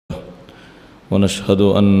ونشهد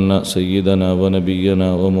أن سيدنا ونبينا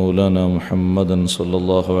ومولانا محمدا صلى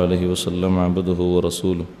الله عليه وسلم عبده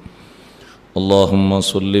ورسوله اللهم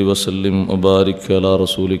صل وسلم وبارك على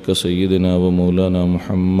رسولك سيدنا ومولانا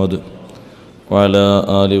محمد وعلى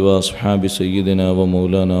آل وأصحاب سيدنا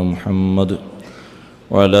ومولانا محمد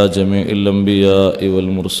وعلى جميع الأنبياء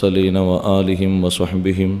والمرسلين وآلهم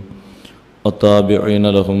وصحبهم والتابعين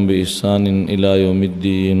لهم بإحسان إلى يوم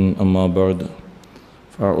الدين أما بعد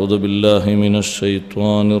فأعوذ بالله من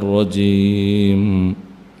الشيطان الرجيم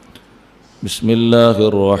بسم الله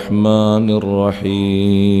الرحمن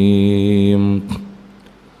الرحيم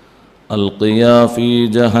ألقيا في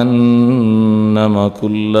جهنم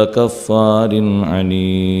كل كفار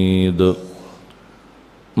عنيد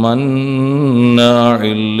مناع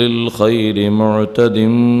للخير معتد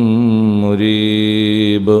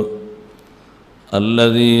مريب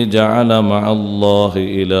الذي جعل مع الله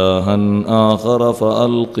إلها آخر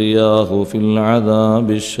فألقياه في العذاب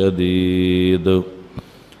الشديد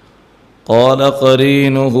قال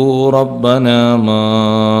قرينه ربنا ما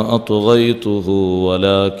أطغيته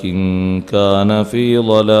ولكن كان في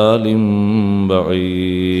ضلال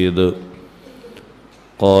بعيد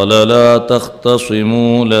قال لا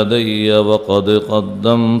تختصموا لدي وقد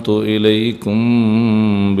قدمت إليكم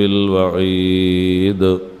بالوعيد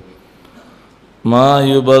ما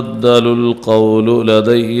يبدل القول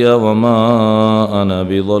لدي وما أنا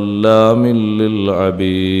بظلام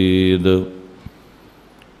للعبيد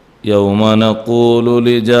يوم نقول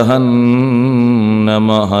لجهنم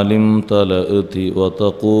هل امتلأت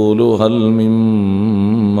وتقول هل من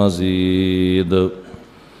مزيد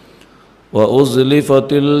وأزلفت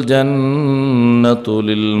الجنة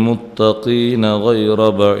للمتقين غير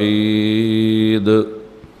بعيد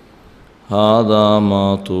هذا ما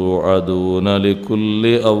توعدون لكل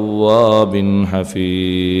أواب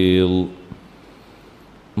حفيظ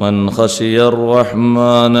من خشي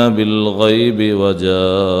الرحمن بالغيب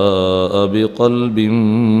وجاء بقلب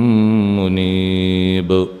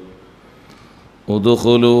منيب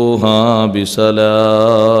ادخلوها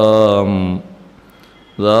بسلام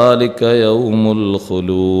ذلك يوم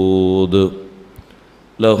الخلود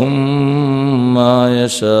لهم ما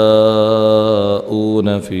يشاءون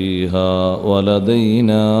فيها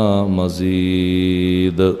ولدينا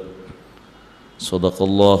مزيد صدق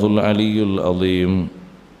الله العلي العظيم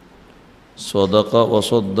صدق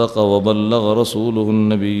وصدق وبلغ رسوله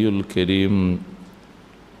النبي الكريم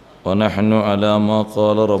ونحن على ما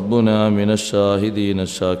قال ربنا من الشاهدين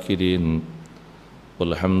الشاكرين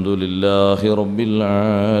والحمد لله رب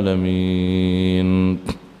العالمين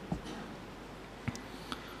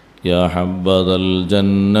يا حبذا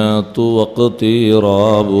الجنات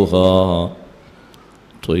واقترابها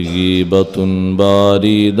طيبة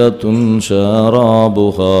باردة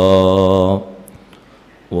شرابها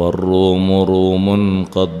والروم روم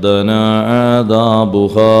قد دنا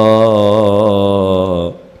عذابها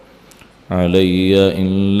علي إن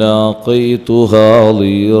لاقيتها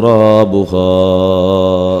ضرابها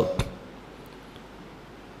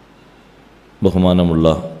ബഹുമാനമുള്ള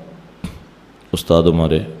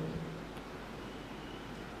ഉസ്താദുമാരെ,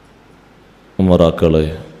 ഉമറാക്കളെ,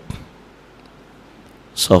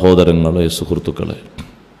 സഹോദരങ്ങളെ, സുഹൃത്തുക്കളെ,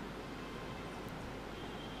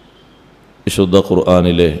 വിശുദ്ധ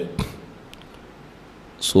ഖുർആനിലെ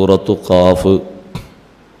സൂറത്തു ഖാഫ്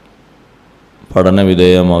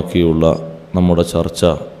പഠനവിധേയമാക്കിയുള്ള നമ്മുടെ ചർച്ച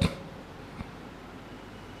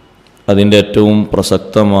അതിൻ്റെ ഏറ്റവും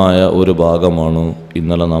പ്രസക്തമായ ഒരു ഭാഗമാണ്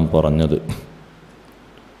ഇന്നലെ നാം പറഞ്ഞത്.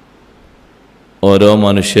 ഓരോ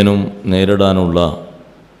മനുഷ്യനും നേരിടാനുള്ള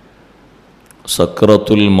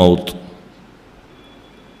സക്രത്തുൽ മൗത്ത്,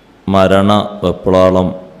 മരണ വെപ്രാളം,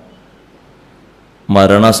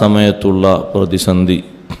 മരണസമയത്തുള്ള പ്രതിസന്ധി,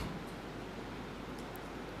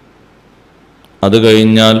 അത്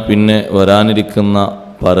കഴിഞ്ഞാൽ പിന്നെ വരാനിരിക്കുന്ന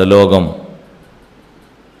പരലോകം,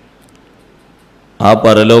 ആ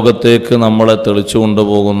പരലോകത്തേക്ക് നമ്മളെ തെളിച്ചു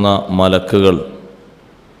കൊണ്ടുപോകുന്ന മലക്കുകൾ,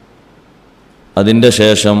 അതിൻ്റെ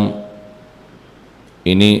ശേഷം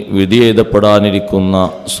ഇനി വിധി എഴുതപ്പെടാനിരിക്കുന്ന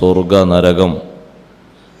സ്വർഗ നരകം,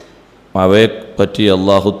 അവയെപ്പറ്റി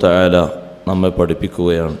അല്ലാഹു തആല നമ്മെ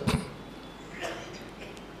പഠിപ്പിക്കുകയാണ്.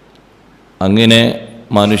 അങ്ങനെ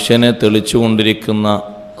മനുഷ്യനെ തെളിച്ചുകൊണ്ടിരിക്കുന്ന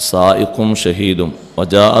സായിഖും ഷഹീദും,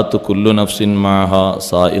 വജാഅത്ത് കുല്ലു നഫ്സിൻ മഅഹ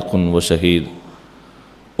സായിഖുൻ വ ഷഹീദ്,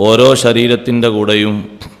 ഓരോ ശരീരത്തിൻ്റെ കൂടെയും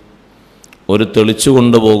ഒരു തെളിച്ചു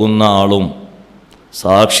കൊണ്ടുപോകുന്ന ആളും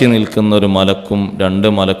സാക്ഷി നിൽക്കുന്ന ഒരു മലക്കും രണ്ട്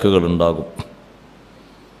മലക്കുകളുണ്ടാകും.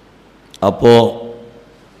 അപ്പോൾ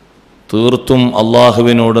തീർത്തും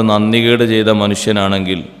അള്ളാഹുവിനോട് നന്ദികേട് ചെയ്ത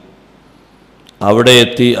മനുഷ്യനാണെങ്കിൽ അവിടെ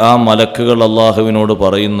എത്തി ആ മലക്കുകൾ അള്ളാഹുവിനോട്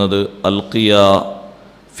പറയുന്നത്, അൽഖിയ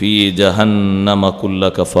ഫീ ജഹന്നമ കുല്ല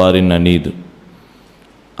കഫാരിൻ അനീദ്.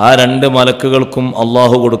 ആ രണ്ട് മലക്കുകൾക്കും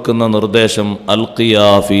അള്ളാഹു കൊടുക്കുന്ന നിർദ്ദേശം അൽഖിയാ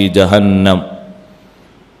ഫീ ജഹന്നം,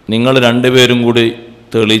 നിങ്ങൾ രണ്ടുപേരും കൂടി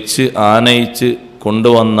തെളിച്ച് ആനയിച്ച്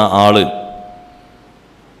കൊണ്ടുവന്ന ആള്,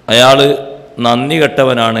 അയാൾ നന്ദി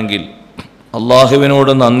കെട്ടവനാണെങ്കിൽ,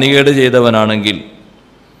 അള്ളാഹുവിനോട് നന്ദികേട് ചെയ്തവനാണെങ്കിൽ,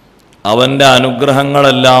 അവൻ്റെ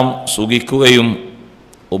അനുഗ്രഹങ്ങളെല്ലാം സുഖിക്കുകയും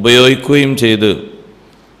ഉപയോഗിക്കുകയും ചെയ്ത്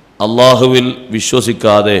അള്ളാഹുവിൽ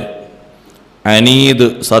വിശ്വസിക്കാതെ അനീദ്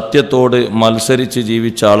സത്യത്തോട് മത്സരിച്ച്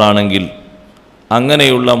ജീവിച്ച ആളാണെങ്കിൽ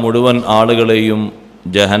അങ്ങനെയുള്ള മുഴുവൻ ആളുകളെയും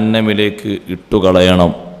ജഹന്നമിലേക്ക്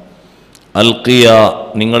ഇട്ടുകളയണം. അൽഖിയ,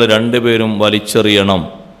 നിങ്ങൾ രണ്ടുപേരും വലിച്ചെറിയണം,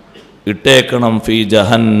 ഇട്ടേക്കണം ഫീ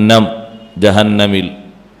ജഹന്നം, ജഹന്നമിൽ.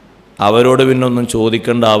 അവരോട് പിന്നെ ഒന്നും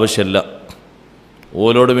ചോദിക്കേണ്ട ആവശ്യമില്ല,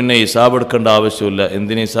 ഓരോട് പിന്നെ ഹിസാബ് എടുക്കേണ്ട ആവശ്യമില്ല.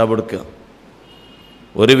 എന്തിന് ഹിസാബ് എടുക്കുക?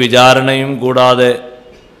 ഒരു വിചാരണയും കൂടാതെ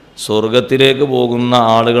സ്വർഗത്തിലേക്ക് പോകുന്ന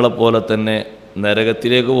ആളുകളെ പോലെ തന്നെ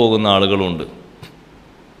നരകത്തിലേക്ക് പോകുന്ന ആളുകളുണ്ട്.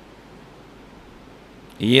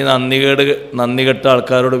 ഈ നന്ദി കെട്ട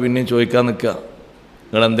ആൾക്കാരോട് പിന്നെയും ചോദിക്കാൻ നിൽക്കുക,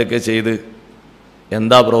 നിങ്ങളെന്തൊക്കെ ചെയ്ത്,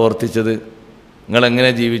 എന്താ പ്രവർത്തിച്ചത്,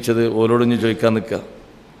 നിങ്ങളെങ്ങനെ ജീവിച്ചത്, ഓരോട് ഇനി ചോദിക്കാൻ നിൽക്കുക.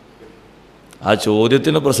 ആ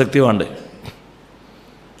ചോദ്യത്തിന് പ്രസക്തി വേണ്ടേ?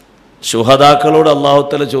 ശുഹദാക്കളോട്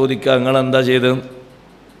അല്ലാഹുത്തആല ചോദിക്കുക, നിങ്ങളെന്താ ചെയ്തത്?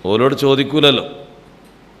 ഓരോട് ചോദിക്കൂലല്ലോ.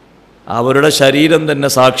 അവരുടെ ശരീരം തന്നെ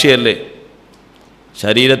സാക്ഷിയല്ലേ,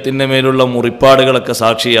 ശരീരത്തിൻ്റെ മേലുള്ള മുറിപ്പാടുകളൊക്കെ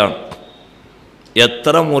സാക്ഷിയാണ്.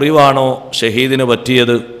 എത്ര മുറിവാണോ ഷഹീദിന്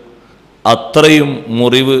പറ്റിയത് അത്രയും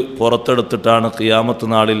മുറിവ് പുറത്തെടുത്തിട്ടാണ് ഖിയാമത്ത്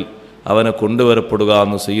നാളിൽ അവനെ കൊണ്ടുവരപ്പെടുക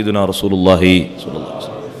എന്ന് സയ്യിദുനാ റസൂലുള്ളാഹി സ്വല്ലല്ലാഹു അലൈഹി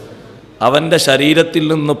വസല്ലം. അവൻ്റെ ശരീരത്തിൽ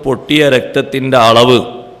നിന്ന് പൊട്ടിയ രക്തത്തിൻ്റെ അളവ്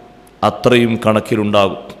അത്രയും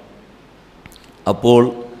കണക്കിലുണ്ടാകും. അപ്പോൾ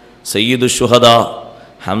സയ്യിദു ശുഹദാ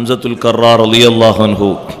ഹംസത്തുൽ കറാർ റളിയല്ലാഹു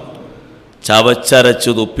അൻഹു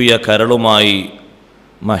ചവച്ചരച്ചു തുപ്പിയ കരളുമായി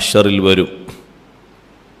മഹ്ശറിൽ വരും.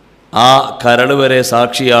 ആ കരൾ വരെ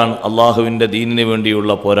സാക്ഷിയാണ് അള്ളാഹുവിൻ്റെ ദീനിന്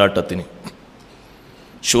വേണ്ടിയുള്ള പോരാട്ടത്തിന്.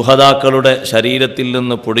 ശുഹദാക്കളുടെ ശരീരത്തിൽ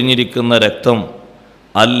നിന്ന് പൊടിഞ്ഞിരിക്കുന്ന രക്തം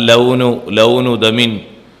അൽ ലൗനു ലൗനു ദമിൻ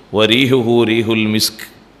വരീഹുഹു റീഹുൽ മിസ്ക്,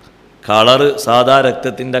 കളറ് സാധാ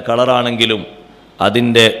രക്തത്തിൻ്റെ കളറാണെങ്കിലും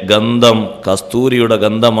അതിൻ്റെ ഗന്ധം കസ്തൂരിയുടെ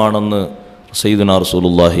ഗന്ധമാണെന്ന് സയ്യിദുനാ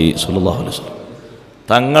റസൂലുള്ളാഹി സ്വല്ലല്ലാഹു അലൈഹി വസല്ലം.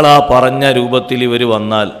 തങ്ങളാ പറഞ്ഞ രൂപത്തിൽ ഇവർ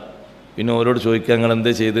വന്നാൽ പിന്നെ അവരോട് ചോദിക്കുക,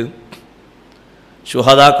 നിങ്ങളെന്താ ചെയ്ത്?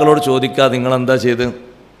 ശുഹദാക്കളോട് ചോദിക്കാതെ നിങ്ങളെന്താ ചെയ്ത്?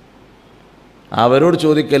 അവരോട്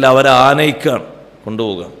ചോദിക്കല്ല, അവരെ ആനയിക്കാണ്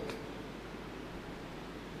കൊണ്ടുപോവുക.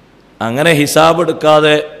 അങ്ങനെ ഹിസാബ്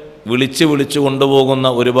എടുക്കാതെ വിളിച്ച് കൊണ്ടുപോകുന്ന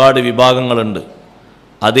ഒരുപാട് വിഭാഗങ്ങളുണ്ട്.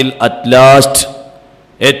 അതിൽ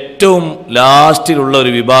ഏറ്റവും ലാസ്റ്റിലുള്ള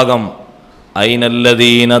ഒരു വിഭാഗം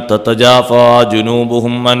ഐനല്ലദീന തതജാഫാ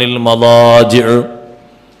ജുനൂബുഹും അനിൽ മളാജിഅ്,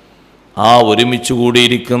 ആ ഒരുമിച്ച്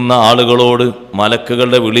കൂടിയിരിക്കുന്ന ആളുകളോട്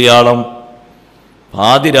മലക്കുകളുടെ വിളിയാളം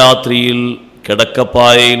പാതിരാത്രിയിൽ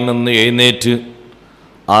കിടക്കപ്പായയിൽ നിന്ന് എഴുന്നേറ്റ്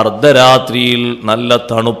അർദ്ധരാത്രിയിൽ നല്ല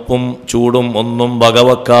തണുപ്പും ചൂടും ഒന്നും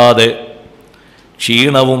വകവെക്കാതെ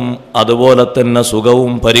ക്ഷീണവും അതുപോലെ തന്നെ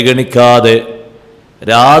സുഖവും പരിഗണിക്കാതെ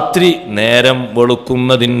രാത്രി നേരം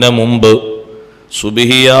വെളുക്കുന്നതിൻ്റെ മുമ്പ്,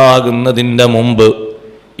 സുബിഹിയാകുന്നതിൻ്റെ മുമ്പ്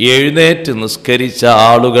എഴുന്നേറ്റ് നിസ്കരിച്ച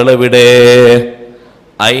ആളുകളെവിടെ?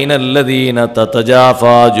 ഐനല്ലദീന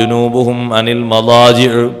തതജാഫാ ജുനൂബുഹും അനിൽ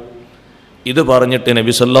മളാജിഅ്. ഇത് പറഞ്ഞിട്ട്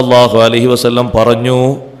നബി സല്ലല്ലാഹു അലൈഹി വസല്ലം പറഞ്ഞു,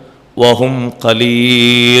 വഹും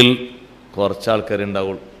ഖലീൽ, കുറച്ച്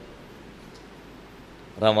ആൾക്കാരുണ്ടാവുള്ളൂ.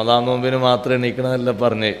 റമദാൻ നോമ്പിന് മാത്രം എണീക്കണമെന്നല്ല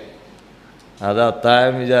പറഞ്ഞേ, അത്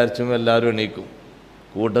അത്താഴം വിചാരിച്ചും എല്ലാവരും എണീക്കും,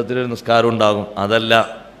 കൂട്ടത്തിലൊരു നിസ്കാരം ഉണ്ടാകും. അതല്ല,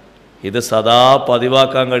 ഇത് സദാ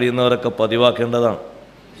പതിവാക്കാൻ കഴിയുന്നവരൊക്കെ പതിവാക്കേണ്ടതാണ്.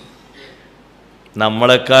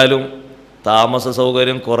 നമ്മളെക്കാളും താമസ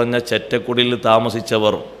സൗകര്യം കുറഞ്ഞ ചെറ്റക്കുടിയിൽ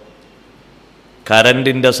താമസിച്ചവർ,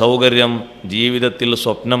 കരണ്ടിൻ്റെ സൗകര്യം ജീവിതത്തിൽ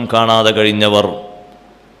സ്വപ്നം കാണാതെ കഴിഞ്ഞവർ,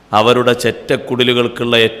 അവരുടെ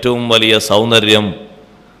ചെറ്റക്കുടിലുകൾക്കുള്ള ഏറ്റവും വലിയ സൗന്ദര്യം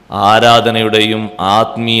ആരാധനയുടെയും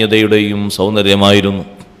ആത്മീയതയുടെയും സൗന്ദര്യമായിരുന്നു.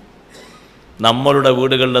 നമ്മളുടെ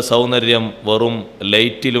വീടുകളുടെ സൗന്ദര്യം വെറും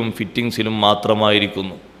ലൈറ്റിലും ഫിറ്റിങ്സിലും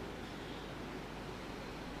മാത്രമായിരിക്കുന്നു.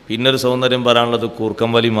 പിന്നൊരു സൗന്ദര്യം പറയാനുള്ളത്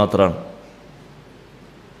കൂർക്കം വലി മാത്രമാണ്.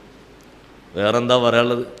 വേറെന്താ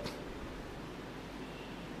പറയാനുള്ളത്?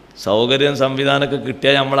 സൗകര്യം സംവിധാനമൊക്കെ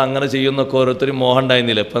കിട്ടിയാൽ നമ്മൾ അങ്ങനെ ചെയ്യുന്നൊക്കെ ഓരോരുത്തരും മോഹം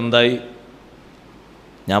ഉണ്ടായിരുന്നില്ല. ഇപ്പം എന്തായി?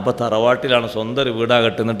 ഞാൻ ഇപ്പോൾ തറവാട്ടിലാണ്, സ്വന്തം ഒരു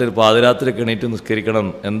വീടാകട്ടെ, എന്നിട്ട് ഒരു പാതിരാത്രി എണീറ്റ് നിസ്കരിക്കണം.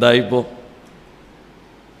 എന്തായിപ്പോൾ?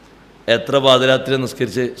 എത്ര പാതിരാത്രി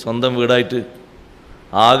നിസ്കരിച്ച് സ്വന്തം വീടായിട്ട്?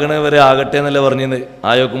 ആകണ വരെ ആകട്ടെ എന്നല്ലേ പറഞ്ഞത്.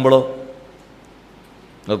 ആയോക്കുമ്പോഴോ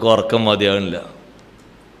നിങ്ങൾക്ക് ഉറക്കം മതിയാകണില്ല.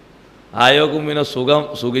 ആയോക്കും പിന്നെ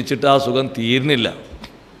സുഖിച്ചിട്ട് ആ സുഖം തീർന്നില്ല.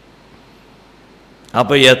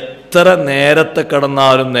 അപ്പം എത്ര നേരത്തെ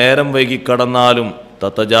കിടന്നാലും നേരം വൈകി കിടന്നാലും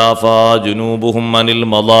തതജാഫാ ജുനൂബുഹും അനിൽ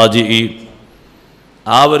മളാജിഇ.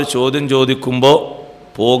 ആ ഒരു ചോദ്യം ചോദിക്കുമ്പോൾ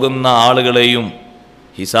പോകുന്ന ആളുകളെയും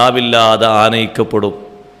ഹിസാബില്ലാതെ ആനയിക്കപ്പെടും.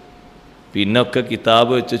 പിന്നൊക്കെ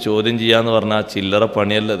കിതാബ് വെച്ച് ചോദ്യം ചെയ്യാന്ന് പറഞ്ഞാൽ ചില്ലറ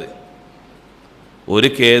പണിയല്ലത്. ഒരു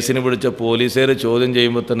കേസിന് പിടിച്ച പോലീസുകാർ ചോദ്യം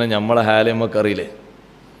ചെയ്യുമ്പോൾ തന്നെ നമ്മളെ ഹാല് നമുക്കറിയില്ലേ.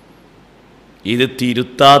 ഇത്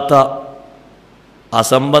തിരുത്താത്ത,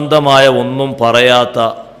 അസംബന്ധമായ ഒന്നും പറയാത്ത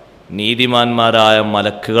നീതിമാന്മാരായ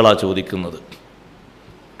മലക്കുകളാണ് ചോദിക്കുന്നത്.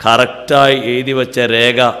 കറക്റ്റായി എഴുതി വച്ച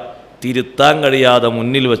രേഖ തിരുത്താൻ കഴിയാതെ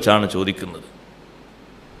മുന്നിൽ വെച്ചാണ് ചോദിക്കുന്നത്.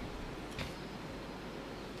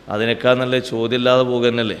 അതിനേക്കാൾ നല്ല ചോദ്യമില്ലാതെ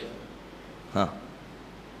പോകുന്നല്ലേ.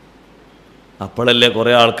 അപ്പോഴല്ലേ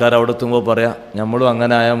കുറേ ആൾക്കാർ അവിടെ എത്തുമ്പോൾ പറയാം നമ്മളും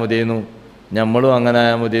അങ്ങനെ ആയാൽ മതിയെന്നു, നമ്മളും അങ്ങനെ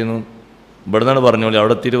ആയാൽ മതിയെന്നു. ഇവിടെ നിന്നാണ് പറഞ്ഞോളി,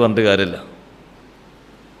 അവിടെ എത്തിയിട്ട് പറഞ്ഞിട്ട് കാര്യമില്ല.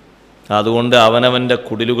 അതുകൊണ്ട് അവനവൻ്റെ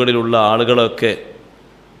കുടിലുകളിലുള്ള ആളുകളൊക്കെ,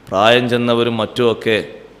 പ്രായം ചെന്നവരും മറ്റുമൊക്കെ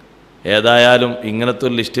ഏതായാലും ഇങ്ങനത്തെ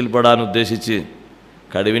ഒരു ലിസ്റ്റിൽപ്പെടാൻ ഉദ്ദേശിച്ച്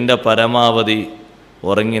കഴിവിൻ്റെ പരമാവധി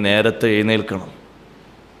ഉറങ്ങി നേരത്തെ എഴുന്നേൽക്കണം.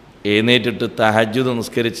 എഴുന്നേറ്റിട്ട് തഹജ്ജുദ്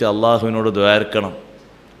നിസ്കരിച്ച് അള്ളാഹുവിനോട് ദ്വാരക്കണം.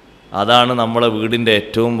 അതാണ് നമ്മളെ വീടിൻ്റെ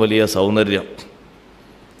ഏറ്റവും വലിയ സൗന്ദര്യം.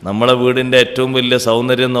 നമ്മളെ വീടിൻ്റെ ഏറ്റവും വലിയ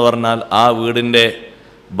സൗന്ദര്യം എന്ന് പറഞ്ഞാൽ ആ വീടിൻ്റെ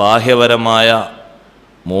ബാഹ്യപരമായ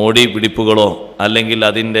മോടി പിടിപ്പുകളോ അല്ലെങ്കിൽ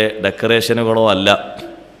അതിൻ്റെ ഡെക്കറേഷനുകളോ അല്ല.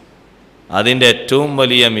 അതിൻ്റെ ഏറ്റവും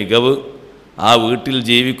വലിയ മികവ് ആ വീട്ടിൽ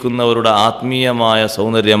ജീവിക്കുന്നവരുടെ ആത്മീയമായ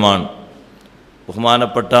സൗന്ദര്യമാണ്.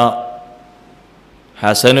 ബഹുമാനപ്പെട്ട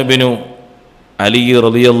ഹസനുബിനു അലി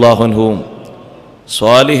റളിയല്ലാഹു അൻഹുവും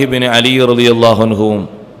സ്വാലിഹ് ബിൻ അലി റളിയല്ലാഹു അൻഹുവും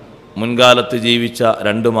മുൻകാലത്ത് ജീവിച്ച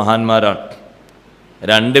രണ്ട് മഹാന്മാരാണ്.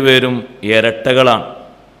 രണ്ടുപേരും ഇരട്ടകളാണ്.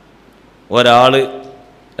 ഒരാൾ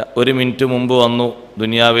ഒരു മിനിറ്റ് മുമ്പ് വന്നു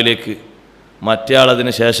ദുനിയാവിലേക്ക്, മറ്റേ ആൾ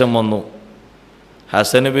അതിന് ശേഷം വന്നു.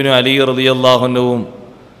 ഹസൻ ബിൻ അലി റളിയല്ലാഹു അൻഹുവും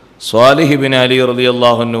സ്വാലിഹ് ബിൻ അലി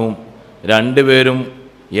റളിയല്ലാഹു അൻഹുവും രണ്ടുപേരും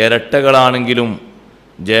ഇരട്ടകളാണെങ്കിലും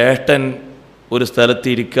ജ്യേഷ്ഠൻ ഒരു സ്ഥലത്ത്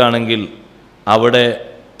ഇരിക്കുകയാണെങ്കിൽ അവിടെ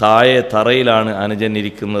താഴെ തറയിലാണ് അനുജൻ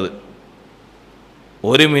ഇരിക്കുന്നത്.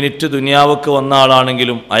 ഒരു മിനിറ്റ് ദുനിയാവക്ക് വന്ന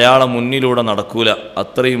ആളാണെങ്കിലും അയാളെ മുന്നിലൂടെ നടക്കൂല,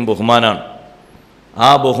 അത്രയും ബഹുമാനാണ്. ആ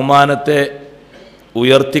ബഹുമാനത്തെ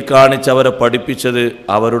ഉയർത്തിക്കാണിച്ചവരെ പഠിപ്പിച്ചത്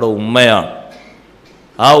അവരുടെ ഉമ്മയാണ്.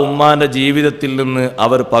 ആ ഉമ്മാൻ്റെ ജീവിതത്തിൽ നിന്ന്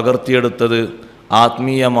അവർ പകർത്തിയെടുത്തത്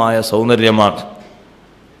ആത്മീയമായ സൗന്ദര്യമാണ്.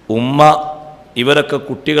 ഉമ്മ ഇവരൊക്കെ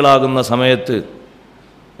കുട്ടികളാകുന്ന സമയത്ത്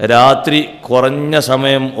രാത്രി കുറഞ്ഞ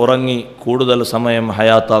സമയം ഉറങ്ങി കൂടുതൽ സമയം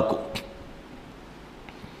ഹയാത്താക്കും.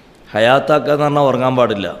 ഹയാത്താക്കുക എന്ന് പറഞ്ഞാൽ ഉറങ്ങാൻ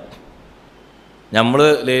പാടില്ല. നമ്മൾ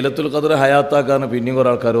ലൈലത്തുൽ ഖദ്ർ ഹയാത്താക്കാന്ന് പിന്നെയും കുറേ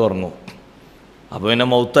ആൾക്കാർ ഉറങ്ങും. അപ്പോൾ പിന്നെ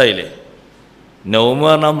മൗത്തായില്ലേ. നൗമ്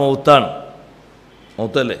പറഞ്ഞാൽ മൗത്താണ്,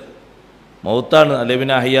 മൗത്തല്ലേ, മൗത്താണ്. അല്ലെ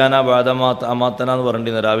പിന്നെ അഹിയാന ബാദമാത്ത അമാത്തന എന്ന്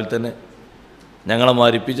പറഞ്ഞിരുന്നു. രാവിലെ തന്നെ ഞങ്ങളെ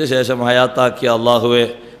മരിപ്പിച്ച ശേഷം ഹയാത്താക്കിയ അള്ളാഹുവെ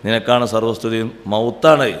നിനക്കാണ് സർവസ്തുതിയും.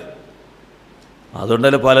 മൗത്താണ്.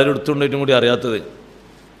 അതുകൊണ്ടല്ലേ പലരും എടുത്തുകൊണ്ടിട്ടും കൂടി അറിയാത്തത്.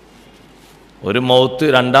 ഒരു മൗത്ത്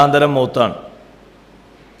രണ്ടാം തരം മൗത്താണ്.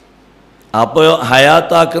 അപ്പോൾ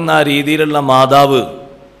ഹയാത്താക്കുന്ന ആ രീതിയിലുള്ള മാതാവ്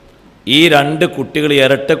ഈ രണ്ട് കുട്ടികൾ,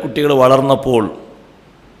 ഇരട്ട കുട്ടികൾ വളർന്നപ്പോൾ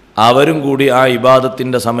അവരും കൂടി ആ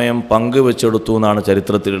ഇബാദത്തിൻ്റെ സമയം പങ്കുവെച്ചെടുത്തു എന്നാണ്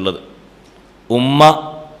ചരിത്രത്തിലുള്ളത്. ഉമ്മ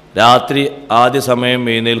രാത്രി ആദ്യ സമയം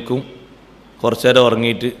എഴുന്നേൽക്കും, കുറച്ചു നേരം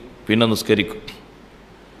ഉറങ്ങിയിട്ട് പിന്നെ നിസ്കരിക്കും.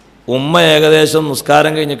 ഉമ്മ ഏകദേശം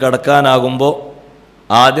നിസ്കാരം കഴിഞ്ഞ് കിടക്കാനാകുമ്പോൾ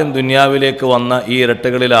ആദ്യം ദുനിയാവിലേക്ക് വന്ന ഈ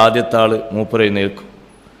ഇരട്ടകളിൽ ആദ്യത്തെ ആൾ മൂപ്പർ എഴുന്നേൽക്കും.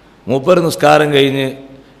 മൂപ്പർ നിസ്കാരം കഴിഞ്ഞ്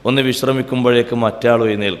ഒന്ന് വിശ്രമിക്കുമ്പോഴേക്കും മറ്റേ ആൾ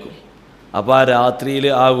എഴുന്നേൽക്കും. അപ്പോൾ ആ രാത്രിയിൽ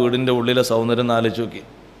ആ വീടിൻ്റെ ഉള്ളിലെ സൗന്ദര്യം ആലോചിച്ച് നോക്കി.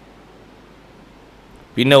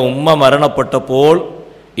 പിന്നെ ഉമ്മ മരണപ്പെട്ടപ്പോൾ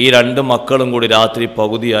ഈ രണ്ട് മക്കളും കൂടി രാത്രി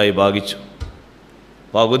പകുതിയായി ഭാഗിച്ചു.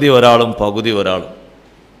 പകുതി ഒരാളും പകുതി ഒരാളും.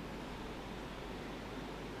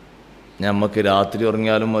 നമുക്ക് രാത്രി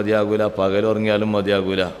ഉറങ്ങിയാലും മതിയാകൂല, പകൽ ഉറങ്ങിയാലും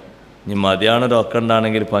മതിയാകൂല. ഇനി മതിയാണൊരു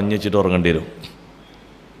ഉറക്കണ്ടാണെങ്കിൽ പഞ്ഞിച്ചിട്ട് ഉറങ്ങേണ്ടി വരും.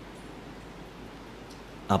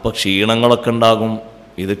 അപ്പോൾ ക്ഷീണങ്ങളൊക്കെ ഉണ്ടാകും.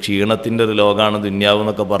 ഇത് ക്ഷീണത്തിൻ്റെ ഒരു ലോകമാണ് ദുന്യാവ്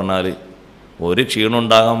എന്നൊക്കെ പറഞ്ഞാൽ ഒരു ക്ഷീണം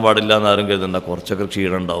ഉണ്ടാകാൻ പാടില്ല എന്നാരും കരുതണ്ട. കുറച്ചൊക്കെ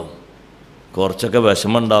ക്ഷീണം ഉണ്ടാവും, കുറച്ചൊക്കെ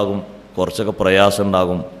വിഷമമുണ്ടാകും, കുറച്ചൊക്കെ പ്രയാസം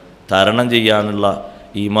ഉണ്ടാകും. തരണം ചെയ്യാനുള്ള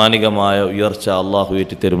ഈമാനികമായ ഉയർച്ച അള്ളാഹു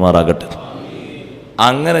ഏറ്റി തെരുമാറാകട്ടെ.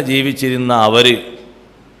 അങ്ങനെ ജീവിച്ചിരുന്ന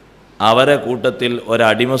അവരെ കൂട്ടത്തിൽ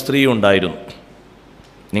ഒരടിമ സ്ത്രീ ഉണ്ടായിരുന്നു.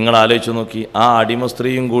 നിങ്ങൾ ആലോചിച്ച് നോക്കി, ആ അടിമ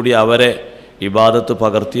സ്ത്രീയും കൂടി അവരെ ഇബാദത്ത്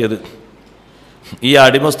പകർത്തിയത്. ഈ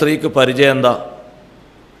അടിമ സ്ത്രീക്ക് പരിചയം എന്താ?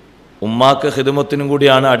 ഉമ്മാക്ക് ഹിദമത്തിനും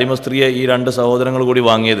കൂടിയാണ് അടിമ സ്ത്രീയെ ഈ രണ്ട് സഹോദരങ്ങൾ കൂടി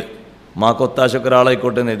വാങ്ങിയത്. ഉമ്മാക്ക് ഒത്താശക്ക്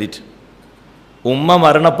ഒരാളായിക്കോട്ടെ എന്ന് എഴുതിയിട്ട്. ഉമ്മ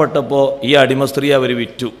മരണപ്പെട്ടപ്പോൾ ഈ അടിമ സ്ത്രീ അവർ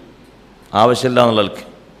വിറ്റു, ആവശ്യമില്ല എന്നുള്ളവർക്ക്.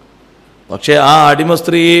 പക്ഷേ ആ അടിമ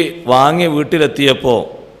സ്ത്രീ വാങ്ങി വീട്ടിലെത്തിയപ്പോൾ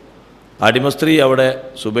അടിമ സ്ത്രീ അവിടെ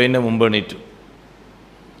സുബൈൻ്റെ മുമ്പ് എണീറ്റു.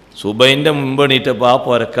 സുബൈൻ്റെ മുമ്പ് എണീറ്റപ്പോൾ ആ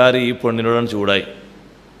പുരക്കാർ ഈ പെണ്ണിനോടാണ് ചൂടായി.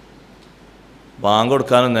 ബാങ്ക്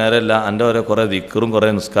കൊടുക്കാനും നേരമില്ല, എൻ്റെ ഓരോ കുറേ ദിക്കറും കുറേ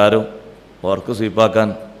നിസ്കാരവും ഓർക്ക് സ്വീപ്പാക്കാൻ.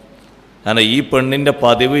 കാരണം ഈ പെണ്ണിൻ്റെ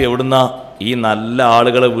പതിവ് എവിടുന്നാ? ഈ നല്ല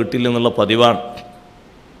ആളുകളെ വീട്ടിൽ നിന്നുള്ള പതിവാണ്.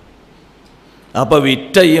 അപ്പോൾ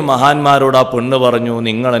വിറ്റ ഈ മഹാന്മാരോട് ആ പെണ്ണ് പറഞ്ഞു,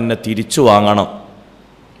 നിങ്ങൾ എന്നെ തിരിച്ചു വാങ്ങണം,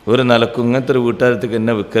 ഒരു നിലക്കും ഇങ്ങനത്തെ ഒരു വീട്ടുകാരത്തേക്ക്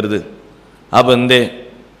എന്നെ വിൽക്കരുത്. അപ്പം എന്തേ?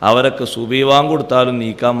 അവരൊക്കെ സുബൈ വാങ്ക് കൊടുത്താലും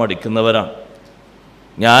നീക്കാൻ മടിക്കുന്നവരാണ്.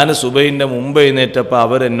 ഞാൻ സുബൈൻ്റെ മുമ്പ് എഴുന്നേറ്റപ്പോൾ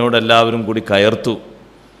അവരെന്നോടെല്ലാവരും കൂടി കയർത്തു.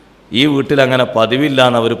 ഈ വീട്ടിൽ അങ്ങനെ പതിവില്ല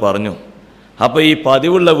എന്നവർ പറഞ്ഞു. അപ്പോൾ ഈ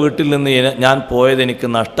പതിവുള്ള വീട്ടിൽ നിന്ന് ഞാൻ പോയതെനിക്ക്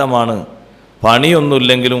നഷ്ടമാണ്.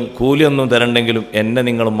 പണിയൊന്നുമില്ലെങ്കിലും കൂലിയൊന്നും തരണ്ടെങ്കിലും എന്നെ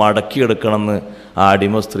നിങ്ങൾ മടക്കിയെടുക്കണമെന്ന് ആ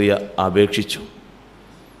അടിമ സ്ത്രീ അപേക്ഷിച്ചു.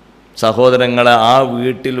 സഹോദരങ്ങളെ, ആ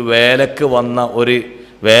വീട്ടിൽ വേലക്ക് വന്ന ഒരു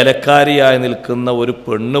വേലക്കാരിയായി നിൽക്കുന്ന ഒരു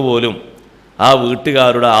പെണ്ണ് പോലും ആ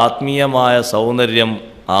വീട്ടുകാരുടെ ആത്മീയമായ സൗന്ദര്യം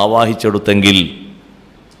ആവാഹിച്ചെടുത്തെങ്കിൽ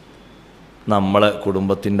നമ്മളെ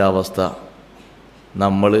കുടുംബത്തിൻ്റെ അവസ്ഥ,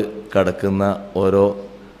 നമ്മൾ കിടക്കുന്ന ഓരോ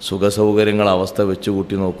സുഖസൗകര്യങ്ങൾ അവസ്ഥ വെച്ച്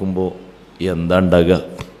കൂട്ടി നോക്കുമ്പോൾ എന്താ ഉണ്ടാകുക?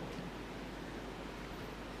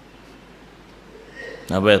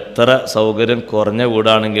 അപ്പോൾ എത്ര സൗകര്യം കുറഞ്ഞ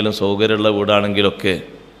വീടാണെങ്കിലും സൗകര്യമുള്ള വീടാണെങ്കിലൊക്കെ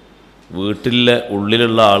വീട്ടിലെ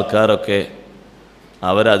ഉള്ളിലുള്ള ആൾക്കാരൊക്കെ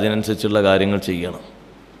അവരതിനനുസരിച്ചുള്ള കാര്യങ്ങൾ ചെയ്യണം.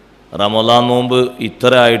 റമളാൻ നോമ്പ്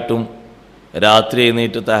ഇത്ര ആയിട്ടും രാത്രി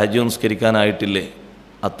എഴുന്നേറ്റ് തഹജ്ജുദ് നിസ്കരിക്കാനായിട്ടില്ലേ?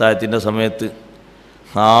 അത്താഴത്തിൻ്റെ സമയത്ത്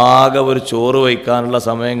ആകെ ഒരു ചോറ് വയ്ക്കാനുള്ള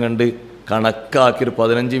സമയം കണ്ട് കണക്കാക്കിയൊരു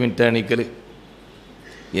 15 മിനിറ്റ് എണീക്കൽ.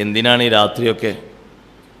 എന്തിനാണ് ഈ രാത്രിയൊക്കെ?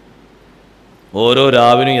 ഓരോ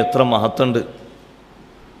രാവിനും എത്ര മഹത്തുണ്ട്.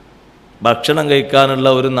 ഭക്ഷണം കഴിക്കാനുള്ള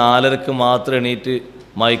ഒരു 4:30 മാത്രം എണീറ്റ്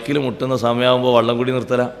മൈക്കിൽ മുട്ടുന്ന സമയമാകുമ്പോൾ വള്ളം കൂടി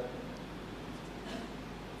നിർത്തല.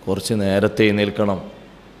 കുറച്ച് നേരത്തെ എഴുന്നേൽക്കണം.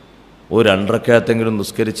 ഒരു 2 റക്അത്തെങ്കിലും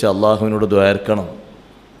നിസ്കരിച്ച് അള്ളാഹുവിനോട് ദ്വാരക്കണം.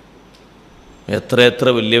 എത്ര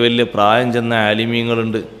വലിയ വലിയ പ്രായം ചെന്ന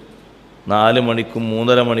ആലിമീങ്ങളുണ്ട്, 4 മണിക്കും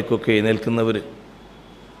 3:30 മണിക്കൊക്കെ എഴുന്നേൽക്കുന്നവർ.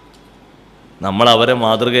 നമ്മൾ അവരെ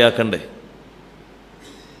മാതൃകയാക്കണ്ടേ?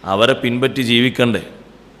 അവരെ പിൻപറ്റി ജീവിക്കണ്ടേ?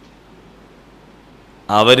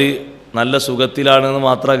 അവർ നല്ല സുഖത്തിലാണെന്ന്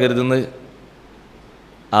മാത്രമാണ് കരുതുന്നത്.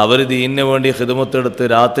 അവർ ദീനിന് വേണ്ടി ഖിദ്മത്തെടുത്ത്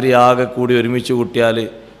രാത്രി ആകെ കൂടി ഒരുമിച്ച് കൂട്ടിയാൽ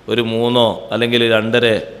ഒരു 3 അല്ലെങ്കിൽ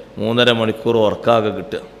 2.5-3.5 മണിക്കൂർ ഉറക്കാകെ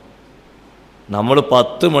കിട്ടുക. നമ്മൾ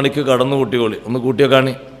 10 മണിക്ക് കടന്നു കൂട്ടിക്കോളി. ഒന്ന്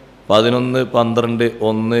കൂട്ടിയൊക്കെയാണ് 11, 12,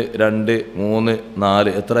 1, 2, 3, 4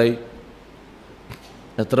 എത്രയായി?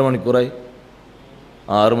 എത്ര മണിക്കൂറായി?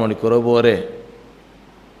 6 മണിക്കൂർ പോരെ?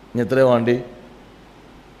 ഇനി എത്രയാണ് വേണ്ടി?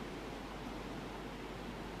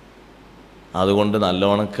 അതുകൊണ്ട്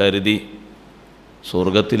നല്ലോണം കരുതി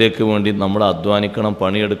സ്വർഗത്തിലേക്ക് വേണ്ടി നമ്മൾ അധ്വാനിക്കണം,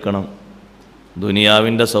 പണിയെടുക്കണം.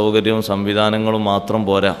 ദുനിയാവിൻ്റെ സൗകര്യവും സംവിധാനങ്ങളും മാത്രം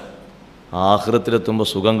പോരാ, ആഖിറത്തിലെത്തുമ്പോൾ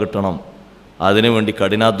സുഖം കിട്ടണം. അതിനുവേണ്ടി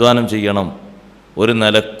കഠിനാധ്വാനം ചെയ്യണം. ഒരു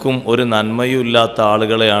നിലക്കും ഒരു നന്മയും ഇല്ലാത്ത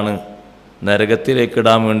ആളുകളെയാണ്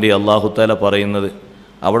നരകത്തിലേക്കിടാൻ വേണ്ടി അല്ലാഹു തആല പറയുന്നത്.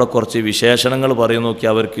 അവിടെ കുറച്ച് വിശേഷണങ്ങൾ പറയും നോക്കി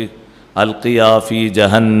അവർക്ക്. അൽഖിയാഫി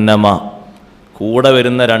ജഹന്നമ, കൂടെ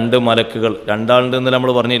വരുന്ന 2 മലക്കുകൾ, 2 ആളുണ്ടെന്ന്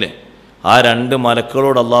നമ്മൾ പറഞ്ഞില്ലേ? ആ 2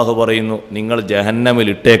 മലക്കുകളോട് അള്ളാഹു പറയുന്നു, നിങ്ങൾ ജഹന്നമിൽ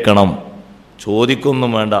ഇട്ടേക്കണം.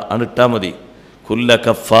 ചോദിക്കൊന്നും വേണ്ട, അണിട്ടാൽ മതി. കുല്ല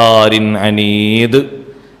കഫാരിൻ അനീദ്,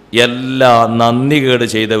 എല്ലാ നന്ദികേട്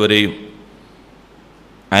ചെയ്തവരെയും.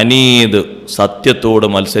 അനീദ്, സത്യത്തോട്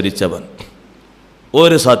മത്സരിച്ചവൻ,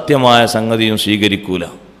 ഒരു സത്യമായ സംഗതിയും സ്വീകരിക്കൂല,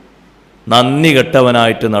 നന്ദി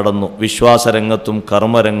കെട്ടവനായിട്ട് നടന്നു വിശ്വാസരംഗത്തും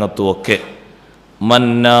കർമ്മരംഗത്തും ഒക്കെ.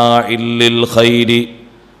 മന്നാഇൽ ലിൽ ഖൈരി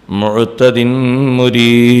മുഅ്തദിൻ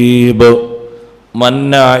മുരീബ്.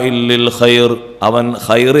 മന്നാഇൽ ലിൽ ഖൈർ, അവൻ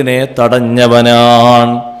ഖൈറിനെ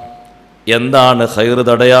തടഞ്ഞവനാണ്. എന്താണ് ഖൈർ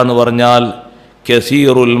തടയാന്ന് പറഞ്ഞാൽ?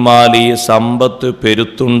 കസീറുൽ മാലി, സമ്പത്ത്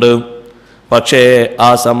പെരുത്തുണ്ട്, പക്ഷേ ആ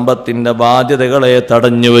സമ്പത്തിൻ്റെ ബാധ്യതകളെ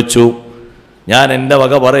തടഞ്ഞു വെച്ചു. ഞാൻ എൻ്റെ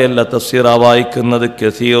വക പറയല്ല, തഫ്സീറ വായിക്കുന്നത്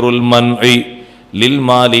കസീറുൽ മൻഇ ലിൽ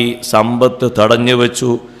മാലി, സമ്പത്ത് തടഞ്ഞു വെച്ചു.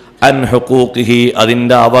 അൻ ഹുഖൂഖിഹി,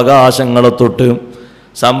 അതിൻ്റെ അവകാശങ്ങളെ തൊട്ട്.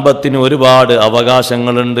 സമ്പത്തിന് ഒരുപാട്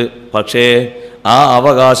അവകാശങ്ങളുണ്ട്, പക്ഷേ ആ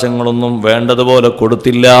അവകാശങ്ങളൊന്നും വേണ്ടതുപോലെ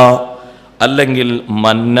കൊടുത്തില്ല. അല്ലെങ്കിൽ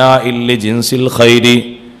മന്നാഇൽ ലി ജിൻസിൽ ഖൈരി,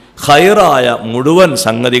 ഖൈറായ മുഴുവൻ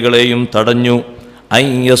സംഗതികളെയും തടഞ്ഞു. അൻ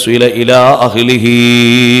യസ്വില ഇലാ അഹ്ലിഹി,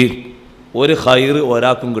 ഒരു ഖൈർ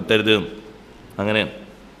ഒരാൾക്കും കിട്ടരുത്. അങ്ങനെ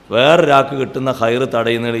വേറൊരാൾക്ക് കിട്ടുന്ന ഖൈർ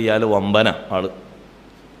തടയുന്നത് ഇയാൾ വമ്പന ആള്.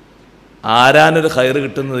 ആരാനൊരു ഖൈർ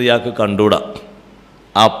കിട്ടുന്നത് ഇയാൾക്ക് കണ്ടൂടാ,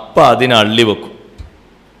 അപ്പം അതിനെ അള്ളി വെക്കും.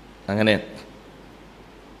 അങ്ങനെ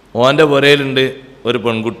ഓൻ്റെ പുരയിലുണ്ട് ഒരു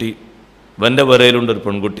പെൺകുട്ടി, ഇവൻ്റെ പുരയിലുണ്ട് ഒരു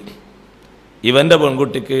പെൺകുട്ടി. ഇവൻ്റെ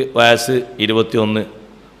പെൺകുട്ടിക്ക് വയസ്സ് 21,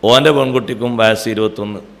 ഓൻ്റെ പെൺകുട്ടിക്കും വയസ്സ്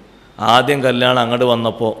 21. ആദ്യം കല്യാണം അങ്ങോട്ട്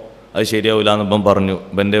വന്നപ്പോൾ അത് ശരിയാവില്ല എന്നിപ്പം പറഞ്ഞു,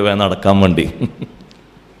 ഇവൻ്റെ നടക്കാൻ വേണ്ടി.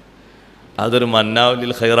 അതൊരു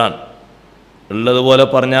മന്നാവുലിൽ ഖൈറാൻ. ഉള്ളതുപോലെ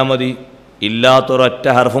പറഞ്ഞാൽ മതി, ഇല്ലാത്തൊരൊറ്റ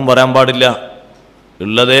ഹർഫും പറയാൻ പാടില്ല,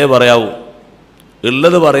 ഉള്ളതേ പറയാവൂ.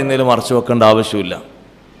 ഉള്ളത് പറയുന്നതിൽ മറച്ചു വെക്കേണ്ട ആവശ്യമില്ല.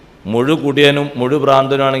 മുഴു കുടിയനും മുഴു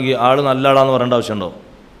ഭ്രാന്തനാണെങ്കിൽ ആൾ നല്ല ആളാന്ന് പറയേണ്ട ആവശ്യമുണ്ടോ?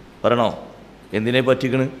 പറയണോ? എന്തിനെ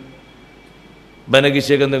പറ്റിക്കണ്?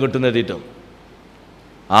 ബനകിശയൊക്കെ എന്ത് കിട്ടുന്ന എത്തിയിട്ടോ?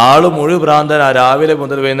 ആൾ മുഴു ഭ്രാന്തനാ. രാവിലെ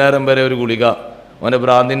മുതൽ വൈകുന്നേരം വരെ ഒരു ഗുളിക, അവൻ്റെ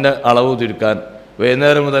ഭ്രാന്തിൻ്റെ അളവ് ചുരുക്കാൻ.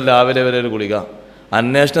 വൈകുന്നേരം മുതൽ രാവിലെ വരെ ഒരു ഗുളിക.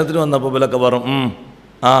 അന്വേഷണത്തിന് വന്നപ്പോൾ ഇവലൊക്കെ പറഞ്ഞു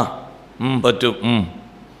പറ്റും.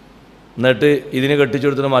 എന്നിട്ട് ഇതിന് കെട്ടിച്ചു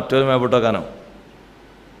കൊടുത്തിട്ട് മറ്റൊരു മേപ്പോട്ട് വെക്കാനോ?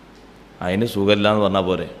 അതിന് സുഖമില്ല എന്ന് പറഞ്ഞാൽ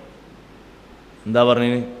പോരെ? എന്താ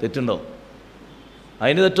പറഞ്ഞതിന് തെറ്റുണ്ടോ?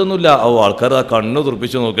 അതിന് തെറ്റൊന്നുമില്ല. ആൾക്കാർ ആ കണ്ണ്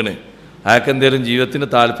തുറപ്പിച്ച് നോക്കണേ. അയാൾക്ക് എന്തെങ്കിലും ജീവിതത്തിന്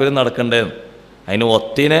താല്പര്യം നടക്കണ്ടേ? അതിന്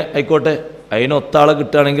ഒത്തിനെ ആയിക്കോട്ടെ, അതിനൊത്ത ആളെ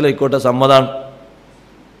കിട്ടുകയാണെങ്കിൽ ആയിക്കോട്ടെ, സമ്മതാണ്.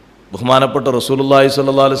 ബഹുമാനപ്പെട്ട റസൂലുള്ളാഹി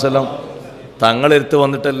സ്വല്ലല്ലാഹു അലൈഹി വസല്ലം തങ്ങളെടുത്ത്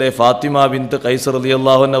വന്നിട്ടല്ലേ ഫാത്തിമ ബിൻത്ത് ഖൈസ്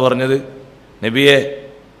റളിയല്ലാഹു അൻഹ പറഞ്ഞത്, നബിയെ,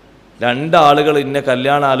 രണ്ടാളുകൾ ഇന്നെ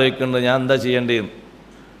കല്യാണം ആലോചിക്കുന്നുണ്ട്, ഞാൻ എന്താ ചെയ്യേണ്ടതെന്ന്.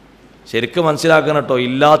 ശരിക്കും മനസ്സിലാക്കണം കേട്ടോ.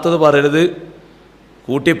 ഇല്ലാത്തത് പറയരുത്,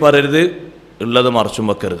 കൂട്ടി പറയരുത്, ഉള്ളത് മറച്ചും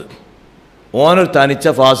വെക്കരുത്. ഓനൊരു തനിച്ച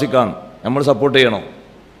ഫാസിക്കാണ്, നമ്മൾ സപ്പോർട്ട് ചെയ്യണോ?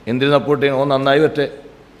 എന്തിനു സപ്പോർട്ട് ചെയ്യണം? ഓൻ നന്നായി പറ്റേ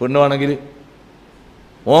പെണ്ണുവാണെങ്കിൽ.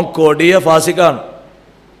 ഓൻ കൊടിയ ഫാസിക്കാണ്,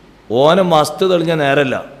 ഓന് മസ്ത് തെളിഞ്ഞ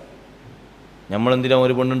നേരല്ല. നമ്മളെന്തിനാ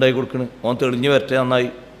ഒരു പെണ്ണുണ്ടായി കൊടുക്കണ്? ഓൻ തെളിഞ്ഞു വരട്ടെ, നന്നായി.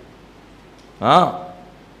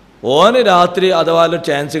 ഓന് രാത്രി അഥവാ ഒരു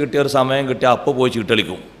ചാൻസ് കിട്ടിയ, ഒരു സമയം കിട്ടിയ അപ്പോൾ പോയി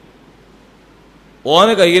ചീട്ടളിക്കും.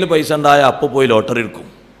 ഓന് കയ്യിൽ പൈസ ഉണ്ടായ അപ്പോൾ പോയി ലോട്ടറി എടുക്കും.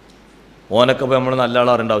 ഓനൊക്കെ ഇപ്പോൾ നമ്മൾ നല്ല ആൾ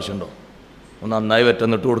അറിയേണ്ട ആവശ്യമുണ്ടോ? ഒന്ന് നന്നായി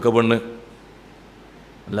പറ്റുന്നിട്ട് കൊടുക്ക പെണ്ണ്.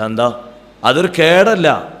 അല്ല എന്താ? അതൊരു കേടല്ല,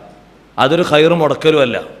 അതൊരു ഖൈറ്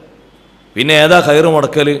മുടക്കലുമല്ല. പിന്നെ ഏതാ ഖൈറ്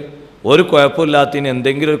മുടക്കൽ? ഒരു കുഴപ്പമില്ലാത്തതിന്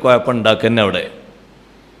എന്തെങ്കിലും ഒരു കുഴപ്പം ഉണ്ടാക്കന്നെ അവിടെ.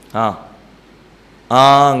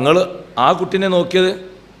 നിങ്ങൾ ആ കുട്ടീനെ നോക്കിയത്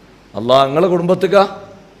അല്ലാ നിങ്ങളെ കുടുംബത്തേക്കാ?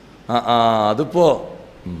 അതിപ്പോൾ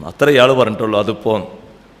അത്ര ഇയാൾ പറഞ്ഞിട്ടുള്ളൂ. അതിപ്പോൾ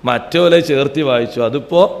മറ്റോലെ ചേർത്തി വായിച്ചു,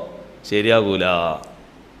 അതിപ്പോൾ ശരിയാകൂല.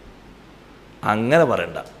 അങ്ങനെ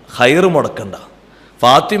പറയണ്ട, ഖൈറ് മുടക്കണ്ട.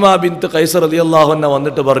 ഫാത്തിമ ബിൻത്ത് ഖൈസ് റളിയല്ലാഹു അൻഹ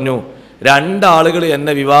വന്നിട്ട് പറഞ്ഞു, രണ്ടാളുകൾ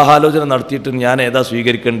എന്നെ വിവാഹാലോചന നടത്തിയിട്ട് ഞാൻ ഏതാ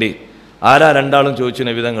സ്വീകരിക്കേണ്ടി? ആരാ രണ്ടാളും ചോദിച്ചു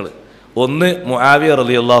നബി തങ്ങൾ. ഒന്ന് മുആവിയ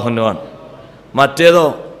റളിയല്ലാഹു അൻഹു ആണ്,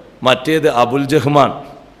 മറ്റേത് അബുൽ ജഹ്മാൻ.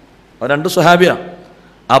 രണ്ട് സ്വഹാബിയാ.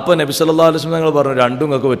 അപ്പോൾ നബി സല്ലല്ലാഹു അലൈഹി വസല്ലം തങ്ങൾ പറഞ്ഞു, രണ്ടും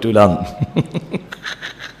നിങ്ങൾക്ക് പറ്റൂലാന്ന്.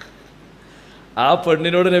 ആ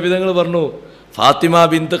പെണ്ണിനോട് നബി തങ്ങൾ പറഞ്ഞു, ഫാത്തിമ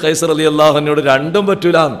ബിൻത്ത് ഖൈസ് റളിയല്ലാഹു അൻഹയോട് രണ്ടും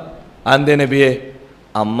പറ്റൂലാന്ന്. അന്തേ നബിയെ?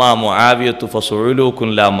 അമ്മാ മുആവിയത്തു ഫസുഉലൂകുൻ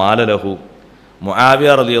ലാ മാല ലഹു. മുആവിയ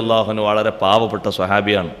റളിയല്ലാഹു അൻഹു വളരെ പാവപ്പെട്ട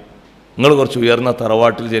സ്വഹാബിയാണ്. നിങ്ങൾ കുറച്ച് ഉയർന്ന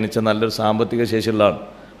തറവാട്ടിൽ ജനിച്ച നല്ലൊരു സാമ്പത്തിക ശേഷിയുള്ളതാണ്.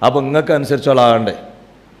 അപ്പോൾ നിങ്ങൾക്ക് അനുസരിച്ചുള്ളാകണ്ടേ?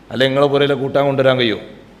 അല്ലെ നിങ്ങളെ പുരയിലെ കൂട്ടാൻ കൊണ്ടുവരാൻ കഴിയുമോ?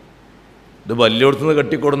 ഇത് വലിയോടത്തുനിന്ന്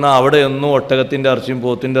കെട്ടിക്കൊടുന്ന അവിടെ എന്നും ഒട്ടകത്തിൻ്റെ ഇറച്ചിയും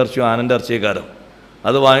പോത്തിൻ്റെ ഇറച്ചിയും ആനൻ്റെ ഇറച്ചിയേക്കാരം.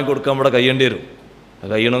 അത് വാങ്ങിക്കൊടുക്കാൻ ഇവിടെ കയ്യേണ്ടി വരും.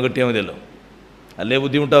 കയ്യണോ കിട്ടിയാൽ മതിയല്ലോ, അല്ലേ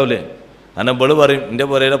ബുദ്ധിമുട്ടാവില്ലേ? കാരണം ഇവള് പറയും, എൻ്റെ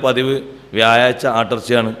പുരയിലെ പതിവ് വ്യാഴാഴ്ച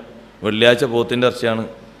ആട്ടിറച്ചിയാണ്, വെള്ളിയാഴ്ച പോത്തിൻ്റെ ഇറച്ചിയാണ്,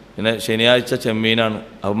 പിന്നെ ശനിയാഴ്ച ചെമ്മീനാണ്.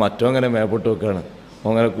 അപ്പോൾ മറ്റോ അങ്ങനെ മേപ്പോട്ട് വെക്കുകയാണ്.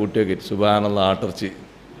 അങ്ങനെ കൂട്ടി വെക്കി സുബ്ഹാനല്ലാഹ്, ആട്ടിറച്ചി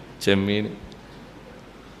ചെമ്മീൻ.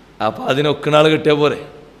 അപ്പോൾ അതിനൊക്കണാൾ കിട്ടിയ പോരെ?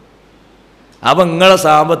 അപ്പം നിങ്ങളെ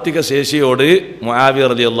സാമ്പത്തിക ശേഷിയോട് മുആവിയ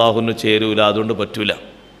റളിയല്ലാഹു അൻഹു ചേരൂല, അതുകൊണ്ട് പറ്റൂല.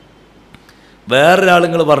 വേറൊരാൾ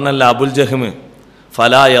നിങ്ങൾ പറഞ്ഞല്ല, അബുൽ ജഹ്മ്,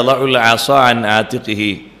 ഫലാ യളഉൽ അസാ അൻ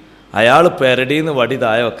ആതിഖിഹി. അയാൾ പെരടിന്ന് വടി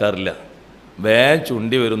താഴെ വെക്കാറില്ല, വേഗം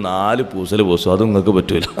ചുണ്ടി വരും, 4 പൂസൽ പോസും. അതും നിങ്ങൾക്ക്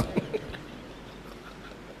പറ്റൂല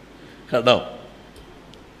കേട്ടോ.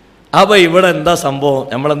 അപ്പോൾ ഇവിടെ എന്താ സംഭവം?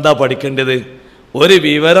 നമ്മളെന്താ പഠിക്കേണ്ടത്? ഒരു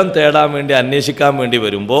വിവരം തേടാൻ വേണ്ടി, അന്വേഷിക്കാൻ വേണ്ടി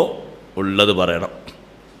വരുമ്പോൾ ഉള്ളത് പറയണം,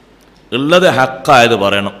 ഉള്ളത് ഹക്കായത്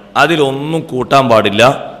പറയണം. അതിലൊന്നും കൂട്ടാൻ പാടില്ല,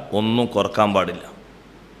 ഒന്നും കുറക്കാൻ പാടില്ല.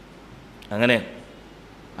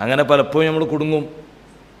 അങ്ങനെ പലപ്പോഴും നമ്മൾ കുടുങ്ങും.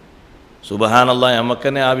 സുബ്ഹാനല്ലാഹ്, നമുക്ക്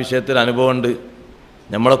തന്നെ ആ വിഷയത്തിൽ അനുഭവമുണ്ട്.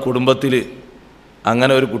 നമ്മളെ കുടുംബത്തിൽ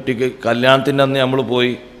അങ്ങനെ ഒരു കുട്ടിക്ക് കല്യാണത്തിൻ്റെ അന്ന് നമ്മൾ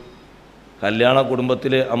പോയി. കല്യാണ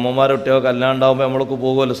കുടുംബത്തിൽ അമ്മമാരൊട്ടിയോ കല്യാണം ഉണ്ടാകുമ്പോൾ നമ്മളൊക്കെ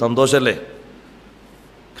പോകുമല്ലോ, സന്തോഷമല്ലേ?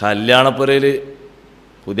 കല്യാണപ്പുരയിൽ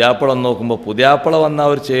പുതിയാപ്പള നോക്കുമ്പോൾ പുതിയാപ്പള വന്നാൽ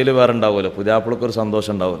ഒരു ചേല് വേറെ ഉണ്ടാവുമല്ലോ, പുതിയാപ്പളക്കൊരു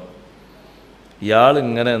സന്തോഷം ഉണ്ടാവുമല്ലോ. ഇയാൾ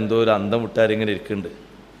ഇങ്ങനെ എന്തോ ഒരു അന്തം വിട്ടാരിങ്ങനെ ഇരിക്കുന്നുണ്ട്.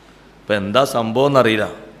 ഇപ്പം എന്താ സംഭവം എന്നറിയില്ല.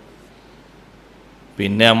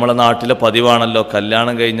 പിന്നെ നമ്മളെ നാട്ടിലെ പതിവാണല്ലോ,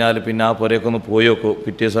 കല്യാണം കഴിഞ്ഞാൽ പിന്നെ ആ പുരയൊക്കെ ഒന്ന് പോയി നോക്കും,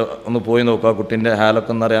 പിറ്റേ ദിവസം ഒന്ന് പോയി നോക്കും, ആ കുട്ടീൻ്റെ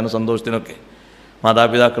ഹാലൊക്കെ ഒന്ന് അറിയാനും സന്തോഷത്തിനൊക്കെ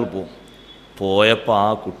മാതാപിതാക്കൾ പോവും. പോയപ്പോൾ ആ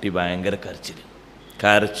കുട്ടി ഭയങ്കര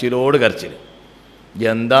കരച്ചിലോട് കരച്ചിൽ.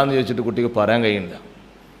 എന്താണെന്ന് ചോദിച്ചിട്ട് കുട്ടിക്ക് പറയാൻ കഴിയുന്നില്ല.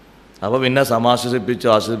 അപ്പോൾ പിന്നെ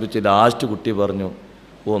ആശ്വസിപ്പിച്ച് ലാസ്റ്റ് കുട്ടി പറഞ്ഞു,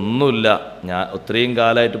 ഒന്നുമില്ല, ഞാൻ ഇത്രയും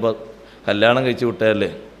കാലമായിട്ട് ഇപ്പോൾ കല്യാണം കഴിച്ച് വിട്ടതല്ലേ,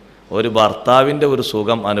 ഒരു ഭർത്താവിൻ്റെ ഒരു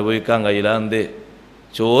സുഖം അനുഭവിക്കാൻ കഴിയില്ല. എന്തേ?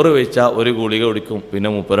 ചോറ് വെച്ചാൽ ഒരു ഗുളിക കുടിക്കും, പിന്നെ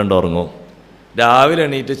 32 ഉറങ്ങും. രാവിലെ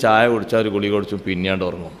എണീറ്റ് ചായ കുടിച്ചാൽ ഒരു ഗുളിക കുടിച്ചും പിന്നെയാണ്ട്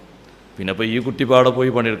ഉറങ്ങും. പിന്നെ ഇപ്പോൾ ഈ കുട്ടിപ്പാടെ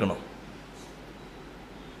പോയി പണിയെടുക്കണം.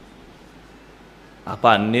 അപ്പം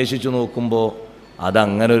അന്വേഷിച്ച് നോക്കുമ്പോൾ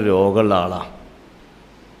അതങ്ങനെ ഒരു രോഗമുള്ള ആളാണ്.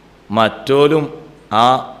 മറ്റോലും ആ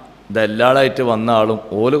ദല്ലാളായിട്ട് വന്ന ആളും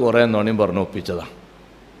ഓല് കുറേ നോണിയും പറഞ്ഞ് ഒപ്പിച്ചതാണ്.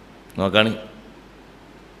 നോക്കാണി,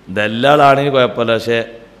 ദല്ലാളാണെങ്കിൽ കുഴപ്പമില്ല, പക്ഷേ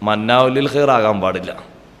മന്നാവുല്ലിൽ ഖൈറാകാൻ പാടില്ല,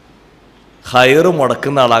 ഖൈറ്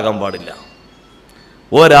മുടക്കുന്ന ആളാകാൻ പാടില്ല,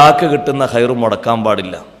 ഒരാൾക്ക് കിട്ടുന്ന ഖൈറ് മുടക്കാൻ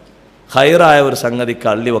പാടില്ല, ഖൈറായ ഒരു സംഗതി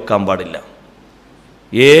കള്ളി വെക്കാൻ പാടില്ല.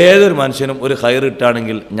 ഏതൊരു മനുഷ്യനും ഒരു ഖൈറ്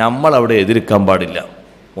കിട്ടുകയാണെങ്കിൽ നമ്മളവിടെ എതിർക്കാൻ പാടില്ല,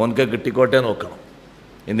 ഓനക്ക് കിട്ടിക്കോട്ടെ നോക്കണം.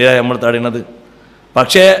 എന്തിനാണ് നമ്മൾ തടയണത്?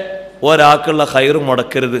 പക്ഷേ ഒരാൾക്കുള്ള ഖൈറ്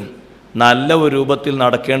മുടക്കരുത്, നല്ല ഒരു രൂപത്തിൽ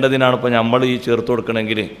നടക്കേണ്ടതിനാണ് ഇപ്പോൾ നമ്മൾ ഈ ചേർത്ത്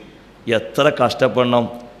കൊടുക്കണമെങ്കിൽ എത്ര കഷ്ടപ്പെടണം.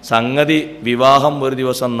 സംഗതി വിവാഹം ഒരു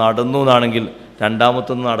ദിവസം നടന്നു എന്നാണെങ്കിൽ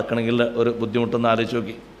രണ്ടാമത്തൊന്ന് നടക്കണമെങ്കിൽ ഒരു ബുദ്ധിമുട്ടൊന്ന് ആലോചിച്ച്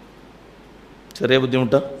നോക്കി. ചെറിയ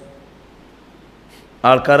ബുദ്ധിമുട്ട്.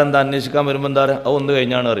 ആൾക്കാരെന്താ അന്വേഷിക്കാൻ വരുമ്പോൾ എന്താ പറയുക? അത് ഒന്ന്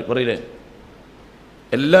കഴിഞ്ഞാണ് പറയില്ലേ?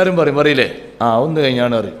 എല്ലാവരും പറയില്ലേ? ഒന്ന്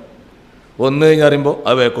കഴിഞ്ഞാണ് ഒന്ന് കഴിഞ്ഞ് അറിയുമ്പോൾ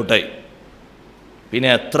അത് വേക്കൂട്ടായി. പിന്നെ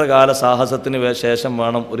എത്ര കാല സാഹസത്തിന് ശേഷം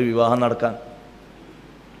വേണം ഒരു വിവാഹം നടക്കാൻ?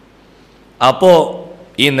 അപ്പോൾ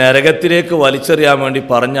ഈ നരകത്തിലേക്ക് വലിച്ചെറിയാൻ വേണ്ടി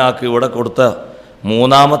പറഞ്ഞ ആൾക്ക് ഇവിടെ കൊടുത്ത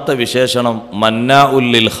മൂന്നാമത്തെ വിശേഷണം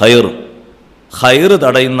മന്നാഉല്ലിൽ ഖൈർ, ഖൈർ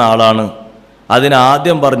തടയുന്ന ആളാണ്.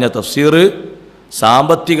 അതിനാദ്യം പറഞ്ഞ തഫ്സീർ,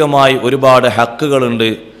 സാമ്പത്തികമായി ഒരുപാട് ഹക്കുകളുണ്ട്,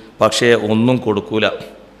 പക്ഷേ ഒന്നും കൊടുക്കൂല.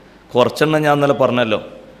 കുറച്ചെണ്ണം ഞാൻ ഇന്നലെ പറഞ്ഞല്ലോ,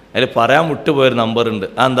 അതിൽ പറയാൻ വിട്ടുപോയൊരു നമ്പറുണ്ട്.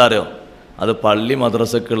 അതെന്താ അറിയോ? അത് പള്ളി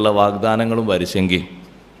മദ്രസക്കുള്ള വാഗ്ദാനങ്ങളും വരിശെങ്കിൽ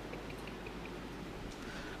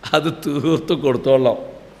അത് തീർത്ത് കൊടുത്തോളാം.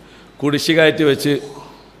 കുടിശ്ശികയായിട്ട് വെച്ച്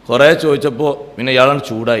കുറേ ചോദിച്ചപ്പോൾ പിന്നെ ഇയാളാണ്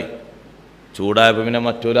ചൂടായപ്പോൾ പിന്നെ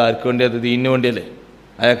മറ്റൊരു ആർക്ക് വേണ്ടിയത്? ദീനിന് വേണ്ടിയല്ലേ,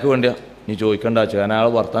 അയാൾക്ക് വേണ്ടിയാ. നീ ചോദിക്കേണ്ട കാരണം അയാൾ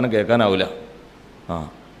വർത്താനം കേൾക്കാനാവില്ല.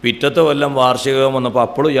 പിറ്റത്തെ കൊല്ലം വാർഷികം വന്നപ്പോൾ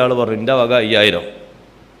അപ്പോഴും ഇയാൾ പറഞ്ഞു എൻ്റെ വക 5000.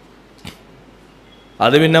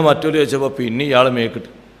 അത് പിന്നെ മറ്റൊരു ചോദിച്ചപ്പോൾ പിന്നെ ഇയാൾ മേക്കിട്ട്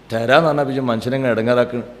തരാന്ന് പറഞ്ഞാൽ പിന്നെ മനുഷ്യനെങ്ങനെ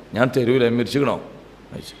ഇടങ്ങാതാക്കി. ഞാൻ തരൂല, മിരിച്ചിക്കണോ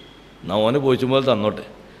ചോദിച്ചു. എന്നാൽ ഓന് പോയിച്ചുമ്പോൾ തന്നോട്ടെ.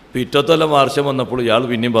 പിറ്റത്തെ കൊല്ലം വാർഷികം വന്നപ്പോൾ ഇയാൾ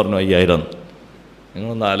പിന്നെയും പറഞ്ഞു 5000.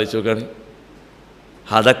 നിങ്ങളൊന്ന് ആലോചിച്ച് നോക്കുകയാണ്.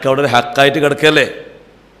 അതൊക്കെ അവിടെ ഒരു ഹക്കായിട്ട് കിടക്കല്ലേ.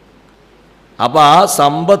 അപ്പോൾ ആ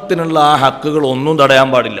സമ്പത്തിനുള്ള ആ ഹക്കുകൾ ഒന്നും തടയാൻ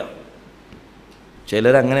പാടില്ല.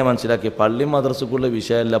 ചിലരങ്ങനെ മനസ്സിലാക്കി പള്ളി മദ്രസക്കുള്ള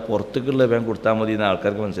വിഷയമല്ല, പുറത്തേക്കുള്ള വേഗം കൊടുത്താൽ മതി എന്ന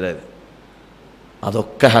ആൾക്കാർക്ക് മനസ്സിലായത്.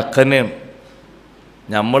 അതൊക്കെ ഹക്ക് തന്നെയാണ്.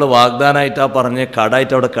 നമ്മൾ വാഗ്ദാനമായിട്ടാ പറഞ്ഞ്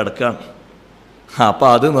കടായിട്ട് അവിടെ കിടക്കുകയാണ്. അപ്പോൾ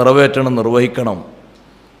അത് നിറവേറ്റണം, നിർവഹിക്കണം.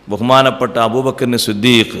 ബഹുമാനപ്പെട്ട അബൂബക്കറിന്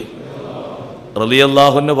സിദ്ദീഖ്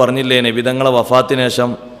റളിയല്ലാഹു പറഞ്ഞില്ലേ, നബിതങ്ങളെ വഫാത്തിന്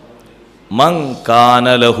ശേഷം മൻ കാന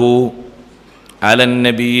ലഹു അലൻ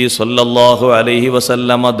നബി സല്ലല്ലാഹു അലൈഹി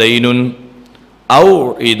വസല്ലമ ദൈനുൻ ഔ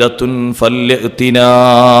ഇദത്തുൻ ഫല്യഅ്തിനാ.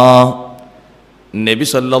 നബി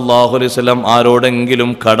സല്ലല്ലാഹു അലൈഹി വസല്ലം ആരോടെങ്കിലും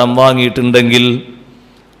കടം വാങ്ങിയിട്ടുണ്ടെങ്കിൽ,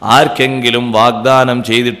 ആർക്കെങ്കിലും വാഗ്ദാനം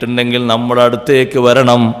ചെയ്തിട്ടുണ്ടെങ്കിൽ നമ്മുടെ അടുത്തേക്ക്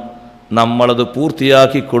വരണം, നമ്മളത്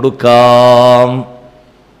പൂർത്തിയാക്കി കൊടുക്കാം.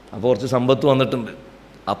 അപ്പോൾ കുറച്ച് സമ്പത്ത് വന്നിട്ടുണ്ട്.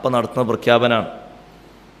 അപ്പം നടത്തുന്ന പ്രഖ്യാപനമാണ്.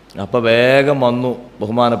 അപ്പം വേഗം വന്നു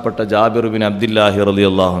ബഹുമാനപ്പെട്ട ജാബിർ ബിൻ അബ്ദില്ലാഹി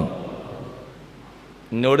റളിയല്ലാഹു അൻഹു.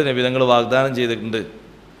 എന്നോട് നബി തങ്ങൾ വാഗ്ദാനം ചെയ്തിട്ടുണ്ട്,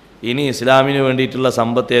 ഇനി ഇസ്ലാമിന് വേണ്ടിയിട്ടുള്ള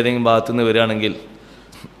സമ്പത്ത് ഏതെങ്കിലും ഭാഗത്തുനിന്ന് വരികയാണെങ്കിൽ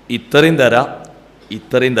ഇത്രയും തരാം.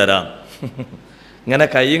 ഇങ്ങനെ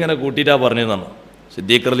കൈ ഇങ്ങനെ കൂട്ടിയിട്ടാണ് പറഞ്ഞു തന്നു.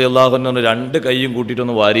 സിദ്ദീഖ് റളിയല്ലാഹു അൻഹു 2 കൈയും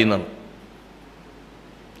കൂട്ടിയിട്ടൊന്ന് വാരിയെന്നു.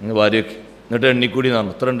 ഇങ്ങനെ വാരി വെക്കി, എന്നിട്ട് എണ്ണിക്കൂടി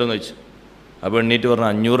തന്നു. എത്ര ഉണ്ടെന്ന് ചോദിച്ചു. അപ്പോൾ എണ്ണീറ്റ് പറഞ്ഞു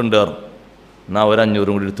 500 ഉണ്ട് പറഞ്ഞു. എന്നാൽ ഒരു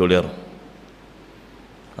 500 കൂടി എടുത്തോളിയാറും.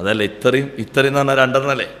 അതല്ല ഇത്രയും എന്ന് പറഞ്ഞാൽ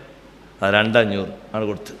 2 അല്ലേ, ആ 2 500 ആണ്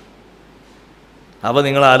കൊടുത്ത്. അപ്പോൾ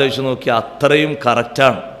നിങ്ങൾ ആലോചിച്ച് നോക്കി, അത്രയും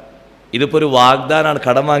കറക്റ്റാണ്. ഇതിപ്പോൾ ഒരു വാഗ്ദാനമാണ്,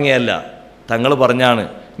 കടം വാങ്ങിയല്ല. തങ്ങൾ പറഞ്ഞാണ്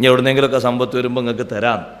ഇനി എവിടുന്നെങ്കിലുമൊക്കെ സമ്പത്ത് വരുമ്പോൾ നിങ്ങൾക്ക്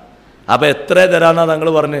തരാം. അപ്പോൾ എത്ര തരാമെന്നാണ് തങ്ങൾ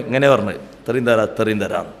പറഞ്ഞ് ഇങ്ങനെ പറഞ്ഞത്, ഇത്രയും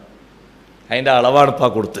തരാം. അതിൻ്റെ അളവാണ് ഇപ്പോൾ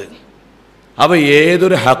കൊടുത്ത്. അപ്പോൾ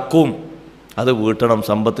ഏതൊരു ഹക്കും അത് വീട്ടണം,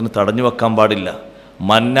 സമ്പത്തിന് തടഞ്ഞു വെക്കാൻ പാടില്ല,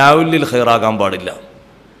 മന്നാവുല്ലിൽ ഖൈറാകാൻ പാടില്ല,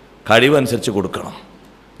 കഴിവനുസരിച്ച് കൊടുക്കണം.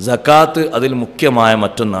 സക്കാത്ത് അതിൽ മുഖ്യമായ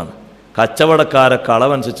മറ്റൊന്നാണ്. കച്ചവടക്കാരെ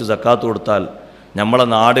കളവനുസരിച്ച് സക്കാത്ത് കൊടുത്താൽ നമ്മളെ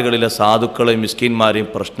നാടുകളിലെ സാധുക്കളെയും മിസ്കീന്മാരെയും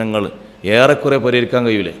പ്രശ്നങ്ങൾ ഏറെക്കുറെ പരിഹരിക്കാൻ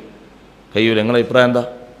കഴിയൂലേ? നിങ്ങളുടെ അഭിപ്രായം എന്താ?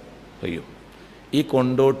 കഴിയും.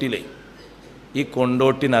 ഈ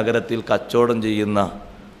കൊണ്ടോട്ടി നഗരത്തിൽ കച്ചവടം ചെയ്യുന്ന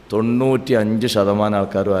 95%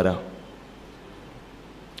 ആൾക്കാരും ആരാ?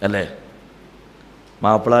 അല്ലേ?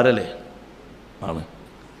 മാപ്പിളാരല്ലേ? ആണ്.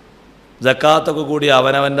 സക്കാത്തൊക്കെ കൂടി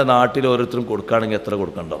അവനവൻ്റെ നാട്ടിൽ ഓരോരുത്തരും കൊടുക്കുകയാണെങ്കിൽ എത്ര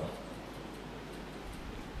കൊടുക്കണ്ടാവും?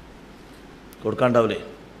 കൊടുക്കാണ്ടാവില്ലേ?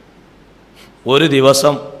 ഒരു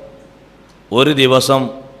ദിവസം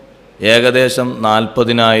ഏകദേശം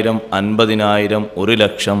 40,000, 50,000, 1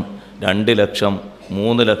 ലക്ഷം, 2 ലക്ഷം,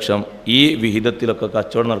 3 ലക്ഷം. ഈ വിഹിതത്തിലൊക്കെ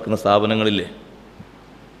കച്ചവടം നടക്കുന്ന സ്ഥാപനങ്ങളില്ലേ?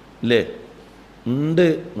 ഇല്ലേ? ഉണ്ട്.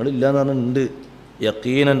 നിങ്ങളില്ലാന്ന് പറഞ്ഞാൽ ഉണ്ട്,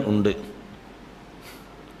 യക്കീനൻ ഉണ്ട്.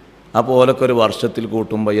 അപ്പോൾ ഓലൊക്കെ ഒരു വർഷത്തിൽ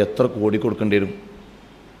കൂട്ടുമ്പോൾ എത്ര കോടി കൊടുക്കേണ്ടി വരും?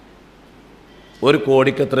 1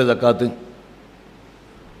 കോടിക്ക് എത്ര സക്കാത്ത്?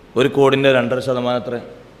 1 കോടിൻ്റെ 2.5% എത്ര?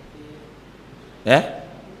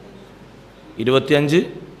 25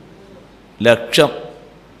 ലക്ഷം.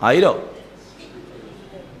 ആയിരോ?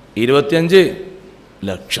 25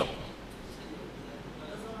 ലക്ഷം.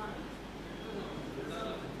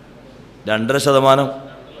 2.5%.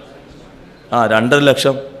 2.5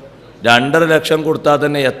 ലക്ഷം. 2.5 ലക്ഷം കൊടുത്താൽ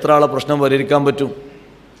തന്നെ എത്ര ആളെ പ്രശ്നം പരിഹരിക്കാൻ പറ്റും?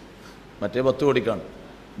 മറ്റേ 10 കോടിക്കാണ്.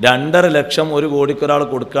 2.5 ലക്ഷം 1 കോടിക്ക് ഒരാൾ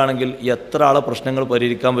കൊടുക്കുകയാണെങ്കിൽ എത്ര ആളെ പ്രശ്നങ്ങൾ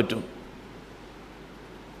പരിഹരിക്കാൻ പറ്റും?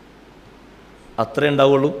 അത്രേ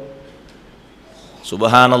ഉണ്ടാവുള്ളൂ.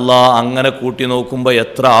 സുബ്ഹാനല്ലാഹ്. അങ്ങനെ കൂട്ടി നോക്കുമ്പോൾ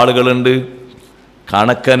എത്ര ആളുകളുണ്ട്?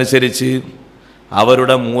 കണക്കനുസരിച്ച്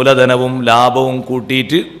അവരുടെ മൂലധനവും ലാഭവും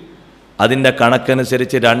കൂട്ടിയിട്ട് അതിൻ്റെ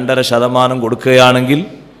കണക്കനുസരിച്ച് 2.5% കൊടുക്കുകയാണെങ്കിൽ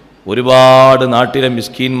ഒരുപാട് നാട്ടിലെ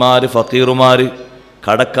മിസ്കീന്മാർ, ഫക്കീറുമാർ,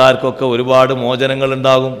 കടക്കാർക്കൊക്കെ ഒരുപാട്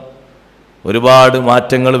മോചനങ്ങളുണ്ടാകും, ഒരുപാട്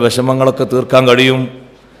മാറ്റങ്ങൾ, വിഷമങ്ങളൊക്കെ തീർക്കാൻ കഴിയും.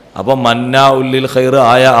 അപ്പം മന്നാ ഉല്ലിൽ ഖൈർ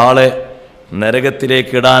ആയ ആളെ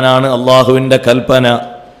നരകത്തിലേക്ക് ഇടാനാണ് അള്ളാഹുവിൻ്റെ കൽപ്പന.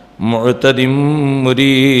 മുഅ്തദിൻ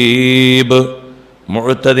മുരീബ്.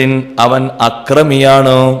 മുഅ്തദിൻ അവൻ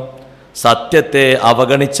അക്രമിയാണ്, സത്യത്തെ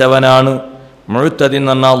അവഗണിച്ചവനാണ്. മുഅ്തദിൻ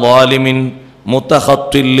എന്ന ളാലിമിൻ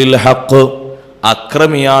മുതഖത്തിലിൽ ഹഖ്.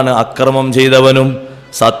 അക്രമിയാണ്, അക്രമം ചെയ്തവനും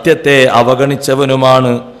സത്യത്തെ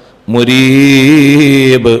അവഗണിച്ചവനുമാണ്.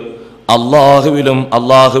 മുരീബ് അള്ളാഹുവിലും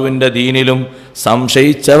അള്ളാഹുവിൻ്റെ ദീനിലും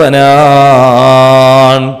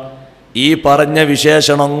സംശയിച്ചവനാണ്. ഈ പറഞ്ഞ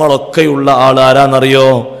വിശേഷണങ്ങളൊക്കെയുള്ള ആളാരാന്നറിയോ?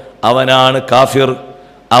 അവനാണ് കാഫിർ,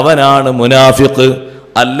 അവനാണ് മുനാഫിഖ്.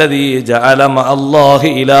 അല്ലദീ ജഅല മഅല്ലാഹി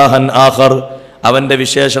ഇലാഹൻ ആഖർ. അവൻ്റെ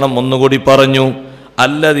വിശേഷണം ഒന്നുകൂടി പറഞ്ഞു.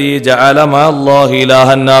 അല്ലദീ ജഅല മഅല്ലാഹി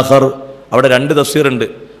ഇലാഹൻ ആഖർ. അവിടെ 2 തഫ്സീറുണ്ട്.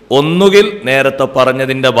 ഒന്നുകിൽ നേരത്തെ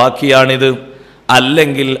പറഞ്ഞതിൻ്റെ ബാക്കിയാണിത്,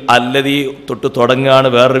 അല്ലെങ്കിൽ അല്ലദീ തൊട്ട് തുടങ്ങുകയാണ്,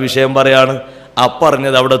 വേറൊരു വിഷയം പറയാണ്.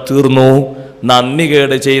 പറഞ്ഞത് അവിടെ തീർന്നു.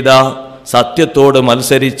 നന്ദികേട് ചെയ്ത, സത്യത്തോട്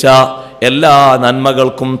മത്സരിച്ച, എല്ലാ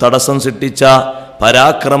നന്മകൾക്കും തടസ്സം സൃഷ്ടിച്ച,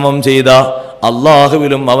 പരാക്രമം ചെയ്ത,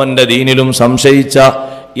 അള്ളാഹുവിലും അവൻ്റെ ദീനിലും സംശയിച്ച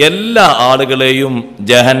എല്ലാ ആളുകളെയും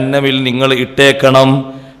ജഹന്നമിൽ നിങ്ങൾ ഇട്ടേക്കണം.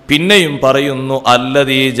 പിന്നെയും പറയുന്നു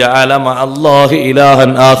അല്ലദീ ജഅല മഅല്ലാഹി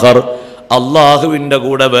ഇലാഹൻ ആഖർ. അള്ളാഹുവിൻ്റെ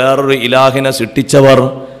കൂടെ വേറൊരു ഇലാഹിനെ സൃഷ്ടിച്ചവർ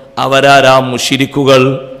അവരാരാ? മുശ്രിക്കുകൾ,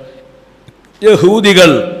 യഹൂദികൾ,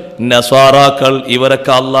 നസ്വാറാക്കൾ.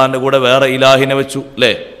 ഇവരൊക്കെ അള്ളാഹിൻ്റെ കൂടെ വേറെ ഇലാഹിനെ വെച്ചു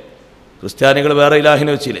അല്ലേ? ക്രിസ്ത്യാനികൾ വേറെ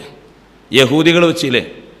ഇലാഹിനെ വെച്ചില്ലേ? യഹൂദികൾ വെച്ചില്ലേ?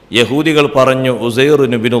 യഹൂദികൾ പറഞ്ഞു ഉസൈർ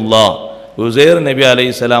നബിനുല്ലാ. ഉസൈർ നബി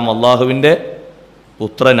അലൈഹിസ്സലാം അള്ളാഹുവിൻ്റെ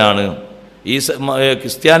പുത്രനാണ്.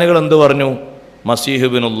 ക്രിസ്ത്യാനികൾ എന്ത് പറഞ്ഞു? മസീഹ്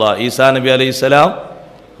ബിനുല്ലാ. ഈസാ നബി അലൈഹിസ്സലാം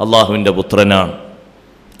അള്ളാഹുവിൻ്റെ പുത്രനാണ്.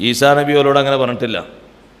 ഈസാ നബിയോട് അങ്ങനെ പറഞ്ഞിട്ടില്ല.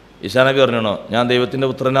 ഈസാ നബി പറഞ്ഞോ ഞാൻ ദൈവത്തിൻ്റെ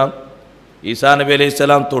പുത്രനാണ്? ഈസാ നബി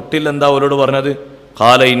അലൈഹിസ്സലാം തൊട്ടിൽ എന്താ അവരോട് പറഞ്ഞത്?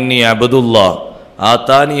 ഖാല ഇന്നി അബ്ദുല്ലാ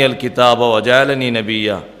ആതാനിയൽ കിതാബ വജഅലനി നബിയ്യ.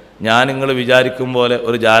 ഞാൻ നിങ്ങൾ വിചാരിക്കും പോലെ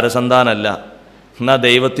ഒരു ജാരസന്താനല്ല, എന്നാൽ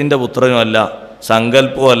ദൈവത്തിൻ്റെ പുത്രനുമല്ല,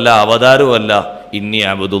 സങ്കല്പവുമല്ല, അവതാരവുമല്ല. ഇന്നി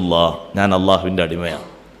അബ്ദുല്ലാ, ഞാൻ അള്ളാഹുവിൻ്റെ അടിമയാണ്.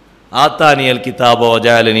 ആതാനിയൽ കിതാബ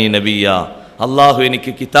വജഅലനി നബിയ്യ. അള്ളാഹു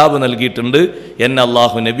എനിക്ക് കിതാബ് നൽകിയിട്ടുണ്ട്, എന്നെ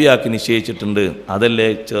അള്ളാഹു നബിയാക്കി നിശ്ചയിച്ചിട്ടുണ്ട്. അതല്ലേ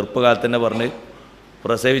ചെറുപ്പകാലത്ത് തന്നെ പറഞ്ഞ്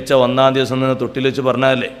പ്രസവിച്ച 1-ാം ദിവസം നിന്ന് തൊട്ടിൽ വെച്ച്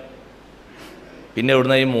പറഞ്ഞതല്ലേ? പിന്നെ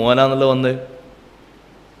എവിടുന്ന ഈ മോനാന്നുള്ള വന്ന്?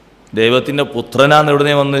 ദൈവത്തിൻ്റെ പുത്രനാന്ന്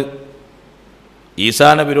എവിടുന്നേ വന്ന്? ഈസാ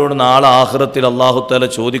നബിയോട് നാളെ ആഖിറത്തിൽ അല്ലാഹു തആല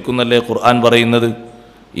ചോദിക്കുന്നല്ലേ ഖുർആൻ പറയുന്നത്?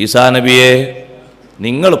 ഈസാ നബിയെ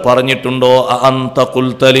നിങ്ങൾ പറഞ്ഞിട്ടുണ്ടോ അഅന്ത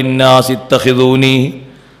ഖുൽത ലിന്നാസി ഇത്തഖിദൂനി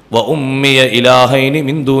വ ഉമ്മിയ ഇലാഹൈനി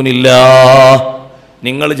മിൻ ദൂനില്ലാഹ്.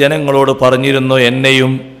 നിങ്ങൾ ജനങ്ങളോട് പറഞ്ഞിരുന്നോ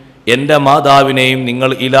എന്നെയും എൻ്റെ മാതാവിനെയും നിങ്ങൾ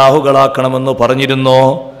ഇലാഹുകളാക്കണമെന്ന് പറഞ്ഞിരുന്നോ?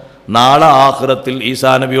 നാളെ ആഖിറത്തിൽ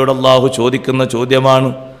ഈസാ നബിയോട് അല്ലാഹു ചോദിക്കുന്ന ചോദ്യമാണ്.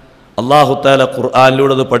 അല്ലാഹു തആല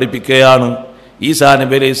ഖുർആനിലൂടെ അത് പഠിപ്പിക്കുകയാണ്. ഈസാ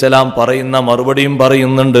നബി അലൈഹിസ്സലാം പറയുന്ന മറുപടിയും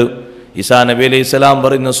പറയുന്നുണ്ട്. ഈസാ നബി അലൈഹിസ്സലാം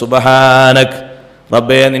പറയുന്നു സുബ്ഹാനക്,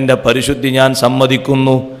 റബ്ബേ നിന്റെ പരിശുദ്ധി ഞാൻ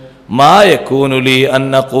സമ്മതിക്കുന്നു. മാ യകൂനു ലി അൻ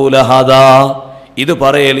അഖൂല ഹാദാ. ഇത്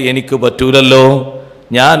പറയൽ എനിക്ക് പറ്റൂലല്ലോ,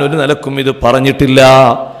 ഞാൻ ഒരു നിലക്കും ഇത് പറഞ്ഞിട്ടില്ല.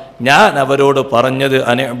 ഞാൻ അവരോട് പറഞ്ഞത്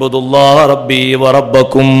അനിഅ്ബുദുല്ലാഹ റബ്ബി വ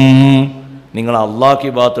റബ്ബക്കും. നിങ്ങൾ അള്ളാഹ്ക്ക്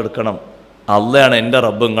ഇബാദത്ത് എടുക്കണം, അള്ളയാണ് എൻ്റെ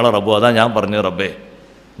റബ്ബ്, നിങ്ങളെ റബ്ബ്. അതാ ഞാൻ പറഞ്ഞത്. റബ്ബേ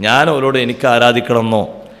ഞാൻ അവരോട് എനിക്ക് ആരാധിക്കണമെന്നോ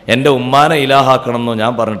എൻ്റെ ഉമ്മാനെ ഇലാഹാക്കണമെന്നോ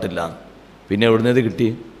ഞാൻ പറഞ്ഞിട്ടില്ല. പിന്നെ എവിടുന്നത് കിട്ടി?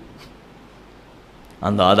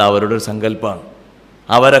 എന്താ അത് അവരുടെ ഒരു സങ്കല്പമാണ്.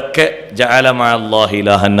 അവരൊക്കെ ജഅല മഅല്ലാഹി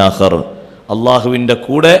ഇലാഹൻ ആഖർ, അള്ളാഹുവിൻ്റെ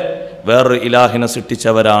കൂടെ വേറൊരു ഇലാഹിനെ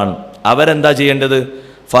സൃഷ്ടിച്ചവരാണ്. അവരെന്താ ചെയ്യേണ്ടത്?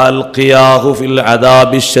 ഫൽഖിയാഹു ഫിൽ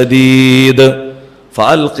അദാബിശ്ശദീദ്,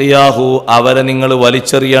 ഫൽഖിയാഹു അവരെ നിങ്ങൾ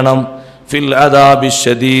വലിച്ചെറിയണം, ഫിൽ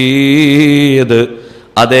അദാബിശ്ശദീദ്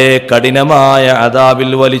അതേ കഠിനമായ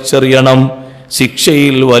അദാബിൽ വലിച്ചെറിയണം,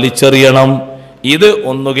 ശിക്ഷയിൽ വലിച്ചെറിയണം. ഇത്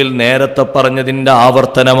ഒന്നുകിൽ നേരത്തെ പറഞ്ഞതിൻ്റെ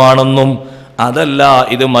ആവർത്തനമാണെന്നും അതല്ല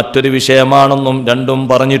ഇത് മറ്റൊരു വിഷയമാണെന്നും രണ്ടും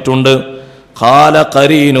പറഞ്ഞിട്ടുണ്ട്. ഖാല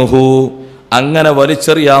ഖരീനുഹു, അങ്ങനെ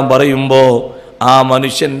വലിച്ചെറിയാൻ പറയുമ്പോൾ ആ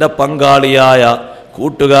മനുഷ്യൻ്റെ പങ്കാളിയായ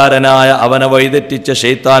കൂട്ടുകാരനായ അവനെ വഴിതെറ്റിച്ച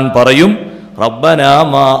ശൈത്താൻ പറയും റബ്ബനാ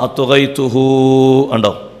മാ അത്ഗൈതുഹു.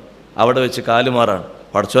 ഉണ്ടോ അവിടെ വെച്ച് കാലുമാറാണ്,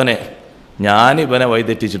 പടച്ചോനെ ഞാനിവനെ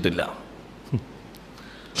വഴിതെറ്റിച്ചിട്ടില്ല.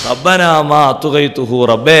 റബ്ബനാ മാ അത്ഗൈതുഹു,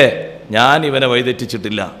 റബ്ബേ ഞാനിവനെ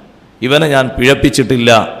വഴിതെറ്റിച്ചിട്ടില്ല, ഇവനെ ഞാൻ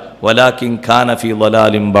പിഴപ്പിച്ചിട്ടില്ല. വലാകിൻ ഖാന ഫീ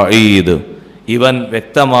ളലാലിൻ ബഈദ്, ഇവൻ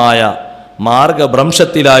വ്യക്തമായ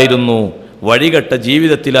മാർഗഭ്രംശത്തിലായിരുന്നു, വഴികെട്ട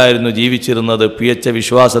ജീവിതത്തിലായിരുന്നു ജീവിച്ചിരുന്നത്, പിഴച്ച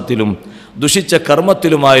വിശ്വാസത്തിലും ദുഷിച്ച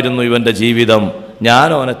കർമ്മത്തിലുമായിരുന്നു ഇവൻ്റെ ജീവിതം, ഞാൻ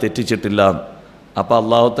അവനെ തെറ്റിച്ചിട്ടില്ല. അപ്പോൾ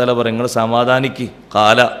അല്ലാഹു തആല പറയും നിങ്ങൾ സമാധാനിക്ക്.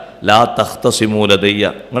 ഖാല ലാ തഖ്തസിമൂ ലദയ്യ,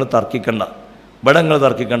 നിങ്ങൾ തർക്കിക്കണ്ട, ഇവിടെ നിങ്ങൾ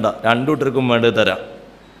തർക്കിക്കണ്ട, രണ്ടുകൂട്ടർക്കും വേണ്ടത് തരാം.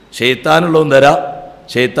 ശൈത്താനുള്ളതും തരാം,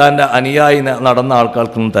 ശൈത്താൻ്റെ അനുയായി നടന്ന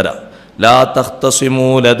ആൾക്കാർക്കും തരാം. ലാ തഖ്തസിമൂ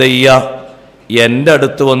ലദയ്യ, എൻ്റെ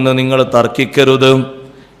അടുത്ത് വന്ന് നിങ്ങൾ തർക്കിക്കരുത്,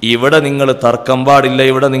 ഇവിടെ നിങ്ങൾ തർക്കം പാടില്ല,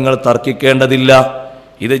 ഇവിടെ നിങ്ങൾ തർക്കിക്കേണ്ടതില്ല.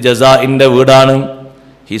 ഇത് ജസാഇൻ്റെ വീടാണ്,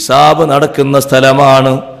 ഹിസാബ് നടക്കുന്ന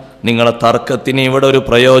സ്ഥലമാണ്. നിങ്ങളെ തർക്കത്തിന് ഇവിടെ ഒരു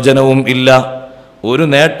പ്രയോജനവും ഇല്ല, ഒരു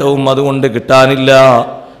നേട്ടവും അതുകൊണ്ട് കിട്ടാനില്ല.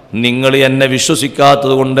 നിങ്ങൾ എന്നെ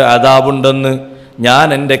വിശ്വസിക്കാത്തത് കൊണ്ട് അദാബുണ്ടെന്ന് ഞാൻ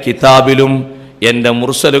എൻ്റെ കിതാബിലും എൻ്റെ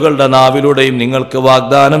മുർസലുകളുടെ നാവിലൂടെയും നിങ്ങൾക്ക്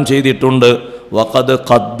വാഗ്ദാനം ചെയ്തിട്ടുണ്ട്. വഖദ്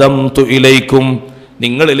ഖദ്ദംതു ഇലൈക്കും,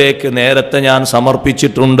 നിങ്ങളിലേക്ക് നേരത്തെ ഞാൻ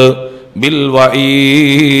സമർപ്പിച്ചിട്ടുണ്ട്. ബിൽ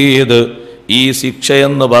വഈദ്, ഈ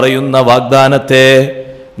ശിക്ഷയെന്ന് പറയുന്ന വാഗ്ദാനത്തെ.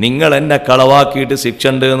 നിങ്ങൾ എന്നെ കളവാക്കിയിട്ട് ശിക്ഷ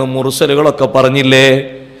ഉണ്ട് എന്ന് മുർസലുകളൊക്കെ പറഞ്ഞില്ലേ,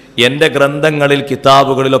 എൻ്റെ ഗ്രന്ഥങ്ങളിൽ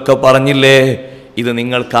കിതാബുകളിലൊക്കെ പറഞ്ഞില്ലേ. ഇത്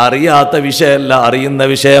നിങ്ങൾക്ക് അറിയാത്ത വിഷയമല്ല, അറിയുന്ന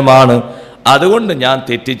വിഷയമാണ്. അതുകൊണ്ട് ഞാൻ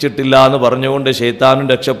തെറ്റിച്ചിട്ടില്ല എന്ന് പറഞ്ഞുകൊണ്ട് ശൈത്താനും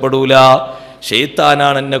രക്ഷപ്പെടൂല,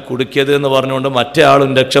 ശൈത്താനാണ് എന്നെ കുടുക്കിയത് എന്ന് പറഞ്ഞുകൊണ്ട് മറ്റേ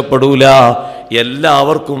ആളും രക്ഷപ്പെടൂല.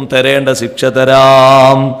 എല്ലാവർക്കും തരേണ്ട ശിക്ഷ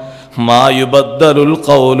തരാം. മാ യുബദ്ദലുൽ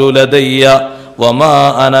ഖൗലു ലദയ്യ വമാ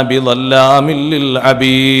അന ബിളല്ലാമിൽ ലിൽ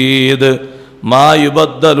അബീദ്. മാ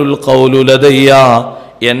യുബദ്ദലുൽ ഖൗലു ലദയ്യ,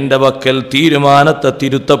 എൻ്റെ പക്കൽ തീരുമാനത്തെ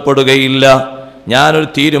തിരുത്തപ്പെടുകയില്ല. ഞാനൊരു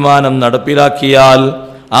തീരുമാനം നടപ്പിലാക്കിയാൽ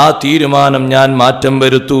ആ തീരുമാനം ഞാൻ മാറ്റം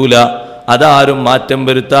വരുത്തൂല, അതാരും മാറ്റം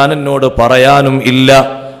വരുത്താൻ എന്നോട് പറയാനും ഇല്ല.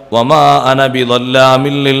 വമാ അന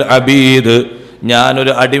ബിളല്ലാമിൽ ലിൽ അബീദ്,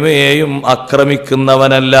 ഞാനൊരു അടിമയെയും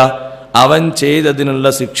ആക്രമിക്കുന്നവനല്ല, അവൻ ചെയ്തതിനുള്ള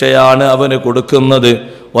ശിക്ഷയാണ് അവന് കൊടുക്കുന്നത്,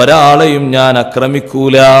 ഒരാളെയും ഞാൻ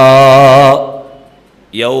ആക്രമിക്കൂല.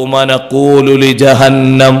 യൗമ നഖൂലു ലി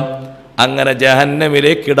ജഹന്നം, അങ്ങനെ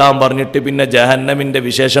ജഹന്നമിലേക്കിടാൻ പറഞ്ഞിട്ട് പിന്നെ ജഹന്നമിൻ്റെ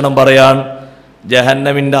വിശേഷണം പറയാൻ.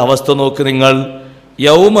 ജഹന്നമിൻ്റെ അവസ്ഥ നോക്ക് നിങ്ങൾ.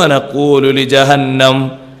 യൗമ നഖൂലു ലി ജഹന്നം,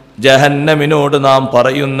 ജഹന്നമിനോട് നാം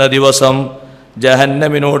പറയുന്ന ദിവസം,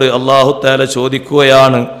 ജഹന്നമിനോട് അല്ലാഹു തആല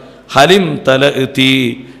ചോദിക്കുകയാണ് ഹലിം തലഇതി,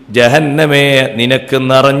 ജഹന്നമേ നിനക്ക്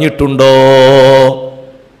നിറഞ്ഞിട്ടുണ്ടോ,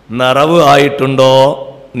 നിറവ് ആയിട്ടുണ്ടോ,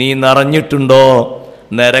 നീ നിറഞ്ഞിട്ടുണ്ടോ,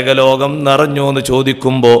 നരകലോകം നിറഞ്ഞോ എന്ന്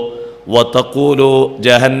ചോദിക്കുമ്പോൾ വതഖൂലു,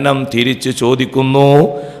 ജഹന്നം തിരിച്ചു ചോദിക്കുന്നു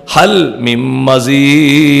ഹൽ മിൻ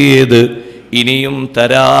മസീദ്, ഇനിയും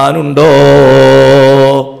തരാനുണ്ടോ.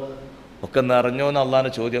 ഒക്കെ നിറഞ്ഞോ എന്ന്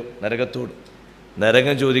അള്ളാഹിന്റെ ചോദ്യം നരകത്തോട്.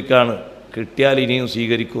 നരകം ചോദിക്കാണ്, കിട്ടിയാൽ ഇനിയും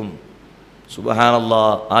സ്വീകരിക്കും.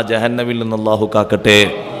 സുബ്ഹാനല്ലാഹ്, ആ ജഹന്നമിൽ നിന്ന് അല്ലാഹു കാക്കട്ടെ.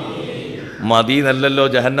 മദീനല്ലല്ലോ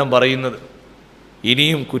ജഹന്നം പറയുന്നത്,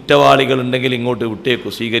 ഇനിയും കുറ്റവാളികൾ ഉണ്ടെങ്കിൽ ഇങ്ങോട്ട് വിട്ടേക്കു,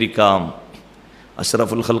 സ്വീകരിക്കാം.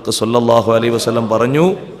 അഷ്റഫുൽ ഖൽഖ് സല്ലല്ലാഹു അലൈഹി വസല്ലം പറഞ്ഞു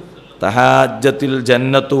തഹാജ്ജത്തിൽ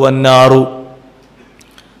ജന്നത്തു വന്നാറു,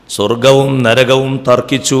 സ്വർഗവും നരകവും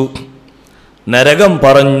തർക്കിച്ചു. നരകം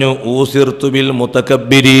പറഞ്ഞു ഊസിർതു ബിൽ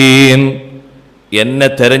മുതകബ്ബിരീൻ, എന്നെ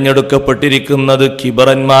തെരഞ്ഞെടുക്കപ്പെട്ടിരിക്കുന്നത്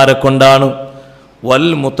കിബറന്മാരെ കൊണ്ടാണ്. വൽ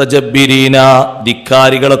മുതജബ്ബിരീന,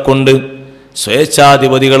 ധിക്കാരികളെ കൊണ്ട്,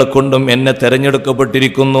 സ്വേച്ഛാധിപതികളെ കൊണ്ടും എന്നെ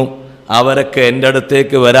തെരഞ്ഞെടുക്കപ്പെട്ടിരിക്കുന്നു. അവരൊക്കെ എൻ്റെ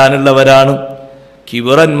അടുത്തേക്ക് വരാനുള്ളവരാണ്.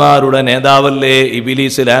 കിബറന്മാരുടെ നേതാവല്ലേ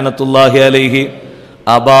ഇബ്ലീസ് ലഅനത്തുല്ലാഹി അലൈഹി.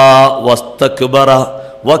 അബാ വസ്തക്ബറ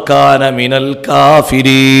വകാന മിനൽ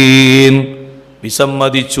കാഫിരീൻ,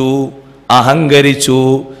 വിസമ്മതിച്ചു, അഹങ്കരിച്ചു,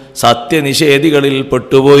 സത്യനിഷേധികളിൽ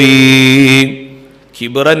പെട്ടുപോയി.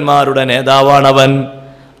 കിബറന്മാരുടെ നേതാവാണവൻ.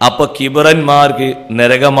 അപ്പൊ കിബറന്മാർക്ക്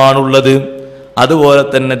നരകമാണുള്ളത്, അതുപോലെ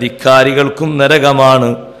തന്നെ ധിക്കാരികൾക്കും നരകമാണ്.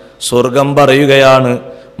 സ്വർഗം പറയുകയാണ്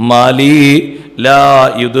മാലി ലാ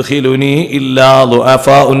യുദ്ഖിലുനി ഇല്ലാ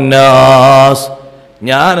ദുഅഫാഉന്നാസ്,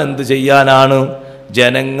 ഞാൻ എന്ത് ചെയ്യാനാണ്,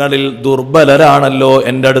 ജനങ്ങളിൽ ദുർബലരാണല്ലോ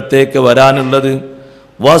എൻ്റെ അടുത്തേക്ക് വരാനുള്ളത്.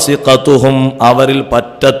 വസിഖതുഹും അവരിൽ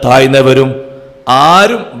പറ്റത്തായ്ന്നവരും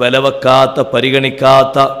ആരും വിലവെക്കാത്ത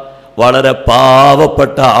പരിഗണിക്കാത്ത വളരെ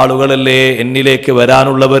പാവപ്പെട്ട ആളുകളല്ലേ എന്നിലേക്ക്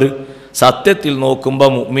വരാനുള്ളവർ. സത്യത്തിൽ നോക്കുമ്പോൾ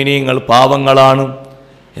മുഅ്മിനീങ്ങൾ പാവങ്ങളാണ്.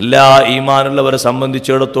 എല്ലാ ഈമാനുള്ളവരെ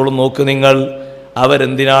സംബന്ധിച്ചിടത്തോളം നോക്ക് നിങ്ങൾ,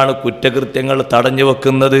 അവരെന്തിനാണ് കുറ്റകൃത്യങ്ങൾ തടഞ്ഞു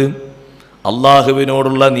വെക്കുന്നത്?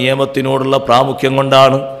 അള്ളാഹുവിനോടുള്ള നിയമത്തിനോടുള്ള പ്രാമുഖ്യം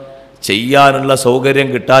കൊണ്ടാണ്. ചെയ്യാനുള്ള സൗകര്യം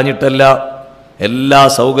കിട്ടാഞ്ഞിട്ടല്ല. എല്ലാ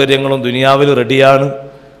സൗകര്യങ്ങളും ദുനിയാവിൽ റെഡിയാണ്.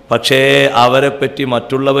 പക്ഷേ അവരെപ്പറ്റി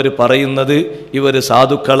മറ്റുള്ളവർ പറയുന്നത് ഇവർ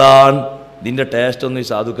സാധുക്കളാണ്. ഇതിൻ്റെ ടേസ്റ്റൊന്നും ഈ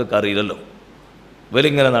സാധുക്കൾക്ക് അറിയില്ലല്ലോ.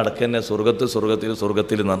 ഇവരിങ്ങനെ നടക്കന്നെ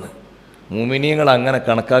സ്വർഗത്തിൽ നിന്ന്. മുഅ്മിനീങ്ങൾ അങ്ങനെ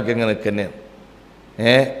കണക്കാക്കി അങ്ങനെ നിൽക്കന്നെ.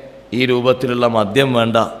 ഈ രൂപത്തിലുള്ള മദ്യം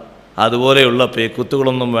വേണ്ട, അതുപോലെയുള്ള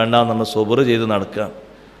പേക്കുത്തുകളൊന്നും വേണ്ട എന്നുള്ള സ്വബർ ചെയ്ത് നടക്കുക.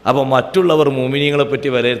 അപ്പോൾ മറ്റുള്ളവർ മുഅ്മിനീങ്ങളെ പറ്റി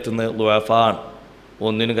വിലയിരുത്തുന്നത് ളുഅഫാണ്,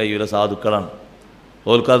 ഒന്നിനും കഴിയൂല, സാധുക്കളാണ്.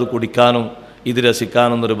 ഓൽക്കത് കുടിക്കാനും ഇത്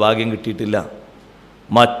രസിക്കാനൊന്നും ഒരു ഭാഗ്യം കിട്ടിയിട്ടില്ല.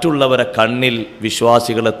 മറ്റുള്ളവരെ കണ്ണിൽ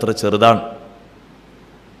വിശ്വാസികൾ എത്ര ചെറുതാണ്.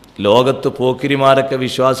 ലോകത്ത് പോക്കിരിമാരൊക്കെ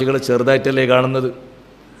വിശ്വാസികൾ ചെറുതായിട്ടല്ലേ കാണുന്നത്,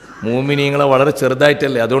 മുഅ്മിനീങ്ങളെ വളരെ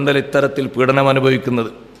ചെറുതായിട്ടല്ലേ. അതുകൊണ്ടല്ലേ ഇത്തരത്തിൽ പീഡനം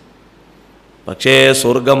അനുഭവിക്കുന്നത്. പക്ഷേ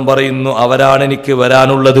സ്വർഗം പറയുന്നു അവരാണ് എനിക്ക്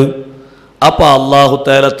വരാനുള്ളത്. അപ്പം അല്ലാഹു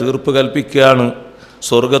തആല തീർപ്പ് കൽപ്പിക്കുകയാണ്.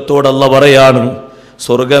 സ്വർഗത്തോടല്ല പറയാണ്,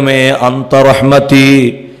 സ്വർഗമേ അന്ത റഹ്മതി,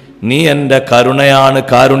 നീ എൻ്റെ കരുണയാണ്,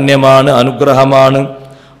 കാരുണ്യമാണ്, അനുഗ്രഹമാണ്.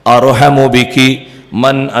 അർഹമു ബികി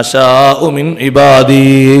മൻ അശാഉ മിൻ ഇബാദി,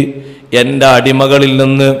 എൻ്റെ അടിമകളിൽ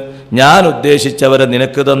നിന്ന് ഞാൻ ഉദ്ദേശിച്ചവരെ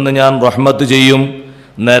നിനക്ക് തന്ന് ഞാൻ റഹ്മത്ത് ചെയ്യും.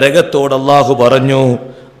 നരകത്തോട് അല്ലാഹു പറഞ്ഞു,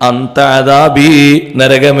 അന്ത അദാബി,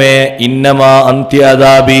 നരകമേ ഇന്നമാ അന്തി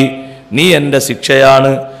അദാബി, നീ എൻ്റെ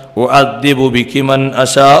ശിക്ഷയാണ്. ഉഅദ്ദിബു ബികി മൻ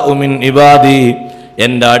അശാഉ മിൻ ഇബാദി,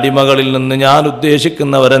 എൻ്റെ അടിമകളിൽ നിന്ന് ഞാൻ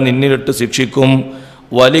ഉദ്ദേശിക്കുന്നവരെ നിന്നിലിട്ട് ശിക്ഷിക്കും.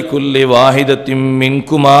 വലികുല്ലി വാഹിദത്തിൻ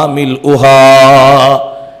മിൻകുമാ മിൽഉഹാ,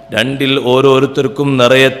 രണ്ടിൽ ഓരോരുത്തർക്കും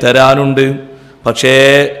നിറയെ തരാനുണ്ട്. പക്ഷേ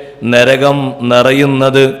നരകം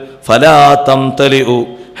നിറയുന്നത് ഫലാ തംതലിഉ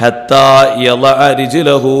ഹത്താ യളഅ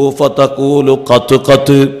റിജ്ലഹു ഫതഖൂലു ഖത്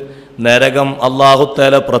ഖത്, നരകം അല്ലാഹു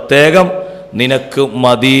തആല പ്രത്യേകം നിനക്ക്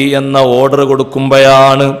മതി എന്ന ഓർഡർ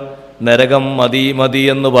കൊടുക്കുമ്പോഴാണ് നരകം മതി മതി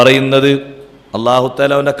എന്ന് പറയുന്നത്. അല്ലാഹു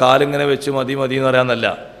തആല അവൻ്റെ കാലിങ്ങനെ വെച്ച് മതി മതി എന്ന് പറയാന്നല്ല,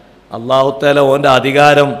 അല്ലാഹു തആല ഓൻ്റെ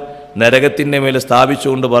അധികാരം നരകത്തിൻ്റെ മേൽ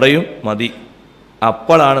സ്ഥാപിച്ചുകൊണ്ട് പറയും മതി.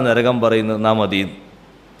 അപ്പോഴാണ് നരകം പറയുന്നത് നാ മതി.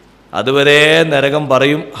 അതുവരെ നരകം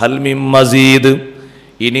പറയും ഹൽ മിൻ മസീദ്,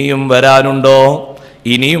 ഇനിയും വരാനുണ്ടോ,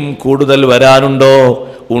 ഇനിയും കൂടുതൽ വരാനുണ്ടോ,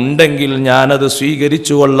 ഉണ്ടെങ്കിൽ ഞാനത്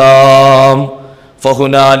സ്വീകരിച്ചു കൊള്ളാം.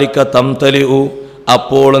 ഫഹുനാലിക തംതലിഉ,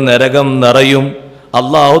 അപ്പോൾ നരകം നിറയും.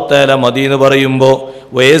 അല്ലാഹു തആല മദീന പറയുമ്പോൾ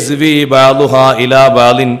വയസ്വി ബാലുഹാ ഇലാ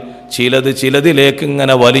ബാലിൻ, ചിലത് ചിലതിലേക്ക്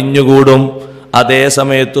ഇങ്ങനെ വലിഞ്ഞുകൂടും. അതേ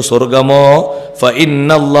സമയത്ത് സ്വർഗമോ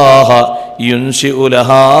ഫഇന്നല്ലാഹ യുൻശിഉ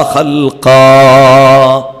ലഹാ ഖൽഖാ,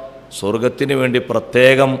 സ്വർഗത്തിന് വേണ്ടി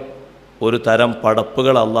പ്രത്യേകം ഒരു തരം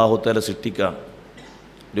പടപ്പുകൾ അല്ലാഹു തആല സൃഷ്ടിക്കുകയാണ്.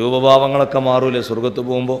 രൂപഭാവങ്ങളൊക്കെ മാറൂലേ സ്വർഗത്ത്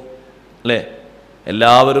പോകുമ്പോൾ, അല്ലേ?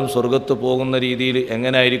 എല്ലാവരും സ്വർഗത്ത് പോകുന്ന രീതിയിൽ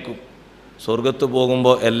എങ്ങനെ ആയിരിക്കും? സ്വർഗത്ത്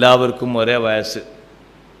പോകുമ്പോൾ എല്ലാവർക്കും ഒരേ വയസ്സ്,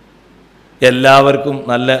 എല്ലാവർക്കും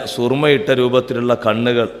നല്ല സുർമയിട്ട രൂപത്തിലുള്ള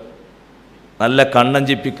കണ്ണുകൾ, നല്ല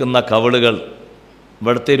കണ്ണഞ്ചിപ്പിക്കുന്ന കവിളുകൾ.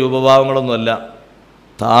 ഇവിടുത്തെ രൂപഭാവങ്ങളൊന്നുമല്ല,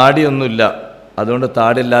 താടിയൊന്നുമില്ല. അതുകൊണ്ട്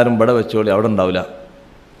താടി എല്ലാവരും ഇവിടെ വെച്ചോളി, അവിടെ ഉണ്ടാവില്ല.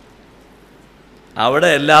 അവിടെ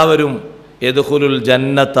എല്ലാവരും യദ്ഖുലുൽ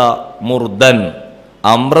ജന്നത മുർദൻ,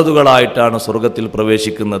 അമ്രതുകളായിട്ടാണ് സ്വർഗത്തിൽ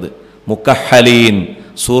പ്രവേശിക്കുന്നത്. മുക്കഹലീൻ,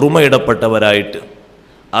 സുറുമയിടപ്പെട്ടവരായിട്ട്.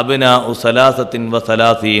 അബ്നാ സലാസത്തിൻ വ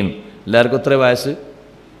സലാസീൻ, എല്ലാവർക്കും എത്ര വയസ്സ്?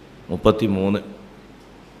 33.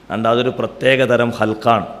 അണ്ട് അതൊരു പ്രത്യേക തരം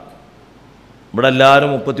ഹൽക്കാണ്. ഇവിടെ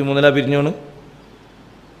എല്ലാവരും 33 പിരിഞ്ഞോണ്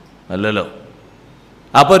അല്ലല്ലോ.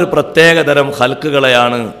 അപ്പോൾ ഒരു പ്രത്യേക തരം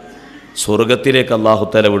ഹൽക്കുകളെയാണ് സ്വർഗത്തിലേക്ക് അല്ലാഹു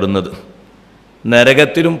തആല വിടുന്നത്.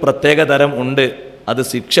 നരകത്തിലും പ്രത്യേക തരം ഉണ്ട്, അത്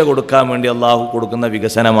ശിക്ഷ കൊടുക്കാൻ വേണ്ടി അല്ലാഹു കൊടുക്കുന്ന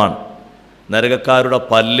വികസനമാണ്. നരകക്കാരുടെ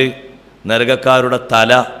പല്ല്, നരകക്കാരുടെ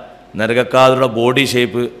തല, നരകക്കാരുടെ ബോഡി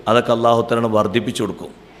ഷേപ്പ്, അതൊക്കെ അല്ലാഹു തആല വർദ്ധിപ്പിച്ചു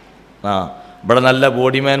കൊടുക്കും. ഇവിടെ നല്ല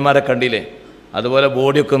ബോഡിമാൻമാരെ കണ്ടില്ലേ, അതുപോലെ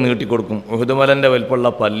ബോഡിയൊക്കെ നീട്ടിക്കൊടുക്കും. ഉഹുദ് മലൻ്റെ വലിപ്പമുള്ള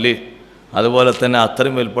പല്ല്, അതുപോലെ തന്നെ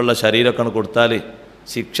അത്രയും വലിപ്പമുള്ള ശരീരമൊക്കെ കൊടുത്താൽ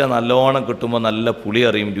ശിക്ഷ നല്ലോണം കിട്ടുമ്പോൾ നല്ല പുളി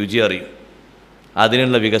അറിയും, രുചി അറിയും.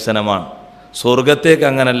 അതിനുള്ള വികസനമാണ്. സ്വർഗത്തേക്ക്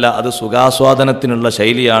അങ്ങനല്ല, അത് സുഖാസ്വാദനത്തിനുള്ള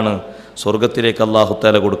ശൈലിയാണ് സ്വർഗത്തിലേക്ക് അല്ലാഹു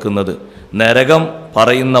തആല കൊടുക്കുന്നത്. നരകം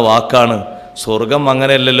പറയുന്ന വാക്കാണ്, സ്വർഗം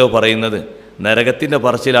അങ്ങനെയല്ലല്ലോ പറയുന്നത്. നരകത്തിൻ്റെ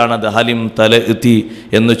പറച്ചിലാണ് ദഹലിം തലഇതി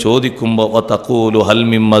എന്ന് ചോദിക്കുമ്പോൾ വതഖൂലു ഹൽ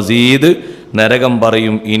മിൻ മസീദ്, നരകം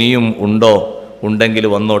പറയും ഇനിയും ഉണ്ടോ, ഉണ്ടെങ്കിൽ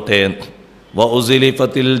വന്നോട്ടെ.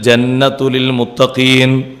 വഉസിലിഫത്തിൽ ജന്നത്തു ലിൽ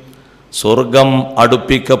മുത്തഖീൻ, സ്വർഗം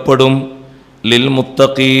അടുപ്പിക്കപ്പെടും ലിൽ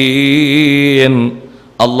മുത്തഖീൻ,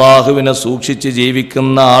 അള്ളാഹുവിനെ സൂക്ഷിച്ച്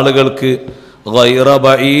ജീവിക്കുന്ന ആളുകൾക്ക് ഗൈറ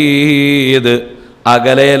ബഈദ്,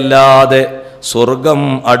 അകലെയല്ലാതെ സ്വർഗം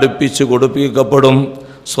അടുപ്പിച്ചു കൊടുപ്പിക്കപ്പെടും.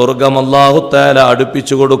 സ്വർഗം അല്ലാഹു തആല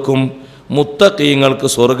അടുപ്പിച്ചു കൊടുക്കും. മുത്തഖീങ്ങൾക്ക്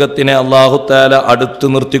സ്വർഗത്തിനെ അല്ലാഹു തആല അടുത്ത്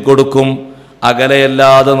നിർത്തിക്കൊടുക്കും,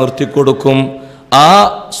 അകലെയല്ലാതെ നിർത്തിക്കൊടുക്കും. ആ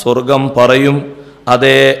സ്വർഗം പറയും,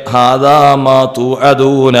 അതേ ഹാദാ മാ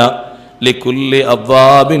തുഅദൂന ലികുല്ലി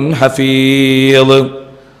അവ്വാബിൻ ഹഫീദ്.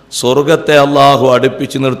 സ്വർഗത്തെ അല്ലാഹു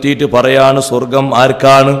അടുപ്പിച്ച് നിർത്തിയിട്ട് പറയാണ്, സ്വർഗം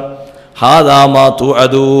ആർക്കാണ്? ഹാദാ മാ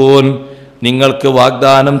തുഅദൂൻ, നിങ്ങൾക്ക്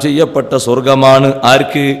വാഗ്ദാനം ചെയ്യപ്പെട്ട സ്വർഗമാണ്.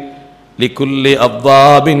 ആർക്ക്? ലികുല്ലി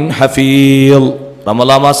അവ്വാബിൻ ഹഫീദ്.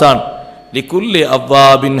 റമളാൻ മാസാണ്. ലികുല്ലി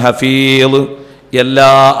അവ്വാബിൻ ഹഫീദ്,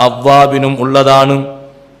 എല്ലാ അവ്വാബിനും ഉള്ളതാണ്.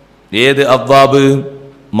 ഏത് അവ്വാബ്?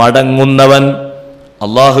 മടങ്ങുന്നവൻ,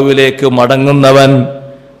 അള്ളാഹുവിലേക്ക് മടങ്ങുന്നവൻ,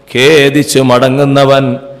 ഖേദിച്ച് മടങ്ങുന്നവൻ.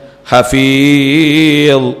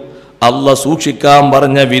 ഹഫീദ്, അല്ല സൂക്ഷിക്കാൻ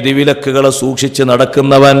പറഞ്ഞ വിധിവിലക്കുകളെ സൂക്ഷിച്ച്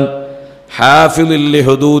നടക്കുന്നവൻ. ഹാഫിളുൽ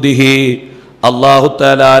ലിഹുദൂദിഹി, അല്ലാഹു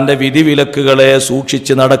തആലാന്റെ വിധിവിലക്കുകളെ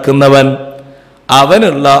സൂക്ഷിച്ച് നടക്കുന്നവൻ.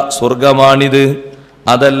 അവനുള്ള സ്വർഗമാണിത്.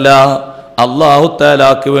 അതല്ല അല്ലാഹു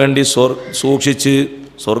തആലാക്ക് വേണ്ടി സൂക്ഷിച്ച്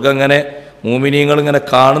സ്വർഗം ഇങ്ങനെ മുഅ്മിനീങ്ങൾ ഇങ്ങനെ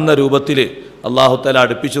കാണുന്ന രൂപത്തിൽ അല്ലാഹു തആല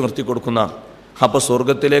അടുപ്പിച്ച് നിർത്തി കൊടുക്കുന്നതാണ്. അപ്പോൾ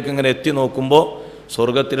സ്വർഗത്തിലേക്ക് ഇങ്ങനെ എത്തി നോക്കുമ്പോൾ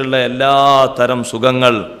സ്വർഗത്തിലുള്ള എല്ലാ തരം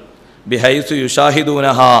സുഖങ്ങൾ ബിഹൈസു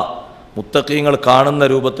യുഷാഹിദൂനഹ, മുത്തഖീങ്ങൾ കാണുന്ന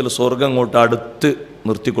രൂപത്തിൽ സ്വർഗം ഇങ്ങോട്ട് അടുത്ത്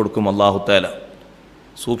നിർത്തിക്കൊടുക്കും അല്ലാഹു തആല.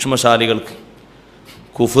 സൂക്ഷ്മശാലികൾക്ക്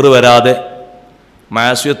കുഫ്ർ വരാതെ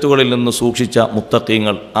മാസിയത്തുകളിൽ നിന്ന് സൂക്ഷിച്ച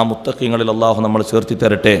മുത്തഖീങ്ങൾ, ആ മുത്തഖീങ്ങളിൽ അല്ലാഹു നമ്മൾ ചേർത്തി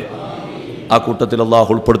തരട്ടെ. ആ കൂട്ടത്തിൽ അല്ലാഹു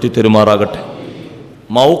ഉൾപ്പെടുത്തി തരുമാറാകട്ടെ.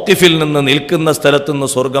 മൗഖിഫിൽ നിന്ന് നിൽക്കുന്ന സ്ഥലത്ത് നിന്ന്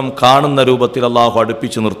സ്വർഗം കാണുന്ന രൂപത്തിൽ അല്ലാഹു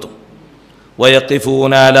അടുപ്പിച്ച് നിർത്തും.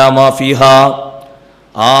 വയഖിഫൂന അലാ മാ ഫീഹാ,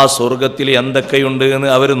 ആ സ്വർഗത്തിൽ എന്തൊക്കെയുണ്ട് എന്ന്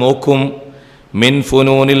അവർ നോക്കും. മിൻ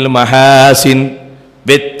ഫുനൂനിൽ മഹാസിൻ,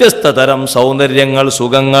 വ്യത്യസ്ത തരം സൗന്ദര്യങ്ങൾ,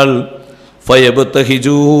 സുഖങ്ങൾ.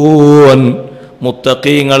 ഫയബ്തഹിജൂൻ,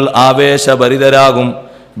 മുത്തഖീങ്ങൾ ആവേശഭരിതരാകും.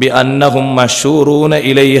 ബി അന്നഹും മശ്ശൂറൂന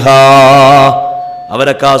ഇലൈഹാ,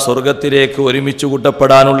 അവരൊക്കെ ആ സ്വർഗത്തിലേക്ക് ഒരുമിച്ച്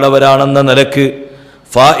കൂട്ടപ്പെടാനുള്ളവരാണെന്ന നിലക്ക്.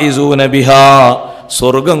 ഫായിസൂന ബിഹാ,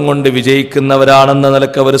 സ്വർഗം കൊണ്ട് വിജയിക്കുന്നവരാണെന്ന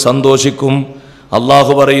നിലക്ക് അവർ സന്തോഷിക്കും.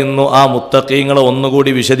 അള്ളാഹു പറയുന്നു, ആ മുത്തഖീങ്ങളെ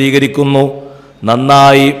ഒന്നുകൂടി വിശദീകരിക്കുന്നു.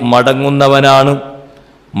 നന്നായി മടങ്ങുന്നവനാണ്.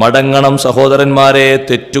 മടങ്ങണം സഹോദരന്മാരെ,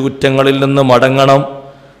 തെറ്റുകുറ്റങ്ങളിൽ നിന്ന് മടങ്ങണം,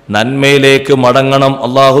 നന്മയിലേക്ക് മടങ്ങണം.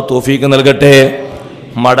 അള്ളാഹു തൗഫീഖ് നൽകട്ടെ.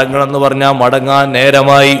 മടങ്ങണം എന്ന് പറഞ്ഞാൽ മടങ്ങാൻ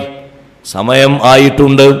നേരമായി, സമയം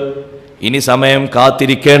ആയിട്ടുണ്ട്. ഇനി സമയം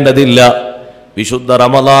കാത്തിരിക്കേണ്ടതില്ല. വിശുദ്ധ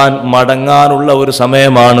റമളാൻ മടങ്ങാനുള്ള ഒരു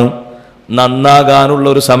സമയമാണ്, നന്നാകാനുള്ള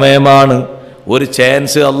ഒരു സമയമാണ്. ഒരു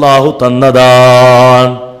ചാൻസ് അള്ളാഹു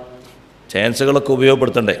തന്നതാണ്. ചാൻസുകളൊക്കെ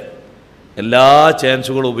ഉപയോഗപ്പെടുത്തണ്ടേ? എല്ലാ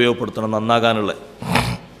ചാൻസുകളും ഉപയോഗപ്പെടുത്തണം നന്നാകാനുള്ള.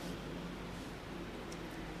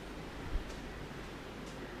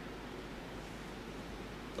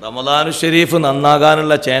 റമളാനു ഷരീഫ്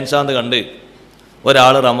നന്നാകാനുള്ള ചാൻസാന്ന് കണ്ട്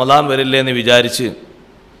ഒരാൾ റമളാൻ വരില്ലേ എന്ന് വിചാരിച്ച്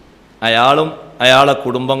അയാളും അയാളെ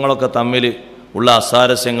കുടുംബങ്ങളൊക്കെ തമ്മിൽ ഉള്ള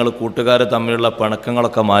അസാരസ്യങ്ങൾ, കൂട്ടുകാർ തമ്മിലുള്ള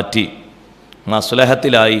പിണക്കങ്ങളൊക്കെ മാറ്റി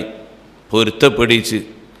മസ്ലഹത്തിലായി പൊരുത്തപ്പെടിച്ച്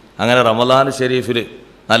അങ്ങനെ റമളാൻ ഷരീഫിൽ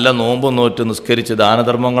നല്ല നോമ്പും നോറ്റ് നിസ്കരിച്ച്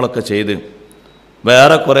ദാനധർമ്മങ്ങളൊക്കെ ചെയ്ത്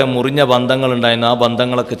വേറെ കുറേ മുറിഞ്ഞ ബന്ധങ്ങളുണ്ടായിരുന്നു, ആ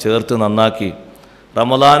ബന്ധങ്ങളൊക്കെ ചേർത്ത് നന്നാക്കി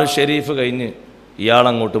റമളാൻ ഷരീഫ് കഴിഞ്ഞ്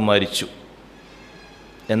ഇയാളങ്ങോട്ട് മരിച്ചു.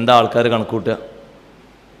 എന്താ ആൾക്കാർ കണക്കൂട്ടുക?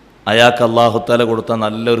 അയാൾക്ക് അല്ലാഹു തആല കൊടുത്ത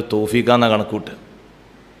നല്ലൊരു തൗഫീഖാന്നാണ് കണക്കൂട്ടുക.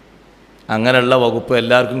 അങ്ങനെയുള്ള വകുപ്പ്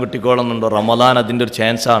എല്ലാവർക്കും കിട്ടിക്കോളുന്നുണ്ടോ? റമളാൻ അതിൻ്റെ ഒരു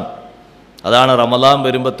ചാൻസാണ്. അതാണ് റമളാൻ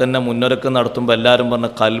വരുമ്പോൾ തന്നെ മുന്നൊരുക്കം നടത്തുമ്പോൾ എല്ലാവരും പറഞ്ഞ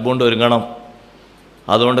കൽബുകൊണ്ട് ഒരുങ്ങണം.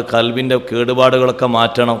 അതുകൊണ്ട് കൽബിൻ്റെ കേടുപാടുകളൊക്കെ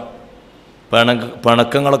മാറ്റണം,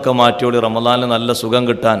 പിണക്കങ്ങളൊക്കെ മാറ്റിയോടി റമളാനിൽ നല്ല സുഖം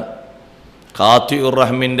കിട്ടാൻ. ഖാത്തിഉർ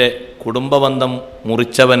റഹ്മിൻ്റെ കുടുംബബന്ധം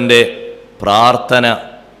മുറിച്ചവൻ്റെ പ്രാർത്ഥന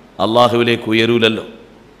അള്ളാഹുവിലേക്ക് ഉയരൂലല്ലോ.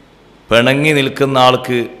 പിണങ്ങി നിൽക്കുന്ന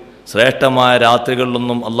ആൾക്ക് ശ്രേഷ്ഠമായ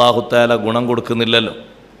രാത്രികളിലൊന്നും അല്ലാഹു തആല ഗുണം കൊടുക്കുന്നില്ലല്ലോ.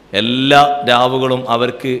 എല്ലാ രാവുകളും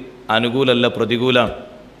അവർക്ക് അനുകൂലമല്ല, പ്രതികൂലമാണ്.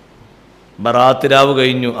 ബറാത്ത് രാവ്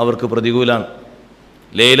കഴിഞ്ഞു, അവർക്ക് പ്രതികൂലമാണ്.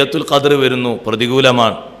 ലൈലത്തുൽ ഖദ്ർ വരുന്നു,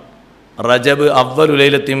 പ്രതികൂലമാണ്. റജബ് അവ്വലു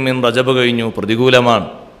ലൈലത്തിൻ മിൻ റജബ് കഴിഞ്ഞു, പ്രതികൂലമാണ്.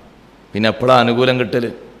 പിന്നെ എപ്പോഴാണ് അനുകൂലം കിട്ടൽ?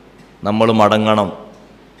 നമ്മൾ മടങ്ങണം.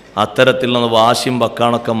 അത്തരത്തിലുള്ള വാശിയും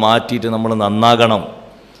വക്കാണൊക്കെ മാറ്റിയിട്ട് നമ്മൾ നന്നാകണം.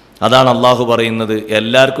 അതാണ് അള്ളാഹു പറയുന്നത്.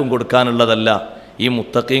 എല്ലാവർക്കും കൊടുക്കാനുള്ളതല്ല. ഈ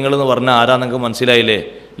മുത്തഖീങ്ങൾ എന്ന് പറഞ്ഞാൽ ആരാ നിങ്ങൾക്ക് മനസ്സിലായില്ലേ?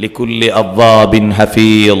 ലികുല്ലി അവ്വാബിൻ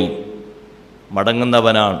ഹഫീൽ,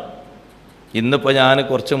 മടങ്ങുന്നവനാണ്. ഇന്നിപ്പോൾ ഞാൻ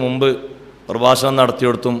കുറച്ച് മുമ്പ് പ്രഭാഷണം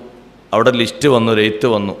നടത്തിയെടുത്തും അവിടെ ലിസ്റ്റ് വന്നു, ഒരു എഴുത്ത്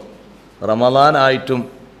വന്നു. റമളാനായിട്ടും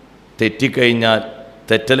തെറ്റിക്കഴിഞ്ഞാൽ,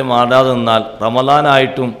 തെറ്റൽ മാറാതെ നിന്നാൽ,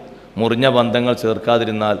 റമളാനായിട്ടും മുറിഞ്ഞ ബന്ധങ്ങൾ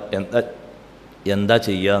ചേർക്കാതിരുന്നാൽ എന്താ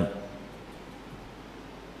ചെയ്യാൻ?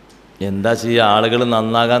 എന്താ ചെയ്യുക? ആളുകൾ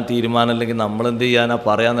നന്നാകാൻ തീരുമാനമില്ലെങ്കിൽ നമ്മളെന്ത് ചെയ്യാനാ?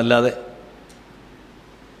 പറയാന്നല്ലാതെ.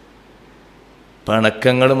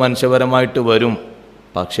 പിണക്കങ്ങൾ മനുഷ്യപരമായിട്ട് വരും,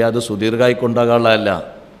 പക്ഷെ അത് സുദീർഘമായി കൊണ്ടാകാനുള്ളതല്ല.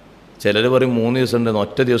 ചിലർ പറയും 3 ദിവസം ഉണ്ടെന്ന്,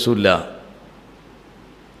 ഒറ്റ ദിവസമില്ല.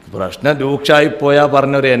 പ്രശ്നം രൂക്ഷമായിപ്പോയാൽ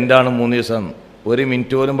പറഞ്ഞൊരു എൻഡാണ് 3 ദിവസം, 1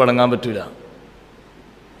 മിനിറ്റ് പോലും പടങ്ങാൻ പറ്റില്ല.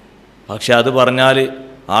 പക്ഷെ അത് പറഞ്ഞാൽ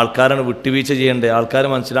ആൾക്കാരാണ് വിട്ടുവീഴ്ച ചെയ്യേണ്ടത്. ആൾക്കാർ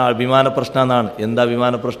മനസ്സിലാവും അഭിമാന പ്രശ്നം എന്നാണ്. എന്താ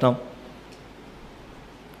അഭിമാന പ്രശ്നം?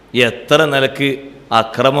 എത്ര നിലക്ക്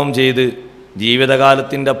അക്രമം ചെയ്ത്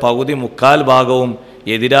ജീവിതകാലത്തിൻ്റെ പകുതി 3/4 ഭാഗവും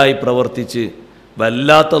എതിരായി പ്രവർത്തിച്ച്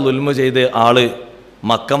വല്ലാത്ത ദുൽമ ചെയ്ത് ആള്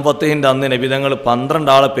മക്കം ഫത്തഹിൻ്റെ അന്ന് നബിതങ്ങൾ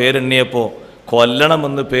 12 ആളെ പേരെണ്ണിയപ്പോൾ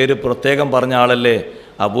കൊല്ലണമെന്ന് പേര് പ്രത്യേകം പറഞ്ഞ ആളല്ലേ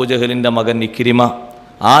അബൂജഹലിൻ്റെ മകൻ ഇക്രിമ.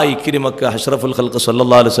 ആ ഇക്രിമക്ക് അഷ്റഫുൽ ഖൽഖ്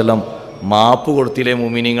സല്ലല്ലാഹു അലൈഹി വസല്ലം മാപ്പ് കൊടുത്തില്ലേ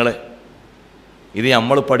മുഅ്മിനീങ്ങളെ? ഇത്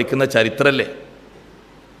നമ്മൾ പഠിക്കുന്ന ചരിത്രമല്ലേ?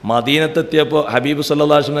 മദീനത്തെത്തിയപ്പോൾ ഹബീബ്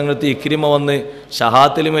സല്ലല്ലാഹു അലൈഹി വസല്ലം ഞങ്ങളെത്തി ഇക്രിമ വന്ന്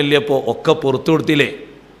ഷഹാത്തിലും എല്ലിയപ്പോൾ ഒക്കെ പുറത്തു കൊടുത്തില്ലേ?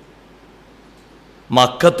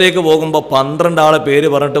 മക്കത്തേക്ക് പോകുമ്പോൾ 12 ആളെ പേര്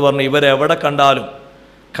പറഞ്ഞിട്ട് പറഞ്ഞു ഇവരെവിടെ കണ്ടാലും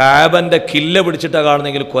കാബൻ്റെ കില്ല പിടിച്ചിട്ടാണ്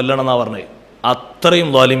കാണുന്നെങ്കിൽ കൊല്ലണം എന്നാണ് പറഞ്ഞത്. അത്രയും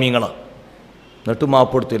ളാലിമീങ്ങളാണ്. എന്നിട്ട്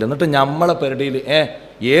മാപ്പ് കൊടുത്തില്ല. എന്നിട്ട് നമ്മളെ പെരടിയിൽ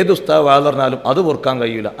ഏത് ഉസ്താദ് വാ പറഞ്ഞാലും അത് പൊറുക്കാൻ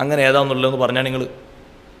കഴിയില്ല. അങ്ങനെ ഏതാണെന്നുള്ളതെന്ന് പറഞ്ഞാൽ നിങ്ങൾ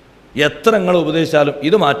എത്ര നിങ്ങൾ ഉപദേശിച്ചാലും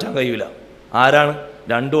ഇത് മാറ്റാൻ കഴിയില്ല. ആരാണ്?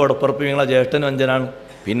 2 ഉടപ്പുറപ്പ് നിങ്ങളെ ജ്യേഷ്ഠനും അഞ്ചനാണ്.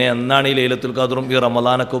 പിന്നെ എന്നാണ് ഈ ലൈലത്തുൽ ഖദ്റും ഈ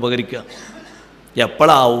റമളാനൊക്കെ ഉപകരിക്കുക?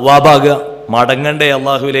 എപ്പോഴാണ് അവ്വാബാകുക? മടങ്ങണ്ടേ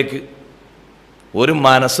അള്ളാഹുവിലേക്ക്? ഒരു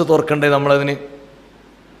മനസ്സ് തുറക്കണ്ടേ നമ്മളതിന്?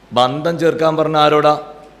 ബന്ധം ചേർക്കാൻ പറഞ്ഞ ആരോടാ?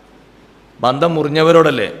 ബന്ധം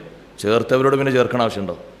മുറിഞ്ഞവരോടല്ലേ? ചേർത്തവരോട് പിന്നെ ചേർക്കണ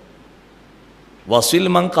ആവശ്യമുണ്ടോ? വസിൽ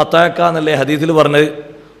മൻ ഖതഅക എന്നല്ലേ ഹദീസിൽ പറഞ്ഞത്?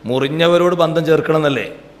 മുറിഞ്ഞവരോട് ബന്ധം ചേർക്കണം എന്നല്ലേ?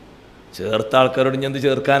 ചേർത്ത ആൾക്കാരോട് ഇനി എന്ത്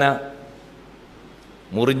ചേർക്കാനാ?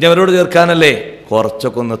 മുറിഞ്ഞവരോട് ചേർക്കാനല്ലേ?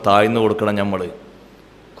 കുറച്ചൊക്കെ ഒന്ന് താഴ്ന്നു കൊടുക്കണം. നമ്മൾ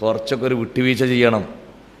കുറച്ചൊക്കെ ഒരു വിട്ടുവീഴ്ച ചെയ്യണം.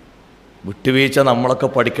 വിട്ടുവീഴ്ച നമ്മളൊക്കെ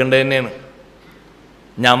പഠിക്കേണ്ടത് തന്നെയാണ്.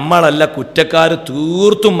 നമ്മളല്ല കുറ്റക്കാർ,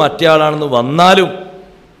 തീർത്തും മറ്റേ ആളാണെന്ന് വന്നാലും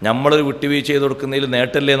നമ്മളൊരു വിട്ടുവീഴ്ച ചെയ്ത് കൊടുക്കുന്നതിൽ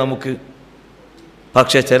നേട്ടല്ലേ നമുക്ക്?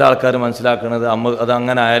 പക്ഷേ ചില ആൾക്കാർ മനസ്സിലാക്കുന്നത്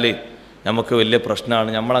അതങ്ങനെ ആയാൽ നമുക്ക് വലിയ പ്രശ്നമാണ്,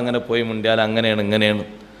 നമ്മളങ്ങനെ പോയി മുണ്ടിയാൽ അങ്ങനെയാണ് ഇങ്ങനെയാണ്.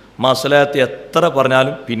 മസലത്ത് എത്ര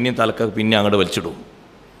പറഞ്ഞാലും പിന്നെയും തലക്കൊക്കെ പിന്നെ അങ്ങോട്ട് വലിച്ചിടും.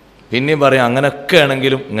 പിന്നെയും പറയും അങ്ങനെയൊക്കെ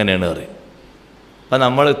ആണെങ്കിലും ഇങ്ങനെയാണ് പറയും. അപ്പം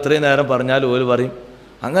നമ്മൾ ഇത്രയും നേരം പറഞ്ഞാലും ഓര് പറയും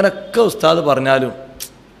അങ്ങനെയൊക്കെ ഉസ്താദ് പറഞ്ഞാലും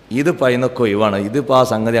ഇത് പൈനൊക്കെ ഒഴിവാണ്, ഇതിപ്പോൾ ആ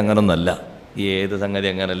സംഗതി അങ്ങനൊന്നല്ല. ഏത് സംഗതി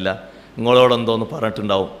അങ്ങനല്ല? നിങ്ങളോടെന്തോന്ന്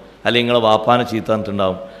പറഞ്ഞിട്ടുണ്ടാവും, അല്ലെങ്കിൽ നിങ്ങളെ വാപ്പാനെ ചീത്ത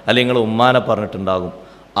പറഞ്ഞിട്ടുണ്ടാവും, അല്ലെങ്കിൽ നിങ്ങൾ ഉമ്മാനെ പറഞ്ഞിട്ടുണ്ടാകും.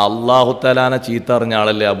 അള്ളാഹു തആലാനെ ചീത്ത അറിഞ്ഞ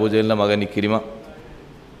ആളല്ലേ അബൂജഹലിൻ്റെ മകൻ ഇക്രിമ?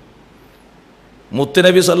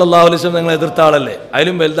 മുത്തുനബി സല്ലല്ലാഹു അലൈഹി വസല്ലം നിങ്ങൾ എതിർത്ത ആളല്ലേ?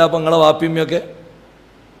 അതിലും വലുതാപ്പം നിങ്ങളെ വാപ്പിയമ്മയൊക്കെ.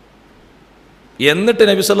 എന്നിട്ട്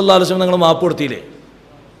നബി സല്ലല്ലാഹു അലൈഹി വസല്ലം നിങ്ങൾ മാപ്പ് കൊടുത്തില്ലേ?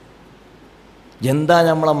 എന്താ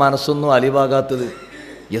നമ്മളെ മനസ്സൊന്നും അലിവാകാത്തത്?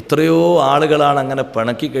 എത്രയോ ആളുകളാണ് അങ്ങനെ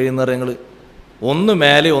പിണക്കി കഴിയുന്നത്. നിങ്ങൾ ഒന്ന്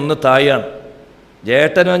മേലെ ഒന്ന് തായാണ്,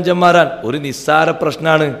 ജേട്ടനുവഞ്ചന്മാരാൻ. ഒരു നിസ്സാര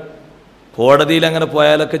പ്രശ്നമാണ്. കോടതിയിൽ അങ്ങനെ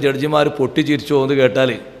പോയാലൊക്കെ ജഡ്ജിമാർ പൊട്ടിച്ചിരിച്ചു പോകുന്നത്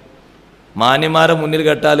കേട്ടാൽ, മാന്യന്മാരെ മുന്നിൽ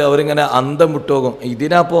കേട്ടാൽ അവരിങ്ങനെ അന്തം വിട്ടുപോകും.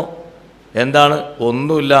 ഇതിനപ്പോൾ എന്താണ്?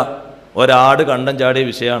 ഒന്നുമില്ല, ഒരാട് കണ്ടം ചാടിയ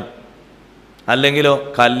വിഷയമാണ്, അല്ലെങ്കിലോ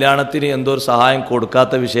കല്യാണത്തിന് എന്തോ ഒരു സഹായം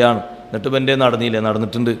കൊടുക്കാത്ത വിഷയമാണ്. എന്നിട്ട് ഇവൻ്റെ നടന്നില്ലേ?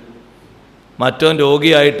 നടന്നിട്ടുണ്ട്. മറ്റോൻ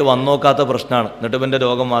രോഗിയായിട്ട് വന്നോക്കാത്ത പ്രശ്നമാണ്, എന്നിട്ട് ഇവൻ്റെ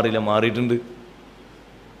രോഗം മാറിയില്ല? മാറിയിട്ടുണ്ട്.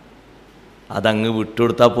 അതങ്ങ്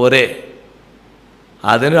വിട്ടുകൊടുത്താൽ പോരെ?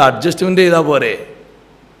 അതിനൊരു അഡ്ജസ്റ്റ്മെൻറ്റ് ചെയ്താൽ പോരെ?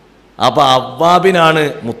 അപ്പോൾ അവ്വാബിനാണ്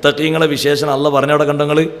മുത്തഖീങ്ങളെ വിശേഷണം അല്ല പറഞ്ഞവിടെ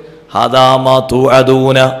കണ്ടങ്ങൾ. ഹദാമാ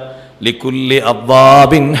തുഅദൂന ലികുല്ലി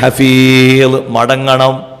അവ്വാബിൻ ഹഫീൽ.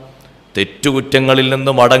 മടങ്ങണം, തെറ്റുകുറ്റങ്ങളിൽ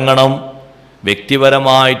നിന്ന് മടങ്ങണം.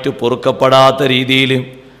 വ്യക്തിപരമായിട്ട് പൊറുക്കപ്പെടാത്ത രീതിയിൽ,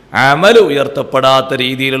 അമൽ ഉയർത്തപ്പെടാത്ത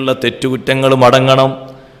രീതിയിലുള്ള തെറ്റുകുറ്റങ്ങൾ മടങ്ങണം.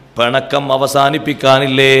 പിണക്കം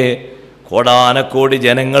അവസാനിപ്പിക്കാനില്ലേ? കോടാനക്കോടി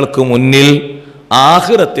ജനങ്ങൾക്ക് മുന്നിൽ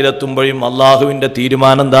ആഖിറത്തിലെത്തുമ്പോഴും അള്ളാഹുവിൻ്റെ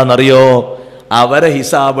തീരുമാനം എന്താണെന്നറിയോ? അവരെ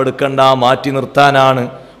ഹിസാബ് എടുക്കണ്ട, മാറ്റി നിർത്താനാണ്.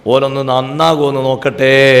 ഓരോന്ന് നന്നാകുമെന്ന്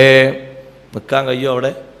നോക്കട്ടെ. നിൽക്കാൻ കഴിയോ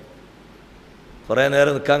അവിടെ? കുറേ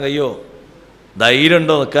നേരം നിൽക്കാൻ കഴിയോ?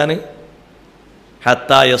 ധൈര്യമുണ്ടോ നിൽക്കാൻ?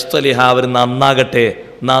 ഹത്താ യസ്തലിഹ, അവർ നന്നാകട്ടെ,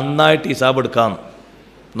 നന്നായിട്ട് ഹിസാബ് എടുക്കാം,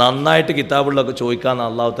 നന്നായിട്ട് കിതാബുകളിലൊക്കെ ചോദിക്കാമെന്ന്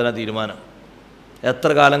അള്ളാഹു തആല തീരുമാനം. എത്ര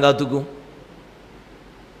കാലം കാത്തുക്കും?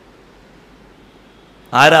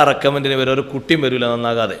 ആരാ റെക്കമെൻഡിന് വരും? ഒരു കുട്ടിയും വരില്ല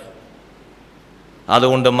നന്നാകാതെ.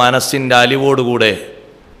 അതുകൊണ്ട് മനസ്സിൻ്റെ അലിവോടുകൂടെ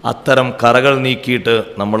അത്തരം കറകൾ നീക്കിയിട്ട്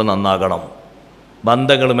നമ്മൾ നന്നാകണം.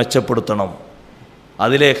 ബന്ധങ്ങൾ മെച്ചപ്പെടുത്തണം.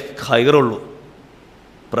 അതിലേ ഖൈറുള്ളൂ.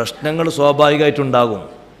 പ്രശ്നങ്ങൾ സ്വാഭാവികമായിട്ടുണ്ടാകും,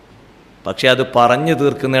 പക്ഷേ അത് പറഞ്ഞു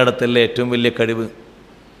തീർക്കുന്നിടത്തല്ലേ ഏറ്റവും വലിയ കഴിവ്.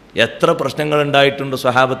 എത്ര പ്രശ്നങ്ങൾ ഉണ്ടായിട്ടുണ്ട്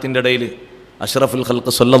സ്വഹാബത്തിൻ്റെ ഇടയിൽ. അഷ്റഫുൽ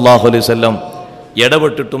ഖൽഖ് സല്ലല്ലാഹു അലൈഹി വസല്ലം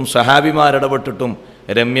ഇടപെട്ടിട്ടും സ്വഹാബിമാരിടപെട്ടിട്ടും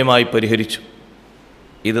രമ്യമായി പരിഹരിച്ചു.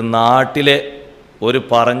 ഇത് നാട്ടിലെ ഒരു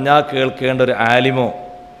പറഞ്ഞാൽ കേൾക്കേണ്ട ഒരു ആലിമോ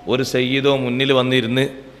ഒരു സയ്യിദോ മുന്നിൽ വന്നിരുന്ന്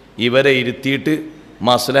ഇവരെ ഇരുത്തിയിട്ട്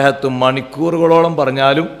മസ്ലഹത്തും മണിക്കൂറുകളോളം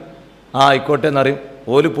പറഞ്ഞാലും ആ ആയിക്കോട്ടെ എന്നറിയും.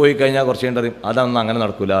 ഓല് പോയി കഴിഞ്ഞാൽ കുറച്ച് കഴിഞ്ഞറിയും അതൊന്നും അങ്ങനെ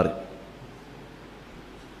നടക്കൂല അറിയും.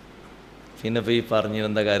 പിന്നെ ഇപ്പോൾ ഈ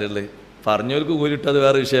പറഞ്ഞിരുന്ന കാര്യമുള്ളത് പറഞ്ഞവർക്ക് കൂലിട്ടത്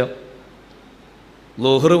വേറെ വിഷയം.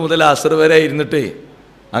 ളുഹ്ർ മുതൽ അസ്ർ വരെ ഇരുന്നിട്ടേ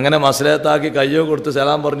അങ്ങനെ മസ്ലഹത്താക്കി കയ്യോ കൊടുത്ത്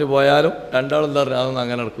സലാം പറഞ്ഞു പോയാലും രണ്ടാളും എന്താ പറയുക അതൊന്നും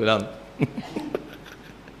അങ്ങനെ നടക്കൂല.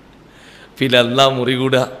 പിന്നെ എല്ലാം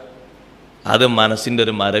മുറികൂടുക. അത് മനസ്സിൻ്റെ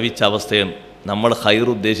ഒരു മരവിച്ച അവസ്ഥയാണ്. നമ്മൾ ഖൈർ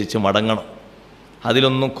ഉദ്ദേശിച്ച് മടങ്ങണം.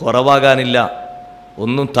 അതിലൊന്നും കുറവാകാനില്ല,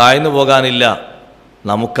 ഒന്നും താഴ്ന്നു പോകാനില്ല.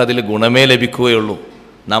 നമുക്കതിൽ ഗുണമേ ലഭിക്കുകയുള്ളൂ.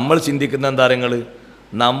 നമ്മൾ ചിന്തിക്കുന്ന എന്താ കാര്യങ്ങൾ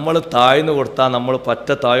നമ്മൾ താഴ്ന്നു കൊടുത്താൽ നമ്മൾ പറ്റ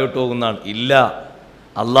താഴോട്ട് പോകുന്നതാണ്. ഇല്ല,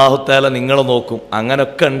 അല്ലാഹു തആല നിങ്ങളെ നോക്കും.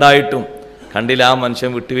 അങ്ങനെയൊക്കെ ഉണ്ടായിട്ടും കണ്ടില്ല, ആ മനുഷ്യൻ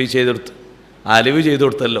വിട്ടുവീഴ്ച ചെയ്തെടുത്ത് അലിവ് ചെയ്തു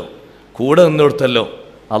കൊടുത്തല്ലോ, കൂടെ നിന്ന് കൊടുത്തല്ലോ.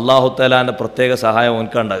 അല്ലാഹു തആലാൻ്റെ പ്രത്യേക സഹായം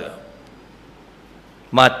ഓൻക്കുണ്ടാകുക.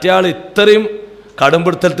 മറ്റേ ആൾ ഇത്രയും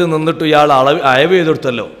കടുംപിടുത്തത്തിൽ നിന്നിട്ട് ഇയാൾ അയവ് ചെയ്ത്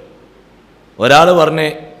കൊടുത്തല്ലോ. ഒരാൾ പറഞ്ഞ്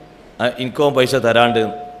എനിക്കോ പൈസ തരാണ്ട്,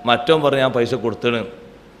 മറ്റോ പറഞ്ഞ് ഞാൻ പൈസ കൊടുത്തണ്.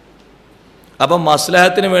 അപ്പം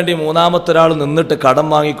മസ്ലഹത്തിന് വേണ്ടി മൂന്നാമത്തെ ഒരാൾ നിന്നിട്ട് കടം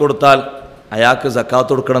വാങ്ങിക്കൊടുത്താൽ അയാൾക്ക്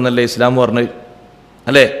സക്കാത്ത് കൊടുക്കണം എന്നല്ലേ ഇസ്ലാം പറഞ്ഞത്,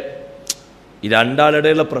 അല്ലേ? ഈ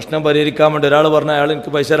രണ്ടാളുടെയുള്ള പ്രശ്നം പരിഹരിക്കാൻ വേണ്ടി ഒരാൾ പറഞ്ഞാൽ അയാൾ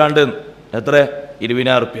എനിക്ക് പൈസ തരാണ്ട്, എത്ര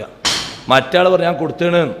 20,000 റുപ്യ. മറ്റേ ആൾ പറഞ്ഞ് ഞാൻ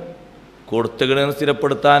കൊടുത്തുകണെന്ന്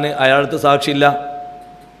സ്ഥിരപ്പെടുത്താൻ അയാളടുത്ത് സാക്ഷിയില്ല.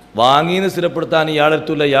 വാങ്ങിയെന്ന് സ്ഥിരപ്പെടുത്താൻ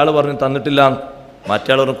ഇയാളെടുത്തില്ല. ഇയാൾ പറഞ്ഞ് തന്നിട്ടില്ല, മറ്റേ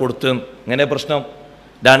ആൾ പറഞ്ഞ് കൊടുത്തു. ഇങ്ങനെ പ്രശ്നം.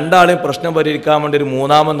 രണ്ടാളെയും പ്രശ്നം പരിഹരിക്കാൻ വേണ്ടി ഒരു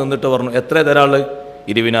മൂന്നാമൻ നിന്നിട്ട് പറഞ്ഞു എത്ര തരാൾ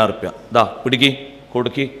 20,000 റുപ്യ, ഇതാ പിടിക്കി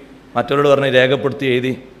കൊടുക്കി. മറ്റവരോട് പറഞ്ഞ് രേഖപ്പെടുത്തി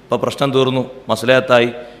എഴുതി. ഇപ്പോൾ പ്രശ്നം തീർന്നു, മസ്ലഹത്തായി.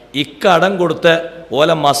 ഇക്കടം കൊടുത്ത ഓല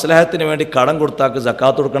മസ്ലഹത്തിന് വേണ്ടി കടം കൊടുത്താക്ക്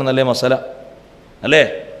സക്കാത്ത് കൊടുക്കണം എന്നല്ലേ മസല, അല്ലേ?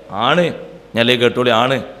 ആണ്, ഞാനല്ലേ കേട്ടോളി,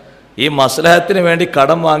 ആണ്. ഈ മസ്ലഹത്തിന് വേണ്ടി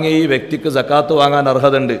കടം വാങ്ങിയ ഈ വ്യക്തിക്ക് സക്കാത്ത് വാങ്ങാൻ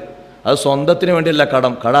അർഹതയുണ്ട്. അത് സ്വന്തത്തിന് വേണ്ടിയല്ല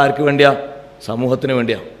കടം ആർക്ക് വേണ്ടിയാ? സമൂഹത്തിന്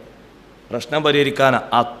വേണ്ടിയാ, പ്രശ്നം പരിഹരിക്കാനാ.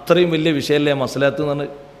 അത്രയും വലിയ വിഷയമല്ലേ മസ്ലഹത്ത് എന്ന് പറഞ്ഞ്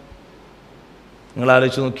നിങ്ങൾ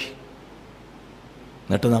ആലോചിച്ച് നോക്കി.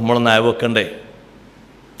 എന്നിട്ട് നമ്മളൊന്ന് അയവെക്കണ്ടേ?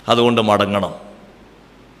 അതുകൊണ്ട് മടങ്ങണം.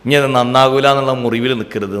 ഇനി അത് നന്നാകൂല എന്നുള്ള മുറിവിൽ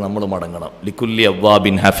നിൽക്കരുത്, നമ്മൾ മടങ്ങണം. ലിക്കുല്ലി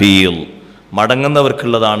അവ്വാബിൻ ഹഫീൽ,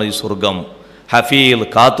 മടങ്ങുന്നവർക്കുള്ളതാണ് ഈ സ്വർഗം. ഹഫീൽ,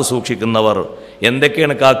 കാത്തു സൂക്ഷിക്കുന്നവർ.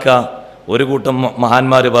 എന്തൊക്കെയാണ് കാക്കുക? ഒരു കൂട്ടം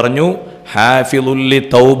മഹാന്മാർ പറഞ്ഞു, ഹാഫിലുല്ലി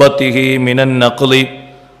തൗബത്തിഹി മിനൻ നഖ്ലി.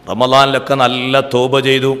 റമളാനിലൊക്കെ നല്ല തൗബ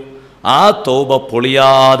ചെയ്തു, ആ തൗബ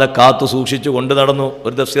പൊളിയാതെ കാത്തു സൂക്ഷിച്ചു കൊണ്ട് നടന്നു.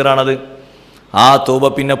 ഒരു തഫ്സീറാണത്. ആ തൗബ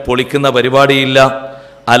പിന്നെ പൊളിക്കുന്ന പരിപാടിയില്ല.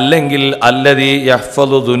 അല്ലെങ്കിൽ അല്ലദീ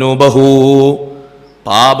യഹ്ഫളു ദുനൂബഹു,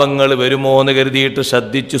 പാപങ്ങൾ വരുമോ എന്ന് കരുതിയിട്ട്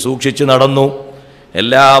ശ്രദ്ധിച്ച് സൂക്ഷിച്ച് നടന്നു.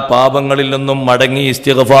 എല്ലാ പാപങ്ങളിൽ നിന്നും മടങ്ങി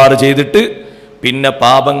ഇസ്തിഗ്ഫാർ ചെയ്തിട്ട് പിന്നെ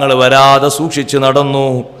പാപങ്ങൾ വരാതെ സൂക്ഷിച്ച് നടന്നു.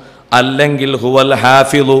 അല്ലെങ്കിൽ ഹുവൽ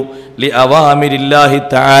ഹാഫിളു ലി അവാമിരില്ലാഹി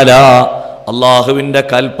തആല, അല്ലാഹുവിൻ്റെ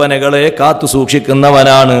കൽപ്പനകളെ കാത്തു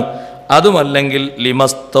സൂക്ഷിക്കുന്നവനാണ്. അതുമല്ലെങ്കിൽ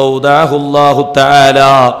ലിമസ്തൗദാഹുല്ലാഹു തആല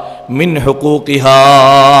മിൻ ഹുഖൂഖിഹാ,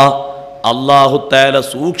 അല്ലാഹു തആല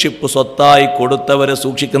സൂക്ഷിപ്പ് സ്വത്തായി കൊടുത്തവരെ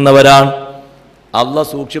സൂക്ഷിക്കുന്നവരാണ്. അള്ളാഹ്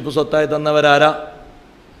സൂക്ഷിപ്പ് സ്വത്തായി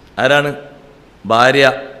തന്നവരാരാണ്? ഭാര്യ,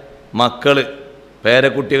 മക്കള്,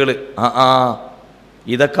 പേരക്കുട്ടികൾ.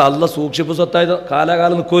 ഇതൊക്കെ അള്ളാഹ് സൂക്ഷിപ്പ് സ്വത്തായി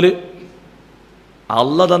കാലാകാലം നിൽക്കൂല്.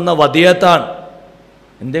 അള്ളാഹ് തന്ന വദിയത്താണ്.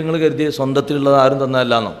 എന്ത് നിങ്ങൾ കരുതി സ്വന്തത്തിലുള്ളത് ആരും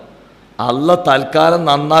തന്നതല്ലാന്നോ? അള്ളാഹ് തൽക്കാലം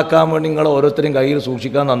നന്നാക്കാൻ വേണ്ടി നിങ്ങൾ ഓരോരുത്തരും കയ്യിൽ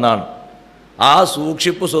സൂക്ഷിക്കാൻ തന്നാണ്. ആ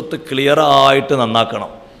സൂക്ഷിപ്പ് സ്വത്ത് ക്ലിയറായിട്ട് നന്നാക്കണം.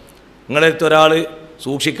 നിങ്ങളടുത്ത് ഒരാൾ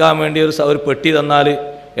സൂക്ഷിക്കാൻ വേണ്ടി ഒരു പെട്ടി തന്നാൽ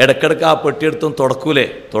ഇടയ്ക്കിടയ്ക്ക് ആ പെട്ടിയെടുത്തും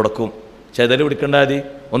തുടക്കും. ചെതല് പിടിക്കേണ്ട മതി,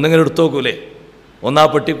 ഒന്നിങ്ങനെ എടുത്തു നോക്കൂലേ? ആ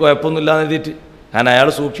പെട്ടി കുഴപ്പമൊന്നുമില്ലാന്ന് എഴുതിയിട്ട്. കാരണം അയാൾ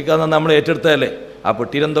സൂക്ഷിക്കാൻ തന്നെ നമ്മൾ ഏറ്റെടുത്തതല്ലേ. ആ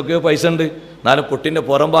പെട്ടിയിൽ എന്തൊക്കെയോ പൈസ ഉണ്ട്, എന്നാലും പൊട്ടിൻ്റെ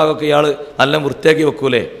പുറം ഭാഗമൊക്കെ ഇയാൾ നല്ല വൃത്തിയാക്കി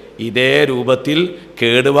വെക്കൂലേ? ഇതേ രൂപത്തിൽ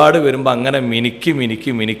കേടുപാട് വരുമ്പോൾ അങ്ങനെ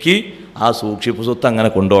മിനുക്കി ആ സൂക്ഷിപ്പ് സ്വത്ത് അങ്ങനെ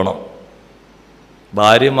കൊണ്ടുപോകണം.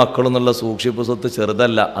 ഭാര്യയും മക്കളും എന്നുള്ള സൂക്ഷിപ്പ് സ്വത്ത്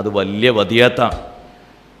ചെറുതല്ല, അത് വലിയ വദിയത്താണ്.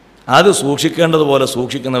 അത് സൂക്ഷിക്കേണ്ടതുപോലെ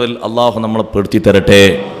സൂക്ഷിക്കുന്നവരിൽ അള്ളാഹു നമ്മളെ പെടുത്തി തരട്ടെ.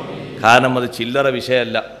 കാരണം അത് ചില്ലറ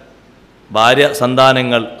വിഷയമല്ല. ഭാര്യ,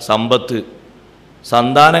 സന്താനങ്ങൾ, സമ്പത്ത്.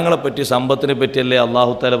 സന്താനങ്ങളെപ്പറ്റി, സമ്പത്തിനെ പറ്റിയല്ലേ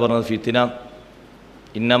അള്ളാഹു തആല പറഞ്ഞത് ഫിത്തിന.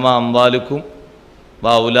 ഇന്നമാ അംവാലുക്കും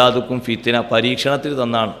ഔലാദുക്കും ഫിത്തിന, പരീക്ഷണത്തിൽ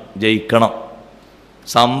തന്നാണ്, ജയിക്കണം.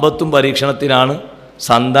 സമ്പത്തും പരീക്ഷണത്തിനാണ്,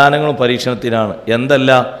 സന്താനങ്ങളും പരീക്ഷണത്തിനാണ്.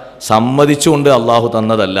 എന്തല്ല, സമ്മതിച്ചുകൊണ്ട് അള്ളാഹു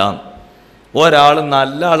തന്നതല്ല. ഒരാൾ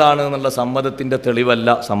നല്ല ആളാണ് എന്നുള്ള സമ്മതത്തിൻ്റെ തെളിവല്ല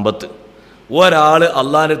സമ്പത്ത്. ഒരാൾ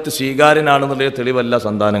അള്ളാഹിൻ്റെ അടുത്ത് സ്വീകാര്യനാണെന്നുള്ള തെളിവല്ല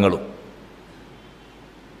സന്താനങ്ങളും.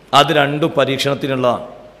 അത് രണ്ടും പരീക്ഷണത്തിനുള്ളതാണ്.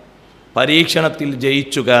 പരീക്ഷണത്തിൽ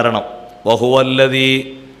ജയിച്ചു കയറണം. വഹുവല്ലദീ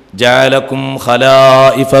ജഅലകും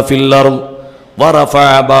ഖലായിഫ ഫിൽ അർദ്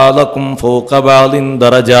വറഫഅ ബഅദകും ഫൗക ബഅദിൻ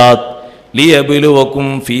ദറജാത്ത് ലിയബ്ലുവക്കും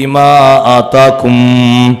ഫീമാ ആതാക്കും.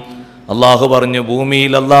 അള്ളാഹു പറഞ്ഞു,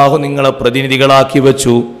 ഭൂമിയിൽ അള്ളാഹു നിങ്ങളെ പ്രതിനിധികളാക്കി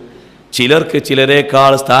വെച്ചു, ചിലർക്ക്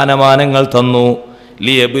ചിലരേക്കാൾ സ്ഥാനമാനങ്ങൾ തന്നു.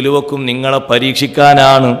 ലിയബ്ലുവക്കും നിങ്ങളെ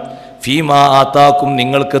പരീക്ഷിക്കാനാണ്. ഫീമാ ആതാക്കും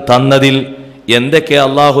നിങ്ങൾക്ക് തന്നതിൽ എന്തൊക്കെ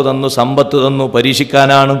അള്ളാഹു തന്നു, സമ്പത്ത് തന്നു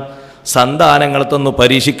പരീക്ഷിക്കാനാണ്, സന്താനങ്ങൾ തന്നു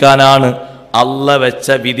പരീക്ഷിക്കാനാണ്, അള്ള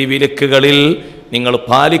വെച്ച വിധിവിലക്കുകളിൽ നിങ്ങൾ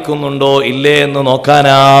പാലിക്കുന്നുണ്ടോ ഇല്ലേ എന്ന്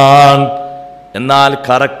നോക്കാനാണ്. എന്നാൽ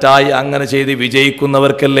കറക്റ്റായി അങ്ങനെ ചെയ്ത്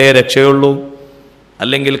വിജയിക്കുന്നവർക്കല്ലേ രക്ഷയുള്ളൂ,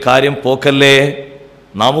 അല്ലെങ്കിൽ കാര്യം പോക്കല്ലേ.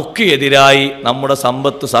 നമുക്ക് എതിരായി നമ്മുടെ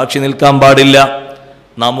സമ്പത്ത് സാക്ഷി നിൽക്കാൻ പാടില്ല,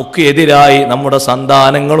 നമുക്ക് എതിരായി നമ്മുടെ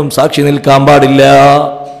സന്താനങ്ങളും സാക്ഷി നിൽക്കാൻ പാടില്ല.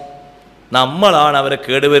 നമ്മളാണ് അവരെ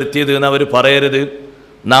കേടുവരുത്തിയത് എന്ന് അവർ പറയരുത്.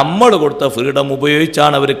 നമ്മൾ കൊടുത്ത ഫ്രീഡം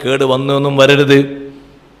ഉപയോഗിച്ചാണ് അവർ കേട് വന്നതെന്നും വരരുത്.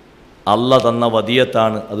 അള്ള തന്ന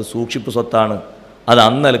വദിയത്താണ്, അത് സൂക്ഷിപ്പ് സ്വത്താണ്, അത്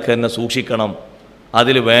അന്നൽക്ക് തന്നെ സൂക്ഷിക്കണം.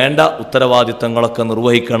 അതിൽ വേണ്ട ഉത്തരവാദിത്തങ്ങളൊക്കെ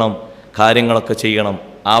നിർവഹിക്കണം, കാര്യങ്ങളൊക്കെ ചെയ്യണം.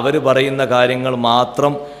 അവർ പറയുന്ന കാര്യങ്ങൾ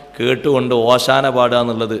മാത്രം കേട്ടുകൊണ്ട് ഓശാന പാടുക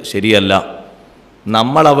എന്നുള്ളത് ശരിയല്ല.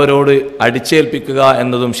 നമ്മൾ അവരോട് അടിച്ചേൽപ്പിക്കുക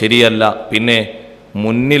എന്നതും ശരിയല്ല. പിന്നെ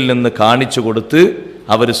മുന്നിൽ നിന്ന് കാണിച്ചു കൊടുത്ത്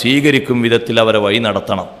അവർ സ്വീകരിക്കും വിധത്തിൽ അവരെ വഴി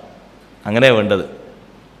നടത്തണം. അങ്ങനെ വേണ്ടത്.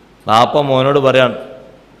 പാപ്പ മോനോട് പറയാൻ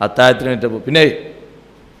അത്താഴത്തിന് വേറ്റപ്പോൾ, പിന്നെ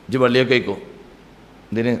ഇജ്ജ് പള്ളിയൊക്കെ കഴിക്കോ,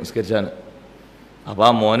 എന്തിന് നിസ്കരിച്ചാണ്. അപ്പോൾ ആ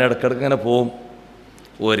മോനെ ഇടയ്ക്കിടയ്ക്ക് ഇങ്ങനെ പോവും.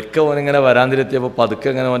 ഒരിക്കൽ മോനിങ്ങനെ വരാന്തിരെത്തിയപ്പോൾ പതുക്കെ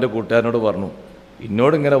ഇങ്ങനെ അവൻ്റെ കൂട്ടുകാരനോട് പറഞ്ഞു,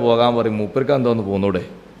 എന്നോട് ഇങ്ങനെ പോകാൻ പറയും, മൂപ്പർക്ക് എന്തോന്ന് പോന്നൂടെ.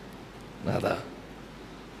 അതാ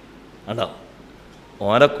അതാ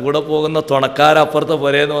മോനെ കൂടെ പോകുന്ന തുണക്കാരപ്പുറത്തെ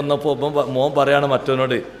പുരയെന്ന് വന്നപ്പോൾ മോൻ പറയാണ്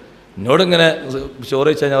മറ്റവനോട്, എന്നോടിങ്ങനെ ചോറ്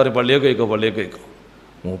വെച്ച് കഴിഞ്ഞാൽ പറയും, പള്ളിയൊക്കെ കഴിക്കോ, പള്ളിയൊക്കെ കഴിക്കോ,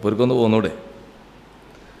 മൂപ്പർക്കൊന്ന് പോന്നൂടെ.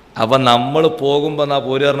 അപ്പം നമ്മൾ പോകുമ്പോൾ എന്നാ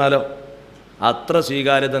പോര് പറഞ്ഞാലോ അത്ര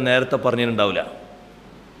സ്വീകാര്യത നേരത്തെ പറഞ്ഞിട്ടുണ്ടാവില്ല.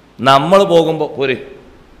 നമ്മൾ പോകുമ്പോൾ പോര്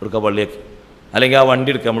എടുക്കുക പള്ളിയൊക്കെ, അല്ലെങ്കിൽ ആ വണ്ടി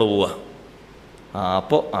എടുക്കുക, നമ്മൾ പോവുക.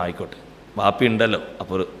 അപ്പോൾ ആയിക്കോട്ടെ, ബാപ്പി ഉണ്ടല്ലോ.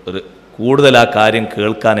 അപ്പോൾ ഒരു കൂടുതൽ ആ കാര്യം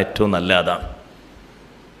കേൾക്കാൻ ഏറ്റവും നല്ല അതാണ്.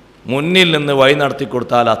 മുന്നിൽ നിന്ന് വഴി നടത്തി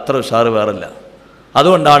കൊടുത്താൽ അത്ര ഉഷാറ് വേറില്ല.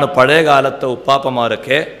 അതുകൊണ്ടാണ് പഴയ കാലത്തെ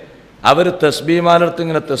ഉപ്പാപ്പന്മാരൊക്കെ അവർ തസ്ബീമാലെടുത്ത്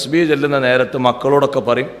ഇങ്ങനെ തസ്ബീ ചെല്ലുന്ന നേരത്ത് മക്കളോടൊക്കെ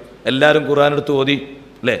പറയും, എല്ലാവരും ഖുർആനെടുത്ത് ഓതി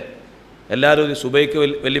അല്ലേ, എല്ലാവരും സുബൈക്ക്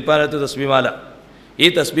വല്യപ്പാനടുത്ത് തസ്ബീമാല. ഈ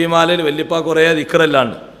തസ്ബീമാലയിൽ വല്യപ്പ കുറേ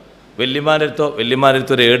ദിക്റല്ലാണ്ട് വല്യമാനടുത്തോ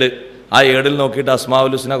ഒരു ഏട്, ആ ഏടിൽ നോക്കിയിട്ട്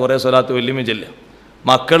അസ്മാഉൽ ഹുസ്ന കുറേ സ്വലാത്ത് വല്യമ്മ ചെല്ലുക.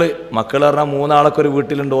 മക്കൾ പറഞ്ഞാൽ മൂന്നാളൊക്കെ ഒരു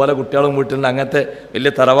വീട്ടിലുണ്ട്, ഓല കുട്ടികളും വീട്ടിലുണ്ട്. അങ്ങനത്തെ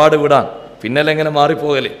വലിയ തറവാട് വീടാണ്, പിന്നെല്ലാം ഇങ്ങനെ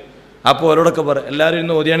മാറിപ്പോകല്ലേ. അപ്പോൾ അവരോടൊക്കെ പറയും, എല്ലാവരും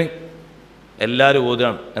ഇന്ന് ഓതിയാണ്, എല്ലാവരും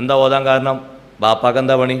ഓതുകയാണ്. എന്താ ഓതാൻ കാരണം? ബാപ്പാക്ക്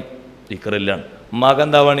എന്താ പണി? ദിക്റില്ലാണ്. ഉമ്മാക്ക്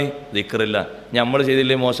എന്താ പണി? ദിക്റില്ല. നമ്മൾ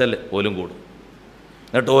ചെയ്തില്ലേ മോശമല്ലേ, ഓലും കൂടും.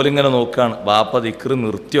 എന്നിട്ട് ഓലിങ്ങനെ നോക്കുകയാണ്, ബാപ്പ ദിക്റ്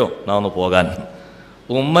നിർത്തിയോ എന്നാ ഒന്ന് പോകാൻ,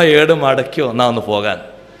 ഉമ്മ ഏട് മടക്കിയോ എന്നാ ഒന്ന് പോകാൻ.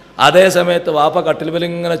 അതേ സമയത്ത് ബാപ്പ കട്ടിൽ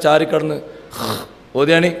ഇങ്ങനെ ചാരിക്കടന്ന്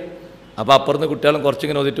ഓതിയാണ്. അപ്പോൾ അപ്പുറത്ത് കുട്ടികളും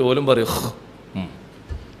കുറച്ചിങ്ങനെ ഓതിയിട്ട് ഓലും പറയും,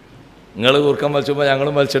 നിങ്ങൾ കൂർക്കം വലിച്ചുമ്പോൾ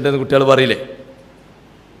ഞങ്ങളും വലിച്ചിട്ടെന്ന് കുട്ടികൾ പറയില്ലേ.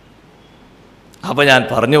 അപ്പോൾ ഞാൻ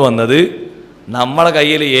പറഞ്ഞു വന്നത്, നമ്മളെ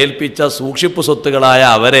കയ്യിൽ ഏൽപ്പിച്ച സൂക്ഷിപ്പ് സ്വത്തുകളായ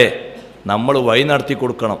അവരെ നമ്മൾ വഴി നടത്തി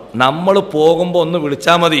കൊടുക്കണം. നമ്മൾ പോകുമ്പോൾ ഒന്ന്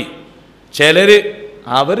വിളിച്ചാൽ മതി. ചിലർ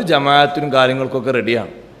അവർ ജമാഅത്തിനും കാര്യങ്ങൾക്കൊക്കെ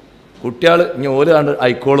റെഡിയാണ്. കുട്ടികൾ ഇനി ഓല് കണ്ട്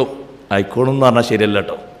ആയിക്കോളും എന്ന് പറഞ്ഞാൽ ശരിയല്ല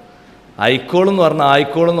കേട്ടോ. ആയിക്കോളും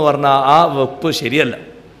എന്ന് പറഞ്ഞാൽ ആ വെപ്പ് ശരിയല്ല.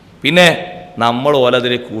 പിന്നെ നമ്മൾ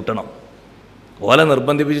ഓലതിൽ കൂട്ടണം. ഓല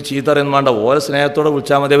നിർബന്ധിപ്പിച്ച് ചീത്തറിയുന്നു വേണ്ട, ഓല സ്നേഹത്തോടെ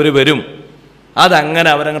വിളിച്ചാൽ മതി, അവർ വരും. അതങ്ങനെ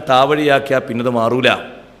അവരങ്ങ് താവഴിയാക്കിയാൽ പിന്നത് മാറൂല.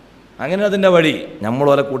 അങ്ങനെ അതിൻ്റെ വഴി നമ്മൾ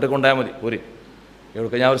ഓല കൂട്ടിക്കൊണ്ടായാൽ മതി.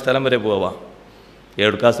 എവിടുക്ക ഞാൻ ഒരു സ്ഥലം വരെ പോവാം,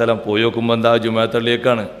 എവിടുക്കാ സ്ഥലം പോയി നോക്കുമ്പോൾ എന്താ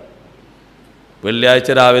ജുമാത്തള്ളിയേക്കാണ്.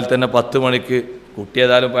 വെള്ളിയാഴ്ച രാവിലെ തന്നെ 10 മണിക്ക് കുട്ടി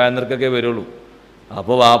ഏതായാലും പയന്നർക്കൊക്കെ വരുള്ളൂ.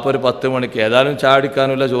 അപ്പോൾ വാപ്പ ഒരു 10 മണിക്ക് ഏതായാലും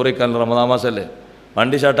ചാടിക്കാനുമില്ല, ചോറിക്കാനില്ല, റമദാൻ മാസമല്ലേ,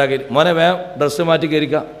 വണ്ടി ഷാട്ടാക്കി മോനെ വേഗം ഡ്രസ്സ് മാറ്റി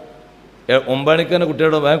കയറിക്കാം. 9 മണിക്ക് തന്നെ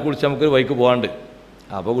കുട്ടിയോട് വേഗം കുളിച്ച് നമുക്കൊരു ബൈക്ക് പോകാണ്ട്.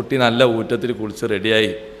 അപ്പോൾ കുട്ടി നല്ല ഊറ്റത്തിൽ കുളിച്ച്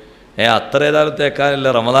റെഡിയായി. അത്ര ഏതായാലും തേക്കാനില്ല,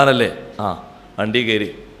 റമദാനല്ലേ, വണ്ടി കയറി.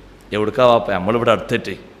 എവിടുക്കാ വാപ്പ? നമ്മളിവിടെ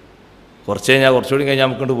അടുത്തിട്ട് കുറച്ച് കഴിഞ്ഞാൽ കുറച്ചുകൂടി കഴിഞ്ഞാൽ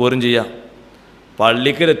നമുക്കൊണ്ട് പോരും ചെയ്യാം.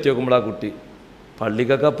 പള്ളിക്കലെത്തി നോക്കുമ്പോൾ ആ കുട്ടി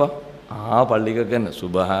പള്ളിക്കൊക്കെപ്പാ പള്ളിക്കൊക്കെ തന്നെ.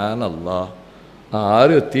 സുബ്ഹാനല്ലാഹ്,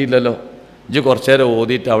 ആരും എത്തിയില്ലല്ലോ. ഇജ്ജ് കുറച്ച് നേരം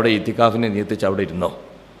ഓതിയിട്ട് അവിടെ ഇത്തിക്കാഫിനെ നീത്തിച്ച് അവിടെ ഇരുന്നോ.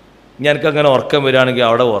 എനിക്കങ്ങനെ ഉറക്കം വരികയാണെങ്കിൽ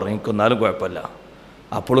അവിടെ ഉറങ്ങിക്കൊന്നാലും കുഴപ്പമില്ല.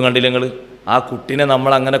 അപ്പോഴും കണ്ടില്ല നിങ്ങൾ, ആ കുട്ടീനെ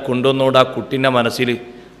നമ്മളങ്ങനെ കൊണ്ടുവന്നുകൊണ്ട് ആ കുട്ടീൻ്റെ മനസ്സിൽ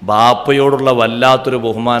ബാപ്പയോടുള്ള വല്ലാത്തൊരു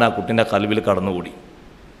ബഹുമാനം ആ കുട്ടീൻ്റെ കൽവിൽ കടന്നുകൂടി.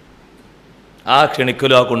 ആ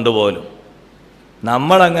ക്ഷണിക്കലും ആ കൊണ്ടുപോകലും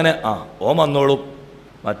നമ്മളങ്ങനെ ഓൻ വന്നോളും,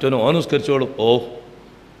 മറ്റോനും ഓൻ നിസ്കരിച്ചോളും,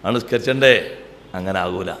 നിസ്കരിച്ചണ്ടേ, അങ്ങനെ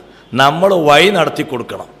ആകൂല. നമ്മൾ വഴി നടത്തി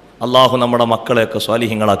കൊടുക്കണം. അള്ളാഹു നമ്മുടെ മക്കളെയൊക്കെ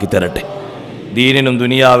സ്വാലിഹ്യങ്ങളാക്കി തരട്ടെ, ദീനിനും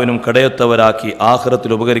ദുനിയാവിനും കടയത്തവരാക്കി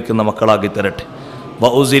ആഖിറത്തിൽ ഉപകരിക്കുന്ന മക്കളാക്കി തരട്ടെ.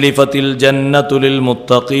 വഉസിലിഫത്തിൽ ജന്നത്തു ലിൽ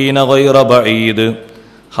മുത്തഖീന ഗൈറ ബഈദ്,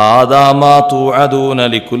 ഹാദാ മാ തുഅദൂന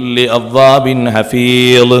ലികുല്ലി അവ്വാബിൻ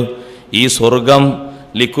ഹഫീള്. ഈ സ്വർഗം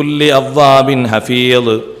ലികുല്ലി അവ്വാബിൻ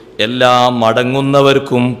ഹഫീള്, എല്ലാ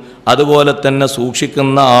മടങ്ങുന്നവർക്കും അതുപോലെ തന്നെ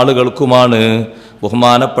സൂക്ഷിക്കുന്ന ആളുകൾക്കുമാണ്.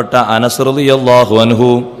 ബഹുമാനപ്പെട്ട അനസ് റളിയല്ലാഹു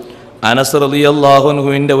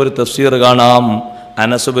അൻഹുവിൻ്റെ ഒരു തഫ്സീർ കാണാം.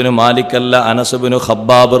 അനസ് ഇബ്നു മാലിക് അല്ല, അനസ് ഇബ്നു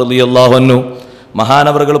ഖബ്ബാബ് റളിയല്ലാഹു അൻഹു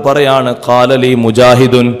മഹാനവറുകൾ പറയാണ്, ഖാലലി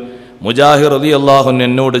മുജാഹിദുൻ, മുജാഹിദ് റളിയല്ലാഹു അൻഹു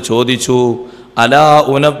എന്നോട് ചോദിച്ചു, അലാ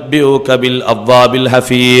ഉനബ്ബിഉക ബിൽ അവ്വാബിൽ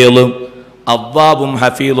ഹഫീള്, അവ്വാബും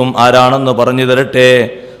ഹഫീളും ആരാണെന്ന് പറഞ്ഞു തരട്ടെ.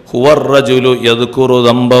 ഹുവർ റജുലു യദ്കുറു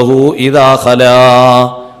ദംബഹു ഇദാ ഖലാ,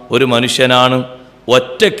 ഒരു മനുഷ്യനാണ്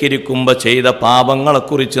ഒറ്റക്കിരിക്കുമ്പോൾ ചെയ്ത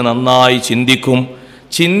പാപങ്ങളെക്കുറിച്ച് നന്നായി ചിന്തിക്കും.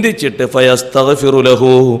 ചിന്തിച്ചിട്ട് ഫയസ്തഗ്ഫിറു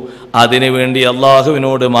ലഹു, അതിനുവേണ്ടി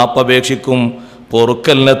അള്ളാഹുവിനോട് മാപ്പപേക്ഷിക്കും,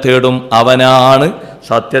 പൊറുക്കലിനെ തേടും. അവനാണ്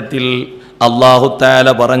സത്യത്തിൽ അല്ലാഹു തആല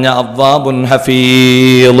പറഞ്ഞ അവ്വാബുൻ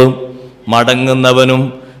ഹഫീള്. മടങ്ങുന്നവനും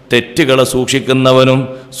തെറ്റുകളെ സൂക്ഷിക്കുന്നവനും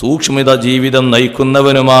സൂക്ഷ്മിത ജീവിതം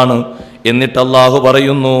നയിക്കുന്നവനുമാണ്. എന്നിട്ട് അല്ലാഹു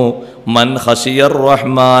പറയുന്നു, മൻ ഖശിയർ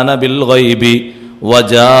റഹ്മാന ബിൽ ഗൈബി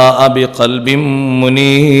വജാഅ ബിഖൽബിൻ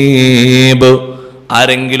മുനീബ്,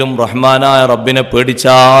 ആരെങ്കിലും റഹ്മാനായ റബ്ബിനെ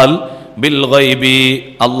പേടിച്ചാൽ ബിൽ ഗൈബി,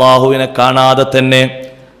 അല്ലാഹുവിനെ കാണാതെ തന്നെ,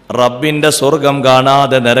 റബ്ബിൻ്റെ സ്വർഗം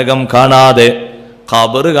കാണാതെ, നരകം കാണാതെ,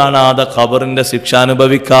 ഖബർ കാണാതെ, ഖബറിൻ്റെ ശിക്ഷ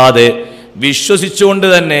അനുഭവിക്കാതെ, വിശ്വസിച്ചുകൊണ്ട്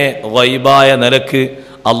തന്നെ ഗൈബായ നിലക്ക്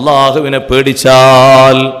അള്ളാഹുവിനെ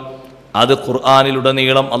പേടിച്ചാൽ, അത്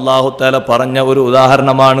ഖുർആനിലുടനീളം അല്ലാഹു തആല പറഞ്ഞ ഒരു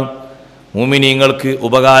ഉദാഹരണമാണ്. മുഅ്മിനീങ്ങൾക്ക്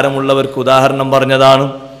ഉപകാരമുള്ളവർക്ക് ഉദാഹരണം പറഞ്ഞതാണ്.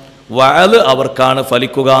 വഅദ് അവർക്കാണ്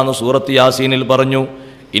ഫലിക്കുക എന്ന് സൂറത്ത് യാസീനിൽ പറഞ്ഞു.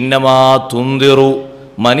 ഇന്നമാ തുൻദിറു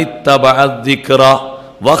മനിത്തബഅ ദിക്റ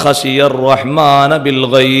വഖശിയർ റഹ്മാന ബിൽ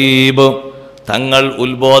ഗൈബ്, തങ്ങൾ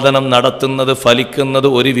ഉത്ബോധനം നടത്തുന്നത്, ഫലിക്കുന്നത്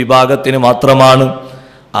ഒരു വിഭാഗത്തിന് മാത്രമാണ്.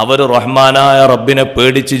 അവർ റഹ്മാനായ റബ്ബിനെ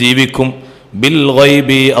പേടിച്ച് ജീവിക്കും. ബിൽ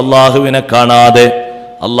ഗൈബി, അള്ളാഹുവിനെ കാണാതെ,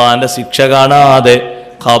 അള്ളാഹിൻ്റെ ശിക്ഷ കാണാതെ,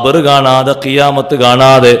 ഖബർ കാണാതെ, ഖിയാമത്ത്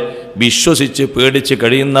കാണാതെ വിശ്വസിച്ച് പേടിച്ച്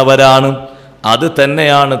കഴിയുന്നവരാണ്. അത്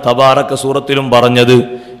തന്നെയാണ് തബാറക സൂറത്തിലും പറഞ്ഞത്,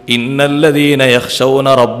 ഇന്നല്ലദീന യഖ്ശൗന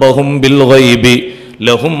റബ്ബഹും ബിൽ ഗൈബി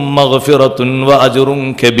ലഹും മഗ്ഫിറത്തുൻ വ അജ്റുൻ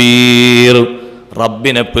കബീർ.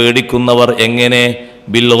 റബ്ബിനെ പേടിക്കുന്നവർ എങ്ങനെ?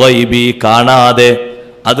 ബിൽ ഗൈബി, കാണാതെ,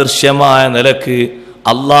 അദൃശ്യമായ നിലക്ക്.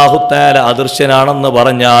 അല്ലാഹു തആല അദൃശ്യനാണെന്ന്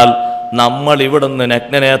പറഞ്ഞാൽ നമ്മൾ ഇവിടുന്ന്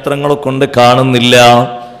നഗ്നനേത്രങ്ങളെ കൊണ്ട് കാണുന്നില്ല.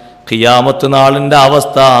 ഖിയാമത്ത് നാളിൻ്റെ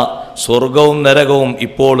അവസ്ഥ, സ്വർഗവും നരകവും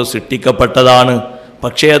ഇപ്പോൾ സൃഷ്ടിക്കപ്പെട്ടതാണ്.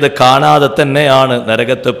 പക്ഷേ അത് കാണാതെ തന്നെയാണ്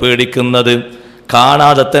നരകത്തെ പേടിക്കുന്നത്,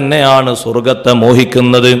 കാണാതെ തന്നെയാണ് സ്വർഗത്തെ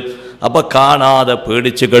മോഹിക്കുന്നത്. അപ്പം കാണാതെ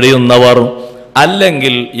പേടിച്ച് കഴിയുന്നവർ,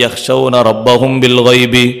 അല്ലെങ്കിൽ യഖ്ശൗന റബ്ബഹും ബിൽ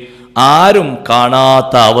ഗൈബി, ആരും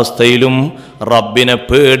കാണാത്ത അവസ്ഥയിലും റബ്ബിനെ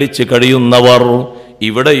പേടിച്ച് കഴിയുന്നവർ.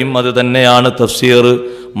 ഇവിടെയും അത് തന്നെയാണ് തഫ്സീർ.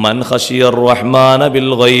 മൻ ഖശിയർ റഹ്മാന ബിൽ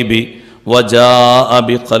ഗൈബി വജാഅ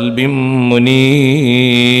ബിഖൽബിൻ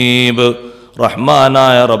മുനീബ്,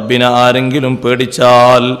 റഹ്മാനായ റബ്ബിനെ ആരെങ്കിലും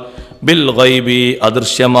പേടിച്ചാൽ ബിൽ ഗൈബി,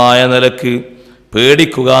 അദൃശ്യമായ നിലക്ക്.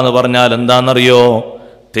 പേടിക്കുക എന്ന് പറഞ്ഞാൽ എന്താണെന്നറിയോ?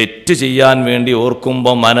 തെറ്റ് ചെയ്യാൻ വേണ്ടി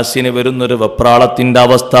ഓർക്കുമ്പോൾ മനസ്സിന് വരുന്നൊരു വെപ്രാളത്തിൻ്റെ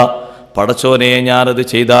അവസ്ഥ. പടച്ചോനെ, ഞാനത്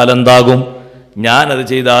ചെയ്താൽ എന്താകും? ഞാനത്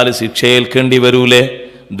ചെയ്താൽ ശിക്ഷയേൽക്കേണ്ടി വരൂലേ?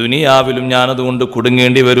 ദുനിയാവിലും ഞാനതുകൊണ്ട്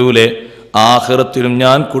കുടുങ്ങേണ്ടി വരൂലേ? ആഖിറത്തിലും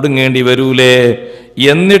ഞാൻ കുടുങ്ങേണ്ടി വരൂലേ?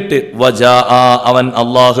 എന്നിട്ട് വജാ, അവൻ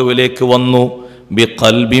അള്ളാഹുവിലേക്ക് വന്നു,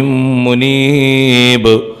 ബിഖൽബിൻ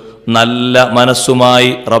മുനീബ്, നല്ല മനസ്സുമായി,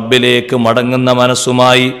 റബ്ബിലേക്ക് മടങ്ങുന്ന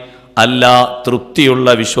മനസ്സുമായി, അല്ല തൃപ്തിയുള്ള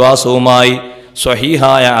വിശ്വാസവുമായി,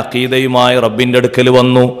 സ്വഹീഹായ അഖീദയുമായി റബ്ബിൻ്റെ അടുക്കൽ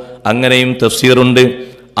വന്നു. അങ്ങനെയും തഫ്സീറുണ്ട്.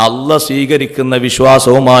 അള്ളാഹ് സ്വീകരിക്കുന്ന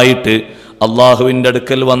വിശ്വാസവുമായിട്ട് അള്ളാഹുവിൻ്റെ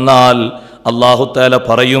അടുക്കൽ വന്നാൽ അള്ളാഹു തആല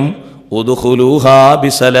പറയും, ഉദ്ഖുലൂഹാ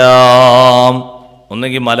ബിസലാം.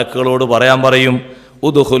 ഒന്നെങ്കിൽ മലക്കുകളോട് പറയാൻ പറയും,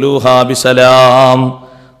 ഉദ്ഖുലൂഹാ ബിസലാം,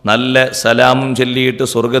 നല്ല സലാമും ചൊല്ലിയിട്ട്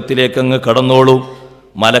സ്വർഗത്തിലേക്ക് അങ്ങ് കടന്നോളൂ.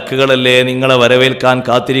 മലക്കുകളല്ലേ നിങ്ങളെ വരവേൽക്കാൻ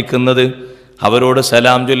കാത്തിരിക്കുന്നത്, അവരോട്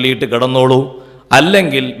സലാം ചൊല്ലിയിട്ട് കടന്നോളൂ.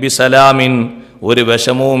 അല്ലെങ്കിൽ ബിസലാമിൻ, ഒരു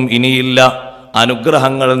വിഷമവും ഇനിയില്ല,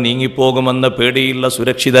 അനുഗ്രഹങ്ങൾ നീങ്ങിപ്പോകുമെന്ന പേടിയില്ല,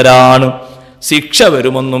 സുരക്ഷിതരാണ്. ശിക്ഷ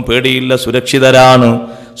വരുമെന്നും പേടിയില്ല, സുരക്ഷിതരാണ്.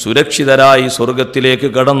 സുരക്ഷിതരായി സ്വർഗത്തിലേക്ക്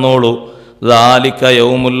കടന്നോളൂ. ദാലിക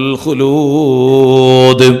യൗമുൽ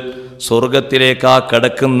ഖുലൂദ്, സ്വർഗത്തിലേക്ക്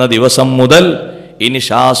കടക്കുന്ന ദിവസം മുതൽ ഇനി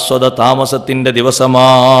ശാശ്വത താമസത്തിൻ്റെ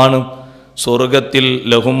ദിവസമാണ്. സ്വർഗത്തിൽ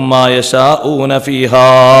ലഹും മാ യശാഊന ഫീഹാ,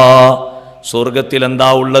 സ്വർഗത്തിൽ എന്താ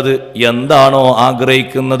ഉള്ളത്? എന്താണോ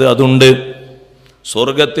ആഗ്രഹിക്കുന്നത് അതുണ്ട്.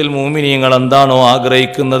 സ്വർഗത്തിൽ മുഅ്മിനീങ്ങൾ എന്താണോ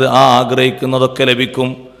ആഗ്രഹിക്കുന്നത്, ആ ആഗ്രഹിക്കുന്നതൊക്കെ ലഭിക്കും.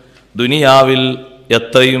 ദുനിയാവിൽ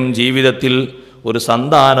എത്രയും ജീവിതത്തിൽ ഒരു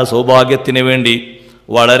സന്താന സൗഭാഗ്യത്തിന് വേണ്ടി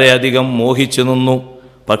വളരെയധികം മോഹിച്ചു നിന്നു.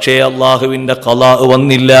 പക്ഷേ അള്ളാഹുവിൻ്റെ ഖളാ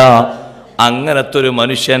വന്നില്ല. അങ്ങനത്തെ ഒരു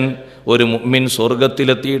മനുഷ്യൻ, ഒരു മുഅ്മിൻ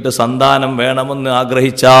സ്വർഗത്തിലെത്തിയിട്ട് സന്താനം വേണമെന്ന്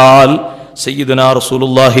ആഗ്രഹിച്ചാൽ സയ്യിദുനാ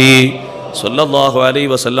റസൂലുള്ളാഹി സ്വല്ലല്ലാഹു അലൈഹി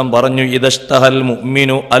വസല്ലം പറഞ്ഞു, ഇദഷ്തഹൽ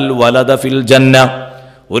മുഅ്മിനു അൽ വലദ ഫിൽ ജന്ന,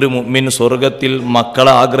 ഒരു മുഅ്മിൻ സ്വർഗത്തിൽ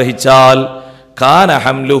മക്കളെ ആഗ്രഹിച്ചാൽ കാന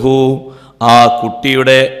ഹംലുഹു, ആ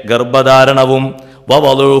കുട്ടിയുടെ ഗർഭധാരണവും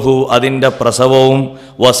വവളുഹു അതിൻ്റെ പ്രസവവും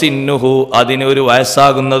വസിന്നുഹു അതിനൊരു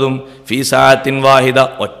വയസ്സാകുന്നതും ഫീ സഅത്തിൻ വാഹിദ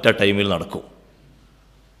ഒറ്റ ടൈമിൽ നടക്കും.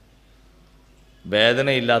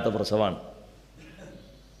 വേദനയില്ലാത്ത പ്രസവമാണ്.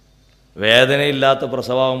 വേദനയില്ലാത്ത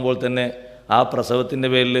പ്രസവമാകുമ്പോൾ തന്നെ ആ പ്രസവത്തിൻ്റെ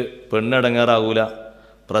പേരിൽ പെണ്ണിടങ്ങാറാകൂല,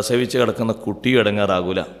 പ്രസവിച്ച് കിടക്കുന്ന കുട്ടിയും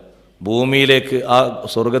ഇടങ്ങാറാകൂല. ഭൂമിയിലേക്ക് ആ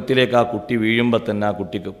സ്വർഗത്തിലേക്ക് ആ കുട്ടി വീഴുമ്പോൾ തന്നെ ആ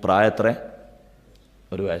കുട്ടിക്ക് പ്രായത്ര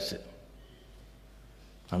ഒരു വയസ്സ്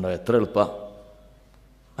കണ്ടോ, എത്ര എളുപ്പ.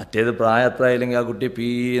 മറ്റേത് പ്രായത്ര ആയില്ലെങ്കിൽ ആ കുട്ടി പീ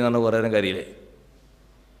എന്നാണ് കുറേ നേരം കരിയില്ലേ.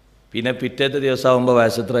 പിന്നെ പിറ്റേത്തെ ദിവസമാകുമ്പോൾ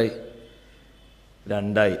വയസ്സെത്രയായി?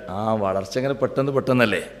 2 ആ വളർച്ച ഇങ്ങനെ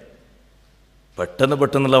പെട്ടെന്നല്ലേ,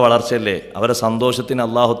 പെട്ടെന്നുള്ള വളർച്ചയല്ലേ. അവരെ സന്തോഷത്തിന്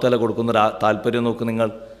അല്ലാഹുത്തആല കൊടുക്കുന്ന താല്പര്യം നോക്ക് നിങ്ങൾ.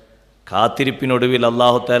 കാത്തിരിപ്പിനൊടുവിൽ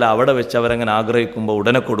അല്ലാഹുത്തആല അവിടെ വെച്ച് അവരങ്ങനെ ആഗ്രഹിക്കുമ്പോൾ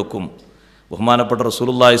ഉടനെ കൊടുക്കും. ബഹുമാനപ്പെട്ട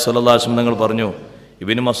റസൂലുള്ളാഹി സ്വല്ലല്ലാഹു അലൈഹി വസല്ലം തങ്ങൾ പറഞ്ഞു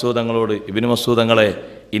ഇബ്നു മസ്ഊദ് തങ്ങളോട്, ഇബ്നു മസ്ഊദ് തങ്ങളെ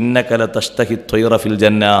ഇന്നക ലതഷ്തഹി ത്വയ്റ ഫിൽ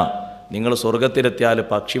ജന്ന, നിങ്ങൾ സ്വർഗത്തിലെത്തിയാൽ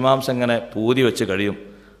പക്ഷിമാംസം ഇങ്ങനെ പൂതി വെച്ച് കഴിയും.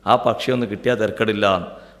 ആ പക്ഷിയൊന്ന് കിട്ടിയാൽ തിരക്കടില്ല.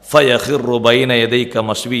 ഫയഖിറു ബൈന യദൈക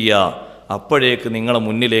മശ്വിയ, അപ്പോഴേക്ക് നിങ്ങളെ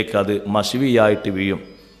മുന്നിലേക്ക് അത് മശ്വിയായിട്ട് വീഴും.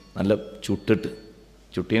 നല്ല ചുട്ടിട്ട്,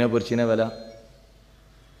 ചുട്ടീനെ പൊരിച്ചിനെ വില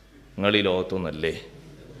നിങ്ങൾ ഈ ലോകത്തൊന്നല്ലേ.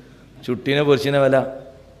 ചുട്ടീനെ പൊരിച്ചിനെ വില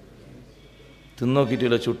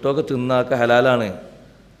തിന്നോക്കിയിട്ടില്ല. ചുട്ടൊക്കെ തിന്നാക്ക ഹലാലാണ്,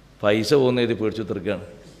 പൈസ പോകുന്ന ഇത് പേടിച്ചു തീർക്കുകയാണ്.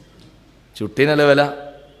 ചുട്ടീനല്ല വില,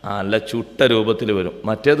 നല്ല ചുട്ട രൂപത്തിൽ വരും.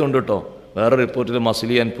 മറ്റേതുണ്ട് കേട്ടോ, വേറെ റിപ്പോർട്ടിൽ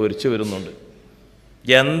മസ്ലിയാൻ പൊരിച്ച് വരുന്നുണ്ട്.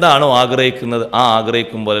 എന്താണോ ആഗ്രഹിക്കുന്നത് ആ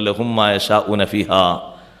ആഗ്രഹിക്കും പോലെ ലഹും മാ യശാഉന ഫീഹാ,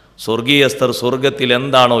 സ്വർഗീയസ്ഥർ സ്വർഗത്തിൽ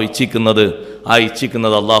എന്താണോ ഇച്ഛിക്കുന്നത് ആ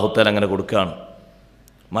ഇച്ഛിക്കുന്നത് അല്ലാഹു തആല അങ്ങനെ കൊടുക്കുകയാണ്.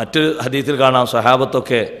 മറ്റൊരു ഹദീസിൽ കാണാം,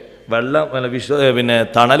 സഹാബത്തൊക്കെ വെള്ളം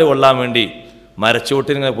തണൽ കൊള്ളാൻ വേണ്ടി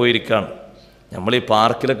മരച്ചുവട്ടിലിങ്ങനെ പോയിരിക്കുകയാണ്. നമ്മൾ ഈ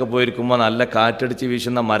പാർക്കിലൊക്കെ പോയിരിക്കുമ്പോൾ നല്ല കാറ്റടിച്ച്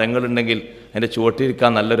വീശുന്ന മരങ്ങളുണ്ടെങ്കിൽ അതിൻ്റെ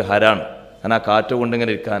ചുവട്ടിരിക്കാൻ നല്ലൊരു ഹരാണ്. ഞാൻ ആ കാറ്റ്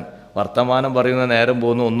കൊണ്ടിങ്ങനെ ഇരിക്കാൻ, വർത്തമാനം പറയുന്ന നേരം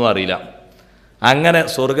പോകുന്നു ഒന്നും അറിയില്ല. അങ്ങനെ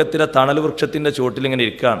സ്വർഗത്തിലെ തണൽ വൃക്ഷത്തിൻ്റെ ചുവട്ടിലിങ്ങനെ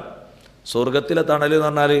ഇരിക്കുകയാണ്. സ്വർഗത്തിലെ തണൽ എന്ന്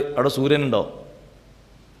പറഞ്ഞാൽ അവിടെ സൂര്യനുണ്ടോ?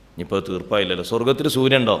 ഇനിയിപ്പോൾ തീർപ്പായില്ലല്ലോ. സ്വർഗത്തിൽ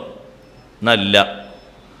സൂര്യനുണ്ടോ? എന്നല്ല.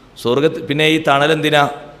 പിന്നെ ഈ തണലെന്തിനാ?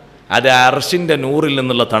 അത് അർശിൻ്റെ നൂറിൽ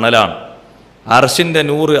നിന്നുള്ള തണലാണ്. അർശിൻ്റെ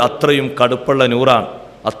നൂറ് അത്രയും കടുപ്പുള്ള നൂറാണ്,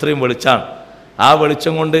 അത്രയും വെളിച്ചാണ്. ആ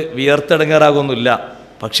വെളിച്ചം കൊണ്ട് വിയർത്തിടങ്ങാറാകൊന്നുമില്ല.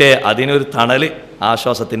 പക്ഷേ അതിനൊരു തണൽ,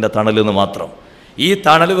 ആശ്വാസത്തിൻ്റെ തണലെന്ന് മാത്രം. ഈ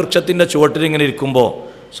തണൽ വൃക്ഷത്തിൻ്റെ ചുവട്ടിലിങ്ങനെ ഇരിക്കുമ്പോൾ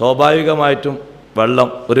സ്വാഭാവികമായിട്ടും വെള്ളം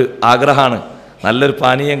ഒരു ആഗ്രഹമാണ്. നല്ലൊരു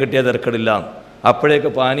പാനീയം കിട്ടിയാൽ തിരക്കടില്ല. അപ്പോഴേക്ക്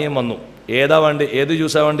പാനീയം വന്നു. ഏതാ വേണ്ടി, ഏത്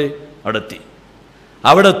ജ്യൂസാണ് വേണ്ടി? അവിടെ എത്തി.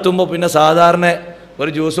 അവിടെ എത്തുമ്പോൾ പിന്നെ സാധാരണ ഒരു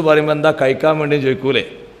ജ്യൂസ് പറയുമ്പോൾ എന്താ കഴിക്കാൻ വേണ്ടി ചോദിക്കൂലേ?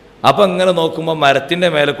 അപ്പം ഇങ്ങനെ നോക്കുമ്പോൾ മരത്തിൻ്റെ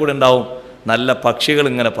മേലെ കൂടെ ഉണ്ടാവും നല്ല പക്ഷികൾ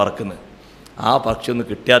ഇങ്ങനെ പറക്കുന്നത്. ആ പക്ഷി ഒന്ന്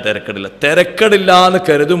കിട്ടിയാൽ തിരക്കടില്ല എന്ന്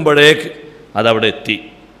കരുതുമ്പോഴേക്ക് അതവിടെ എത്തി.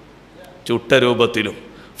 ചുട്ട രൂപത്തിലും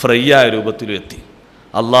ഫ്രൈ ആയ രൂപത്തിലും എത്തി.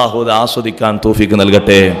 അള്ളാഹു അത് ആസ്വദിക്കാൻ തൗഫീഖ്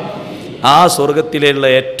നൽകട്ടെ. ആ സ്വർഗത്തിലുള്ള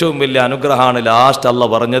ഏറ്റവും വലിയ അനുഗ്രഹമാണ് ലാസ്റ്റ് അള്ള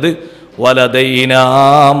പറഞ്ഞത്, വലദൈനാ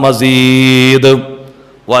മസീദ്.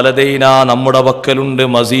 വലദൈനാ നമ്മുടെ പക്കലുണ്ട്,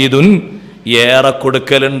 മസീദുൻ ഏറെ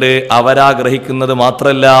കൊടുക്കലുണ്ട്. അവരാഗ്രഹിക്കുന്നത്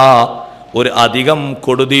മാത്രമല്ല, ഒരു അധികം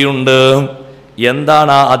കൊടുതിയുണ്ട്.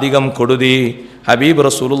 എന്താണ് ആ അധികം കൊടുതി? ഹബീബ്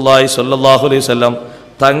റസൂലുള്ളാഹി സ്വല്ലല്ലാഹു അലൈഹി വസല്ലം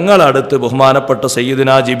തങ്ങളടുത്ത് ബഹുമാനപ്പെട്ട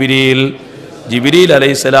സയ്യിദുനാ ജിബ്രീൽ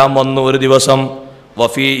അലൈഹിസ്സലാം വന്നു ഒരു ദിവസം.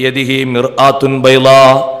 വഫീ യദിഹി മിർആത്തുൻ ബൈളാ,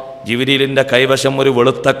 ജിബ്രീലിൻ്റെ കൈവശം ഒരു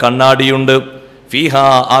വെളുത്ത കണ്ണാടിയുണ്ട്. ഫീഹാ,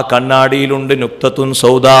 ആ കണ്ണാടിയിലുണ്ട് നുക്തത്തുൻ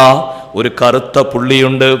സൗദാ, ഒരു കറുത്ത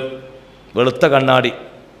പുള്ളിയുണ്ട്. വെളുത്ത കണ്ണാടി,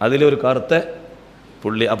 അതിലൊരു കറുത്ത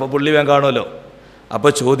പുള്ളി. അപ്പോൾ പുള്ളി വേഗം കാണുമല്ലോ.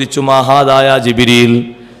 അപ്പോൾ ചോദിച്ചു, മഹാദായ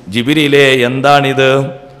ജിബ്രീലേ എന്താണിത്?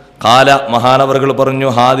 കാല, മഹാനവറുകൾ പറഞ്ഞു,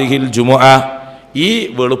 ഹാദിഹിൽ ജുമുഅ, ഈ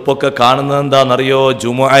വെളുപ്പൊക്കെ കാണുന്നത് എന്താണെന്നറിയോ?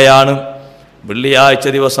 ജുമുഅയാണ്. വെള്ളിയാഴ്ച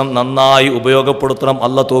ദിവസം നന്നായി ഉപയോഗപ്പെടുത്തണം.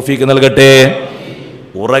 അല്ലാഹ് തൗഫീഖ് നൽകട്ടെ.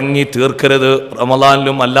 ഉറങ്ങി തീർക്കരുത്.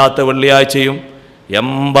 റമളാനിലും അല്ലാത്ത വെള്ളിയാഴ്ചയും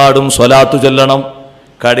എമ്പാടും സ്വലാത്തു ചൊല്ലണം.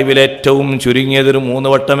 കഴിവിലേറ്റവും ചുരുങ്ങിയതൊരു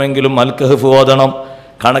 3 വട്ടമെങ്കിലും അൽക്കഹഫ് ഓതണം.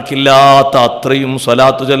 കണക്കില്ലാത്ത അത്രയും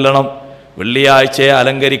സ്വലാത്തു ചൊല്ലണം. വെള്ളിയാഴ്ചയെ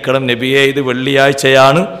അലങ്കരിക്കണം. നബിയെ, ഇത്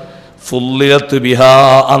വെള്ളിയാഴ്ചയാണ്. ഫുള്ളിലത്ത് ബിഹാ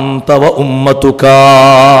അൻത വ ഉമ്മതുക,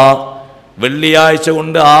 വെള്ളിയാഴ്ച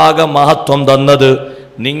കൊണ്ട് ആകെ മഹത്വം തന്നത്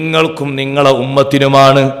നിങ്ങൾക്കും നിങ്ങളെ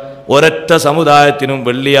ഉമ്മത്തിനുമാണ്. ഒരൊറ്റ സമുദായത്തിനും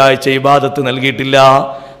വെള്ളിയാഴ്ച ഇബാദത്ത് നൽകിയിട്ടില്ല.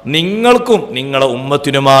 നിങ്ങൾക്കും നിങ്ങളെ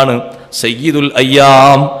ഉമ്മത്തിനുമാണ്. സയ്യിദുൽ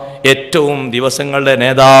അയ്യാം, ഏറ്റവും ദിവസങ്ങളുടെ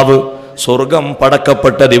നേതാവ്, സ്വർഗം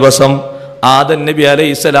പടക്കപ്പെട്ട ദിവസം, ആദം നബി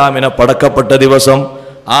അലൈഹിസ്സലാമിനെ പടക്കപ്പെട്ട ദിവസം,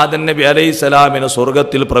 ആദം നബി അലൈഹിസ്സലാമിനെ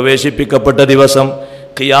സ്വർഗത്തിൽ പ്രവേശിപ്പിക്കപ്പെട്ട ദിവസം,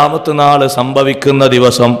 ഖിയാമത്ത് നാൾ സംഭവിക്കുന്ന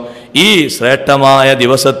ദിവസം, ഈ ശ്രേഷ്ഠമായ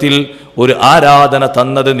ദിവസത്തിൽ ഒരു ആരാധന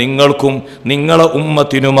തന്നത് നിങ്ങൾക്കും നിങ്ങളെ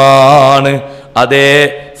ഉമ്മത്തിനുമാണ്. അതേ,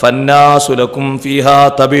 ഫന്നാസുലക്കും ഫീഹാ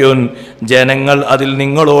തബിയുൻ, ജനങ്ങൾ അതിൽ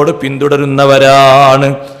നിങ്ങളോട് പിന്തുടരുന്നവരാണ്.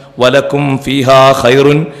 വലക്കും ഫീഹാ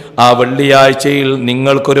ഖൈറുൻ, ആ വെള്ളിയാഴ്ചയിൽ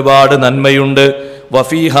നിങ്ങൾക്കൊരുപാട് നന്മയുണ്ട്.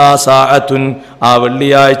 വഫീഹാ സാഅത്തുൻ, ആ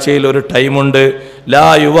വെള്ളിയാഴ്ചയിൽ ഒരു ടൈമുണ്ട്. ലാ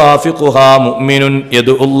യുവാഫിഖുഹാ മുഅ്മിനുൻ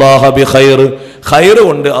യദുല്ലാഹ ബിഖൈർ, ഖൈർ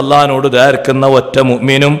കൊണ്ട് അല്ലാഹുവോട് ദാർക്കുന്ന ഒറ്റ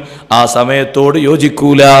മുഅ്മിനും ആ സമയത്തോട്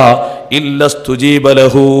യോജിക്കൂല. ഇല്ലസ്തുജീബ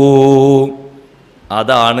ലഹു,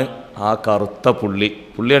 അതാണ് ആ കറുത്ത പുള്ളി.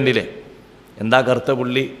 പുള്ളി കണ്ടില്ലേ? എന്താ കറുത്ത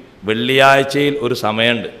പുള്ളി? വെള്ളിയാഴ്ചയിൽ ഒരു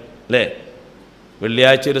സമയമുണ്ട് അല്ലേ?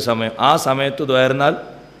 വെള്ളിയാഴ്ച ഒരു സമയം, ആ സമയത്ത് ദ്വാരുന്നാൽ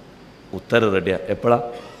ഉത്തരം റെഡിയാ. എപ്പോഴാ?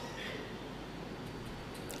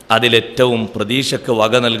 അതിലേറ്റവും പ്രതീക്ഷയ്ക്ക്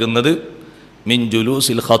വക നൽകുന്നത് മിൻ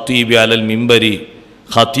ജുലൂസിൽ ഖത്തീബി അലൽ മിമ്പരി,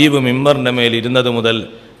 ഖത്തീബ് മിമ്പറിൻ്റെ മേൽ ഇരുന്നത് മുതൽ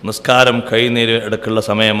നിസ്കാരം കഴിയുന്നതിന് ഇടയ്ക്കുള്ള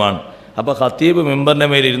സമയമാണ്. അപ്പോൾ ഖത്തീബ് മിമ്പറിൻ്റെ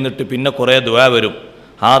മേൽ ഇരുന്നിട്ട് പിന്നെ കുറേ ദുആ വരും.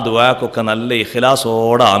 ആ ദുആക്കൊക്കെ നല്ല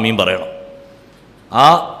ഇഖ്ലാസോടെ ആമീൻ പറയണം. ആ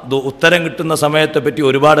ഉത്തരം കിട്ടുന്ന സമയത്തെപ്പറ്റി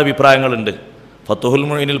ഒരുപാട് അഭിപ്രായങ്ങളുണ്ട്. ഫത്തുഹുൽ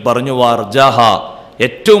മുഈനിൽ പറഞ്ഞു, വർജാഹ,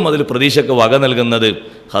 ഏറ്റവും അതിൽ പ്രതീക്ഷയ്ക്ക് വക നൽകുന്നത്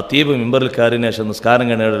ഖത്തീബ് മിമ്പറിൽ കയറിയ ശേഷം നിസ്കാരം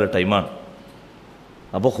കഴിഞ്ഞുള്ള ടൈമാണ്.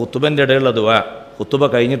 അപ്പോൾ ഖുത്തുബൻ്റെ ഇടയിലുള്ള ദുആ, ഖുത്തുബ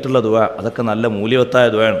കഴിഞ്ഞിട്ടുള്ള ദുആ, അതൊക്കെ നല്ല മൂല്യവത്തായ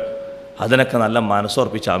ദുആണ്. അതിനൊക്കെ നല്ല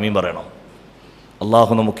മനസ്സുറപ്പിച്ച് ആമീൻ പറയണം.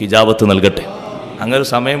 അള്ളാഹു നമുക്ക് ഇജാബത്ത് നൽകട്ടെ. അങ്ങനെ ഒരു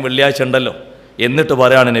സമയം വെള്ളിയാഴ്ച ഉണ്ടല്ലോ. എന്നിട്ട്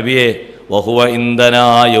പറയാണ് നബിയെ, വഹുവ ഇൻദനാ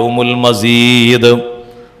യൗമുൽ മസീദ്,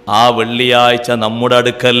 ആ വെള്ളിയാഴ്ച നമ്മുടെ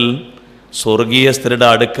അടുക്കൽ, സ്വർഗീയസ്ഥരുടെ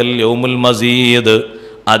അടുക്കൽ യൗമുൽ മസീദ്,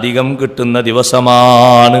 അധികം കിട്ടുന്ന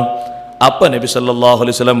ദിവസമാണ്. അപ്പം നബി സല്ലല്ലാഹു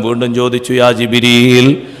അലൈഹി വസല്ലം വീണ്ടും ചോദിച്ചു, യാ ജിബ്രീൽ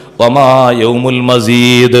വമാ യൗമുൽ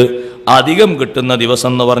മസീദ്, അധികം കിട്ടുന്ന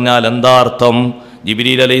ദിവസം എന്ന് പറഞ്ഞാൽ എന്താ അർത്ഥം?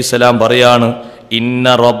 ജിബ്രീൽ അലൈഹിസ്സലാം പറയാണ്,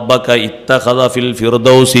 ഇന്ന റബ്ബക ഇത്തഖദ ഫിൽ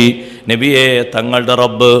ഫിർദൗസി, നബിയെ തങ്ങളുടെ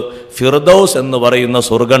റബ്ബ് ഫിർദൗസ് എന്ന് പറയുന്ന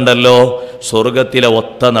സ്വർഗമുണ്ടല്ലോ, സ്വർഗത്തിലെ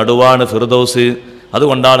ഒത്ത നടുവാണ് ഫിർദൗസ്.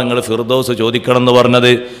 അതുകൊണ്ടാണ് നിങ്ങൾ ഫിർദൗസ് ചോദിക്കണം എന്ന്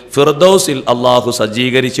പറഞ്ഞത്. ഫിർദൗസിൽ അള്ളാഹു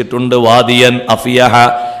സജ്ജീകരിച്ചിട്ടുണ്ട് വാദിയൻ അഫിയഹ,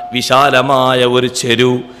 വിശാലമായ ഒരു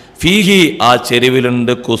ചെരു. ഫീഹി, ആ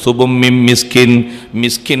ചെരുവിലുണ്ട് കുസുബും മിൻ മിസ്കിൻ,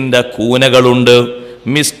 മിസ്കിൻ്റെ കൂനകളുണ്ട്.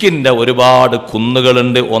 മിസ്കിൻ്റെ ഒരുപാട്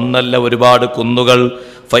കുന്നുകളുണ്ട്, ഒന്നല്ല ഒരുപാട് കുന്നുകൾ.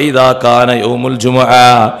 ഫൈദാ കാന യൗമുൽ ജുമുഅ,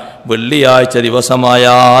 വെള്ളിയാഴ്ച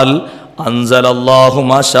ദിവസമായാൽ അൻസലല്ലാഹു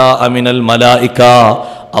മാശാ മിനൽ മലായിക,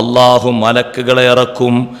 അള്ളാഹു മലക്കുകളെ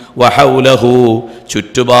ഇറക്കും. വഹൗലഹു,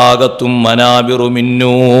 ചുറ്റുഭാഗത്തും മനാബിറു മിൻ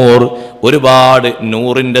നൂർ, ഒരുപാട്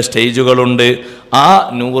നൂറിൻ്റെ സ്റ്റേജുകളുണ്ട്. ആ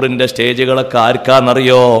നൂറിൻ്റെ സ്റ്റേജുകളൊക്കെ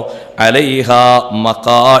ആർക്കാന്നറിയോ? അലൈഹ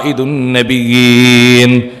മഖാഇദുൻ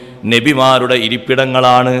നബിയീൻ, നബിമാരുടെ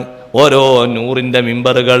ഇരിപ്പിടങ്ങളാണ് ഓരോ നൂറിൻ്റെ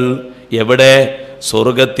മിമ്പറുകൾ. എവിടെ?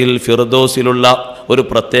 സ്വർഗത്തിൽ ഫിർദൗസിലുള്ള ഒരു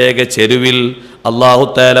പ്രത്യേക ചെരുവിൽ അല്ലാഹു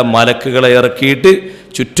തആല മലക്കുകളെ ഇറക്കിയിട്ട്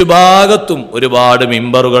ചുറ്റുഭാഗത്തും ഒരുപാട്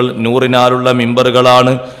മിമ്പറുകൾ, നൂറിനാലുള്ള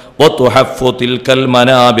മിമ്പറുകളാണ്. വതുഹഫു തിൽക്കൽ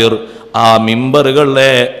മനാബിർ, ആ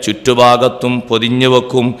മിമ്പറുകളെ ചുറ്റുഭാഗത്തും പൊതിഞ്ഞു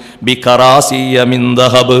വെക്കും. ബിഖറാസിയ മിൻ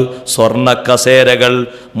ദഹബ്, സ്വർണ്ണ കസേരകൾ.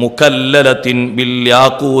 മുകല്ലലത്തിൻ ബിൽ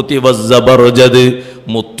യാഖൂതി വസ്സബർജദ്,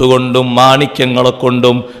 മുത്തുകൊണ്ടും മാണിക്യങ്ങളെ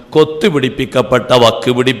കൊണ്ടും കൊത്തുപിടിപ്പിക്കപ്പെട്ട,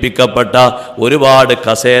 വക്ക് പിടിപ്പിക്കപ്പെട്ട ഒരുപാട്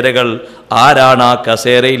കസേരകൾ. ആരാണ് ആ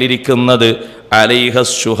കസേരയിലിരിക്കുന്നത്? അലൈഹ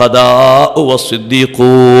ശുഹദാഉ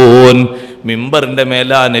വസ്സിദ്ദീഖൂൻ, മിമ്പറിൻ്റെ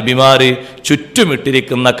മേല നബിമാര്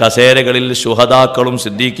ചുറ്റുമിട്ടിരിക്കുന്ന കസേരകളിൽ ശുഹദാക്കളും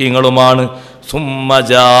സിദ്ദീഖീങ്ങളുമാണ്. സുമ്മ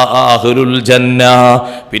ജാഅ അഹ്ലുൽ ജന്ന,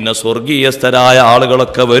 പിന്നെ സ്വർഗീയസ്ഥരായ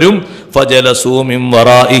ആളുകളൊക്കെ വരും. ഫജലസൂ മിൻ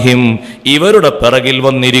വറാഇഹിം, ഇവരുടെ പിറകിൽ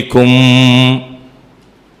വന്നിരിക്കും.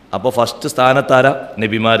 അപ്പോൾ ഫസ്റ്റ് സ്ഥാനത്താരാ?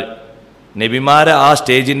 നബിമാര്. നബിമാരെ ആ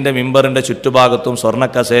സ്റ്റേജിൻ്റെ മിമ്പറിൻ്റെ ചുറ്റുഭാഗത്തും സ്വർണ്ണ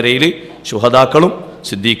കസേരയിൽ ശുഹദാക്കളും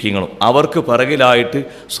സിദ്ദീഖീങ്ങളും, അവർക്ക് പിറകിലായിട്ട്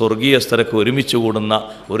സ്വർഗീയസ്ഥരക്ക് ഒരുമിച്ച് കൂടുന്ന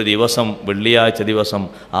ഒരു ദിവസം, വെള്ളിയാഴ്ച ദിവസം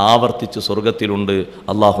ആവർത്തിച്ച് സ്വർഗത്തിലുണ്ട്.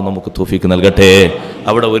 അള്ളാഹു നമുക്ക് തൗഫീഖ് നൽകട്ടെ,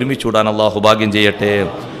 അവിടെ ഒരുമിച്ച് കൂടാൻ അള്ളാഹു ഭാഗ്യം ചെയ്യട്ടെ.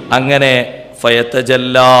 അങ്ങനെ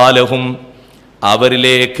ഫയതജല്ലാലഹും,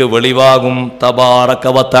 അവരിലേക്ക് വെളിവാകും. തബാറക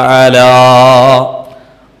വ തആല,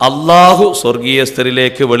 അള്ളാഹു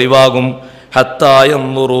സ്വർഗീയസ്ഥരിലേക്ക് വെളിവാകും. ഹത്താ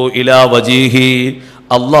യൻദുറു ഇലാ വജീഹി,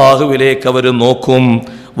 അള്ളാഹുവിലേക്ക് അവർ നോക്കും.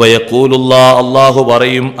 വയഖൂലുല്ലാ, അള്ളാഹു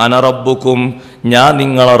പറയും, അന റബ്ബുക്കും, ഞാൻ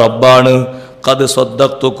നിങ്ങളെ റബ്ബാണ്. ഖദ്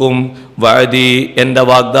സദ്ദഖ്തുക്കും വഅദി, എൻ്റെ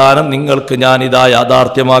വാഗ്ദാനം നിങ്ങൾക്ക് ഞാനിതാ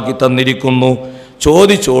യാഥാർത്ഥ്യമാക്കി തന്നിരിക്കുന്നു.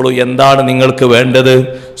 ചോദിച്ചോളൂ, എന്താണ് നിങ്ങൾക്ക് വേണ്ടത്?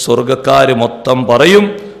 സ്വർഗക്കാർ മൊത്തം പറയും,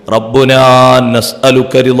 റബ്ബുനാ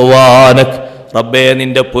നസ്അലുക റിദ്വാനക്, റബ്ബേ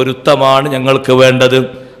നിൻ്റെ പൊരുത്തമാണ് ഞങ്ങൾക്ക് വേണ്ടത്.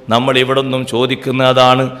 നമ്മൾ ഇവിടെ നിന്നും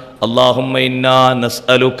ചോദിക്കുന്നതാണ്, അല്ലാഹുമ്മ ഇന്നാ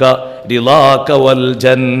നസ്അലുക റിളാക വൽ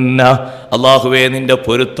ജന്ന. അല്ലാഹുവേ നിന്റെ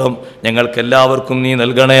പൊരുത്തം ഞങ്ങൾക്കെല്ലാവർക്കും നീ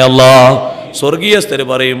നൽകണേ അല്ലാ. സ്വർഗീയസ്ഥര്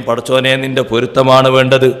പറയും പടച്ചോനെ നിന്റെ പൊരുത്തമാണ്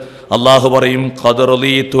വേണ്ടത്. അല്ലാഹു പറയും ഖദ്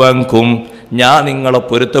റളീതു അൻകും, ഞാൻ നിങ്ങളെ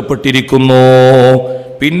പൊരുത്തപ്പെട്ടിരിക്കുന്നു.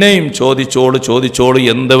 പിന്നെയും ചോദിച്ചോളൂ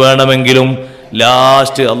എന്ത് വേണമെങ്കിലും.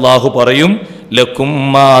 ലാസ്റ്റ് അല്ലാഹു പറയും ലക്കും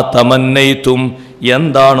മാ തമന്നൈതും,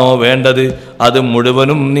 എന്താണോ വേണ്ടത് അത്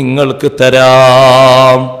മുഴുവനും നിങ്ങൾക്ക്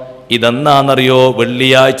തരാം. ഇതെന്നാണെന്നറിയോ?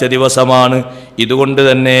 വെള്ളിയാഴ്ച ദിവസമാണ്. ഇതുകൊണ്ട്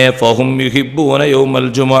തന്നെ ഫഹും യുഹിബ്ബൂന യൗമൽ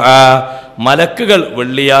ജുമുഅ, മലക്കുകൾ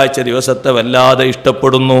വെള്ളിയാഴ്ച ദിവസത്തെ വല്ലാതെ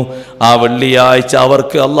ഇഷ്ടപ്പെടുന്നു. ആ വെള്ളിയാഴ്ച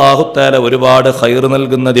അവർക്ക് അല്ലാഹു തആല ഒരുപാട് ഖൈർ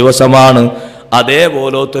നൽകുന്ന ദിവസമാണ്.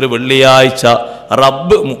 അതേപോലത്തൊരു വെള്ളിയാഴ്ച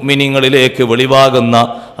റബ്ബ് മുഅ്മിനീങ്ങളിലേക്ക് വെളിവാകുന്ന,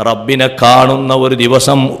 റബ്ബിനെ കാണുന്ന ഒരു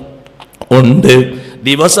ദിവസം ഉണ്ട്.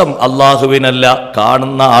 ദിവസം അള്ളാഹുവിനല്ല,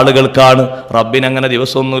 കാണുന്ന ആളുകൾക്കാണ്. റബ്ബിനങ്ങനെ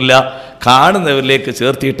ദിവസമൊന്നുമില്ല, കാണുന്നവരിലേക്ക്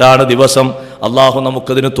ചേർത്തിയിട്ടാണ് ദിവസം. അള്ളാഹു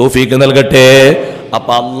നമുക്കതിന് തൗഫീഖ് നൽകട്ടെ.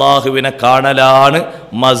 അപ്പം അള്ളാഹുവിനെ കാണലാണ്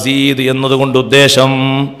മസീദ് എന്നതുകൊണ്ട് ഉദ്ദേശം.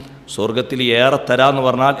 സ്വർഗത്തിൽ ഏറെ തരാന്ന്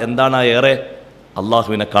പറഞ്ഞാൽ എന്താണ് ആ ഏറെ?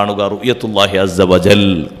 അള്ളാഹുവിനെ കാണുക, റുയത്തുല്ലാഹി അസ്സ വജൽ,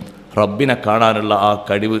 റബ്ബിനെ കാണാനുള്ള ആ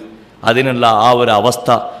കഴിവ്, അതിനുള്ള ആ ഒരു അവസ്ഥ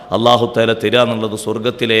അള്ളാഹു തആല തരിക എന്നുള്ളത്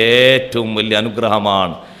സ്വർഗത്തിലെ ഏറ്റവും വലിയ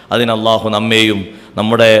അനുഗ്രഹമാണ്. അതിന് അള്ളാഹു നമ്മെയും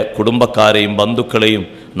നമ്മുടെ കുടുംബക്കാരെയും ബന്ധുക്കളെയും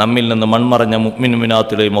നമ്മിൽ നിന്ന് മൺമറഞ്ഞ മുഅ്മിൻ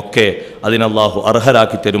മുഅ്മിനാത്തുകളെയും ഒക്കെ അതിന് അള്ളാഹു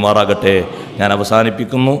അർഹരാക്കി തരുമാറാകട്ടെ. ഞാൻ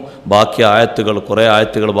അവസാനിപ്പിക്കുന്നു. ബാക്കി ആയത്തുകൾ, കുറേ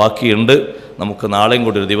ആയത്തുകൾ ബാക്കിയുണ്ട്. നമുക്ക് നാളെയും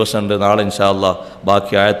കൂടി ഒരു ദിവസമുണ്ട്. നാളെ ഇൻഷാ അല്ലാഹ്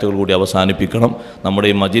ബാക്കി ആയത്തുകൾ കൂടി അവസാനിപ്പിക്കണം. നമ്മുടെ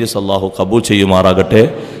ഈ മജ്ലിസ് അള്ളാഹു കബൂൽ ചെയ്യുമാറാകട്ടെ.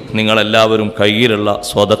 നിങ്ങളെല്ലാവരും കയ്യിലുള്ള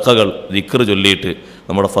സ്വതക്കകൾ ദിക്ർ ചൊല്ലിയിട്ട്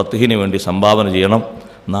നമ്മുടെ ഫത്ഹിന് വേണ്ടി സംഭാവന ചെയ്യണം.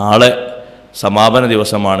 നാളെ സമാപന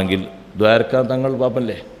ദിവസമാണെങ്കിൽ ദ്വാരക്കാൻ തങ്ങൾ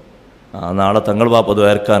പാപ്പല്ലേ, നാളെ തങ്ങൾ പാപ്പ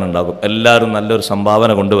ദ്വാരക്കാനുണ്ടാകും. എല്ലാവരും നല്ലൊരു സംഭാവന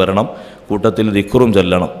കൊണ്ടുവരണം. കൂട്ടത്തിൽ ദിക്റും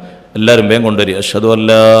ചൊല്ലണം. എല്ലാവരും വേഗം കൊണ്ടുവരിക. അഷ്ഹദു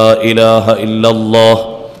അല്ലാ ഇലാഹ ഇല്ലല്ലാഹ്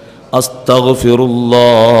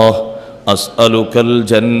അസ്തഗ്ഫിറുല്ലാഹ് അസ്അലുകൽ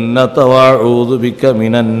ജന്നത വഅഊദു ബിക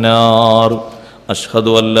മിനന്നാർ.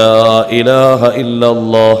 അഷ്ഹദു അല്ലാ ഇലാഹ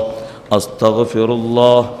ഇല്ലല്ലാഹ്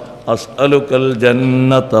അസ്തഗ്ഫിറുല്ലാഹ് അസ്അലുകൽ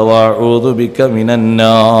ജന്നത വഅഊദു ബിക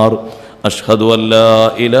മിനന്നാർ. അഷ്ഹദു അല്ലാ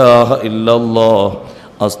ഇലാഹ ഇല്ലല്ലാഹ്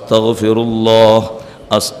അസ്തഗ്ഫിറുല്ലാഹ്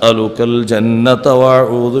അസ്അലുകൽ ജന്നത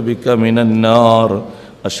വഅഊദു ബിക മിനന്നാർ.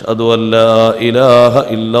 അഷ്ഹദു അല്ലാ ഇലാഹ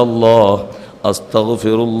ഇല്ലല്ലാഹ്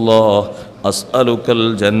അസ്തഗ്ഫിറുല്ലാഹ് അസ്അലുകൽ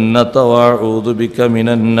ജന്നത വഅഊദു ബിക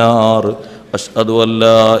മിനന്നാർ. അഷ്ഹദു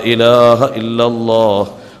അല്ലാ ഇലാഹ ഇല്ലല്ലാഹ്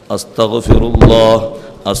അസ്തഗ്ഫിറുല്ലാഹ്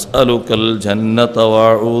അസ്അലുകൽ ജന്നത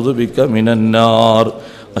വഅഊദു ബിക മിനന്നാർ.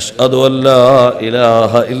 അഷ്ഹദു അല്ലാ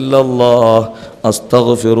ഇലാഹ ഇല്ലല്ലാഹ്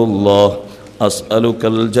അസ്തഗ്ഫിറുല്ലാഹ്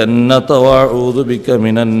അസ്അലുകൽ ജന്നത വഅഊദു ബിക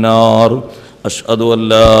മിനന്നാർ. അഷ്ഹദു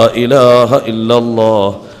അല്ലാ ഇലാഹ ഇല്ലല്ലാഹ്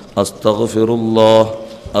അസ്തഗ്ഫിറുല്ലാഹ്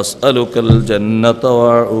അസ്അലുകൽ ജന്നത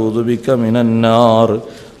വഅഊദു ബിക മിനന്നാർ.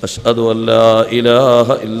 അഷ്ഹദു അല്ലാ ഇലാഹ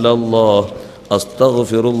ഇല്ലല്ലാഹ്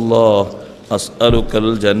അസ്തഗ്ഫിറുല്ലാഹ് അസ്അലുകൽ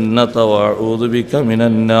ജന്നത വഅഊദു ബിക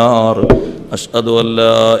മിനന്നാർ. അഷ്ഹദു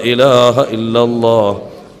അല്ലാ ഇലാഹ ഇല്ലല്ലാഹ്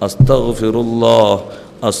അസ്തഗ്ഫിറുല്ലാഹ്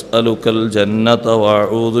അസ്അലുകൽ ജന്നത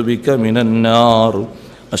വഅഊദു ബിക മിനന്നാർ.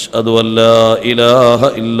 അഷ്ഹദു അല്ലാ ഇലാഹ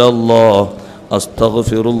ഇല്ലല്ലാഹ്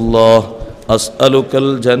അസ്തഗ്ഫിറുല്ലാഹ്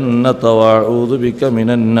അസ്അലുകൽ ജന്നത വഅഊദു ബിക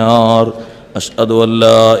മിനന്നാർ. അഷ്ഹദു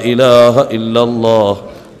അല്ലാ ഇലാഹ ഇല്ലല്ലാഹ്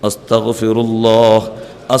അസ്തഗ്ഫിറുല്ലാഹ്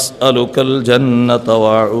അസ്അലുകൽ ജന്നത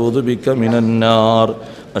വഅഊദു ബിക മിനന്നാർ.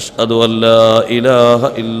 അഷ്ഹദു അല്ലാ ഇലാഹ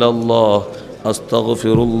ഇല്ലല്ലാഹ്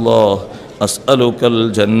അസ്തഗ്ഫിറുല്ലാഹ് അസ്അലുകൽ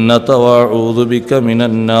ജന്നത വഅഊദു ബിക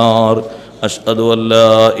മിനന്നാർ. അഷ്ഹദു അല്ലാ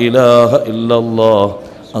ഇലാഹ ഇല്ലല്ലാഹ്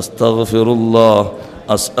അസ്തഗ്ഫിറുല്ലാഹ്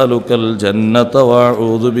അസ്അലുകൽ ജന്നത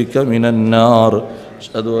വഅഊദു ബിക മിനന്നാർ.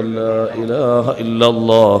 അഷ്ഹദു അല്ലാ ഇലാഹ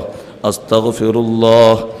ഇല്ലല്ലാഹ്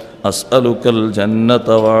അസ്തഗ്ഫിറുല്ലാഹ് അസ്അലുകൽ ജന്നത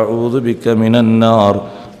വഅഊദു ബിക മിനന്നാർ.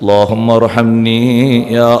 اللهم ارحمني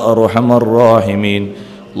يا أرحم الراحمين.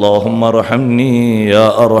 اللهم ارحمني يا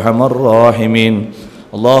أرحم الراحمين.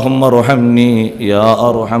 اللهم ارحمني يا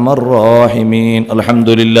أرحم الراحمين. الحمد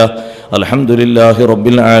لله رب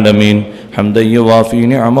العالمين حمدا يوافي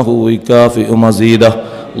نعمه ويكافئ مزيده.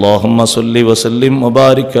 اللهم صل وسلم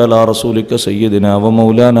وبارك على رسولك سيدنا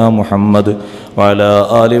ومولانا محمد وعلى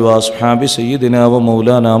آله وأصحاب سيدنا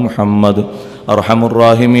ومولانا محمد. أرحم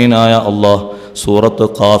الراحمين يا الله. സൂറത്ത്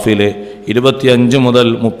ഖാഫിലെ 25 മുതൽ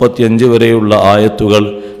 35 വരെയുള്ള ആയത്തുകൾ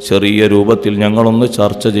ചെറിയ രൂപത്തിൽ ഞങ്ങളൊന്ന്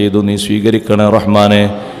ചർച്ച ചെയ്തു. നീ സ്വീകരിക്കണേ റഹ്മാനെ.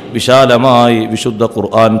 വിശാലമായി വിശുദ്ധ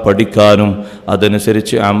ഖുർആൻ പഠിക്കാനും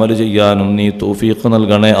അതനുസരിച്ച് അമൽ ചെയ്യാനും നീ തൗഫീഖ്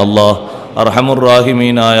നൽകണേ അല്ലാഹ്. അർഹമുർ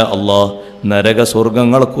റാഹിമീനായ അല്ലാഹ്, നരക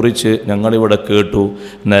സ്വർഗങ്ങളെക്കുറിച്ച് ഞങ്ങളിവിടെ കേട്ടു.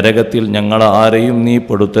 നരകത്തിൽ ഞങ്ങളെ ആരെയും നീ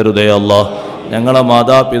പെടുത്തരുതേ അല്ലാ. ഞങ്ങളെ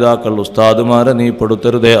മാതാപിതാക്കൾ ഉസ്താദുമാരെ നീ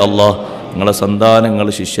പെടുത്തരുതേ അല്ലാ. ഞങ്ങളെ സന്താനങ്ങൾ,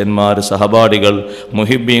 ശിഷ്യന്മാർ, സഹപാഠികൾ,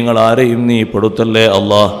 മുഹിബ്ബീങ്ങൾ ആരെയും നീ പെടുത്തല്ലേ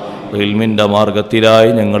അല്ലാ. ഇൽമിൻ്റെ മാർഗത്തിലായി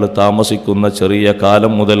ഞങ്ങൾ താമസിക്കുന്ന ചെറിയ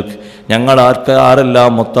കാലം മുതൽ ഞങ്ങൾ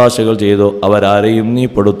ആരെല്ലാം ഒത്താശകൾ ചെയ്തോ അവരാരെയും നീ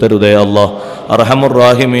പെടുത്തരുതേ അല്ലാ. അർഹമുർ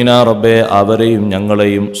റാഹിമീന റബ്ബേ, അവരെയും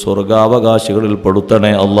ഞങ്ങളെയും സ്വർഗാവകാശികളിൽ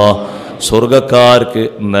പെടുത്തണേ അല്ലാ. സ്വർഗക്കാർക്ക്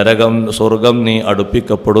സ്വർഗം നീ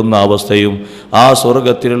അടുപ്പിക്കപ്പെടുന്ന അവസ്ഥയും ആ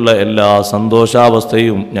സ്വർഗത്തിലുള്ള എല്ലാ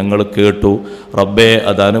സന്തോഷാവസ്ഥയും ഞങ്ങൾ കേട്ടു. റബ്ബേ,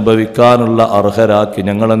 അത് അനുഭവിക്കാനുള്ള അർഹരാക്കി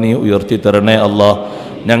ഞങ്ങളെ നീ ഉയർത്തിത്തരണേ അല്ലാ.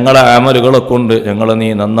 ഞങ്ങളെ അമലുകളെ കൊണ്ട് ഞങ്ങളെ നീ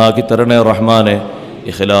നന്നാക്കി തരണേ റഹ്മാനെ.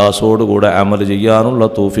 ഇഖ്ലാസോടുകൂടെ അമൽ ചെയ്യാനുള്ള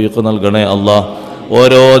തൗഫീഖ് നൽകണേ അല്ലാ.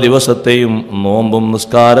 ഓരോ ദിവസത്തെയും നോമ്പും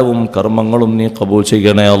നിസ്കാരവും കർമ്മങ്ങളും നീ ഖബൂൽ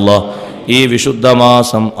ചെയ്യണേ അല്ലാ. ഈ വിശുദ്ധ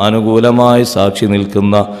മാസം അനുകൂലമായി സാക്ഷി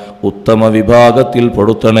നിൽക്കുന്ന ഉത്തമ വിഭാഗത്തിൽ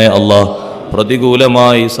പെടുത്തണേ അല്ലാ.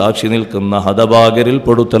 പ്രതികൂലമായി സാക്ഷി നിൽക്കുന്ന ഹതഭാഗ്യരിൽ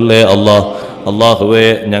പെടുത്തല്ലേ അല്ലാ. അള്ളാഹുവേ,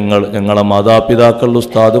 ഞങ്ങളെ മാതാപിതാക്കൾ,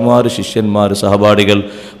 ഉസ്താദുമാർ, ശിഷ്യന്മാർ, സഹപാഠികൾ,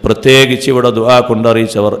 പ്രത്യേകിച്ച് ഇവിടെ ദുആ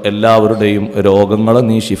കൊണ്ടറിയിച്ചവർ എല്ലാവരുടെയും രോഗങ്ങളെ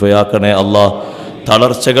നീ ശിഫയാക്കണേ അല്ലാ.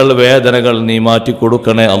 തളർച്ചകൾ, വേദനകൾ നീ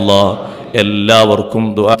മാറ്റിക്കൊടുക്കണേ അല്ലാ. എല്ലാവർക്കും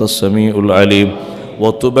ദുആ സമീഉൽ അലീം.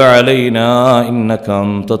 വതുബ് അലൈനാ ഇന്നക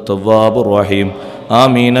അൻത തവ്വാബുർ റഹീം.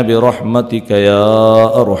 ആമീൻ ബിറഹ്മതിക യാ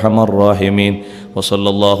അർഹമർ റഹീമീൻ.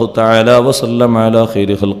 വസല്ലല്ലാഹു തആല വസല്ലം അലാ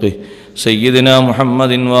ഖൈരി ഖൽഖിഹി സയ്യിദിനാ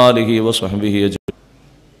മുഹമ്മദിൻ വആലിഹി വസഹ്ബിഹി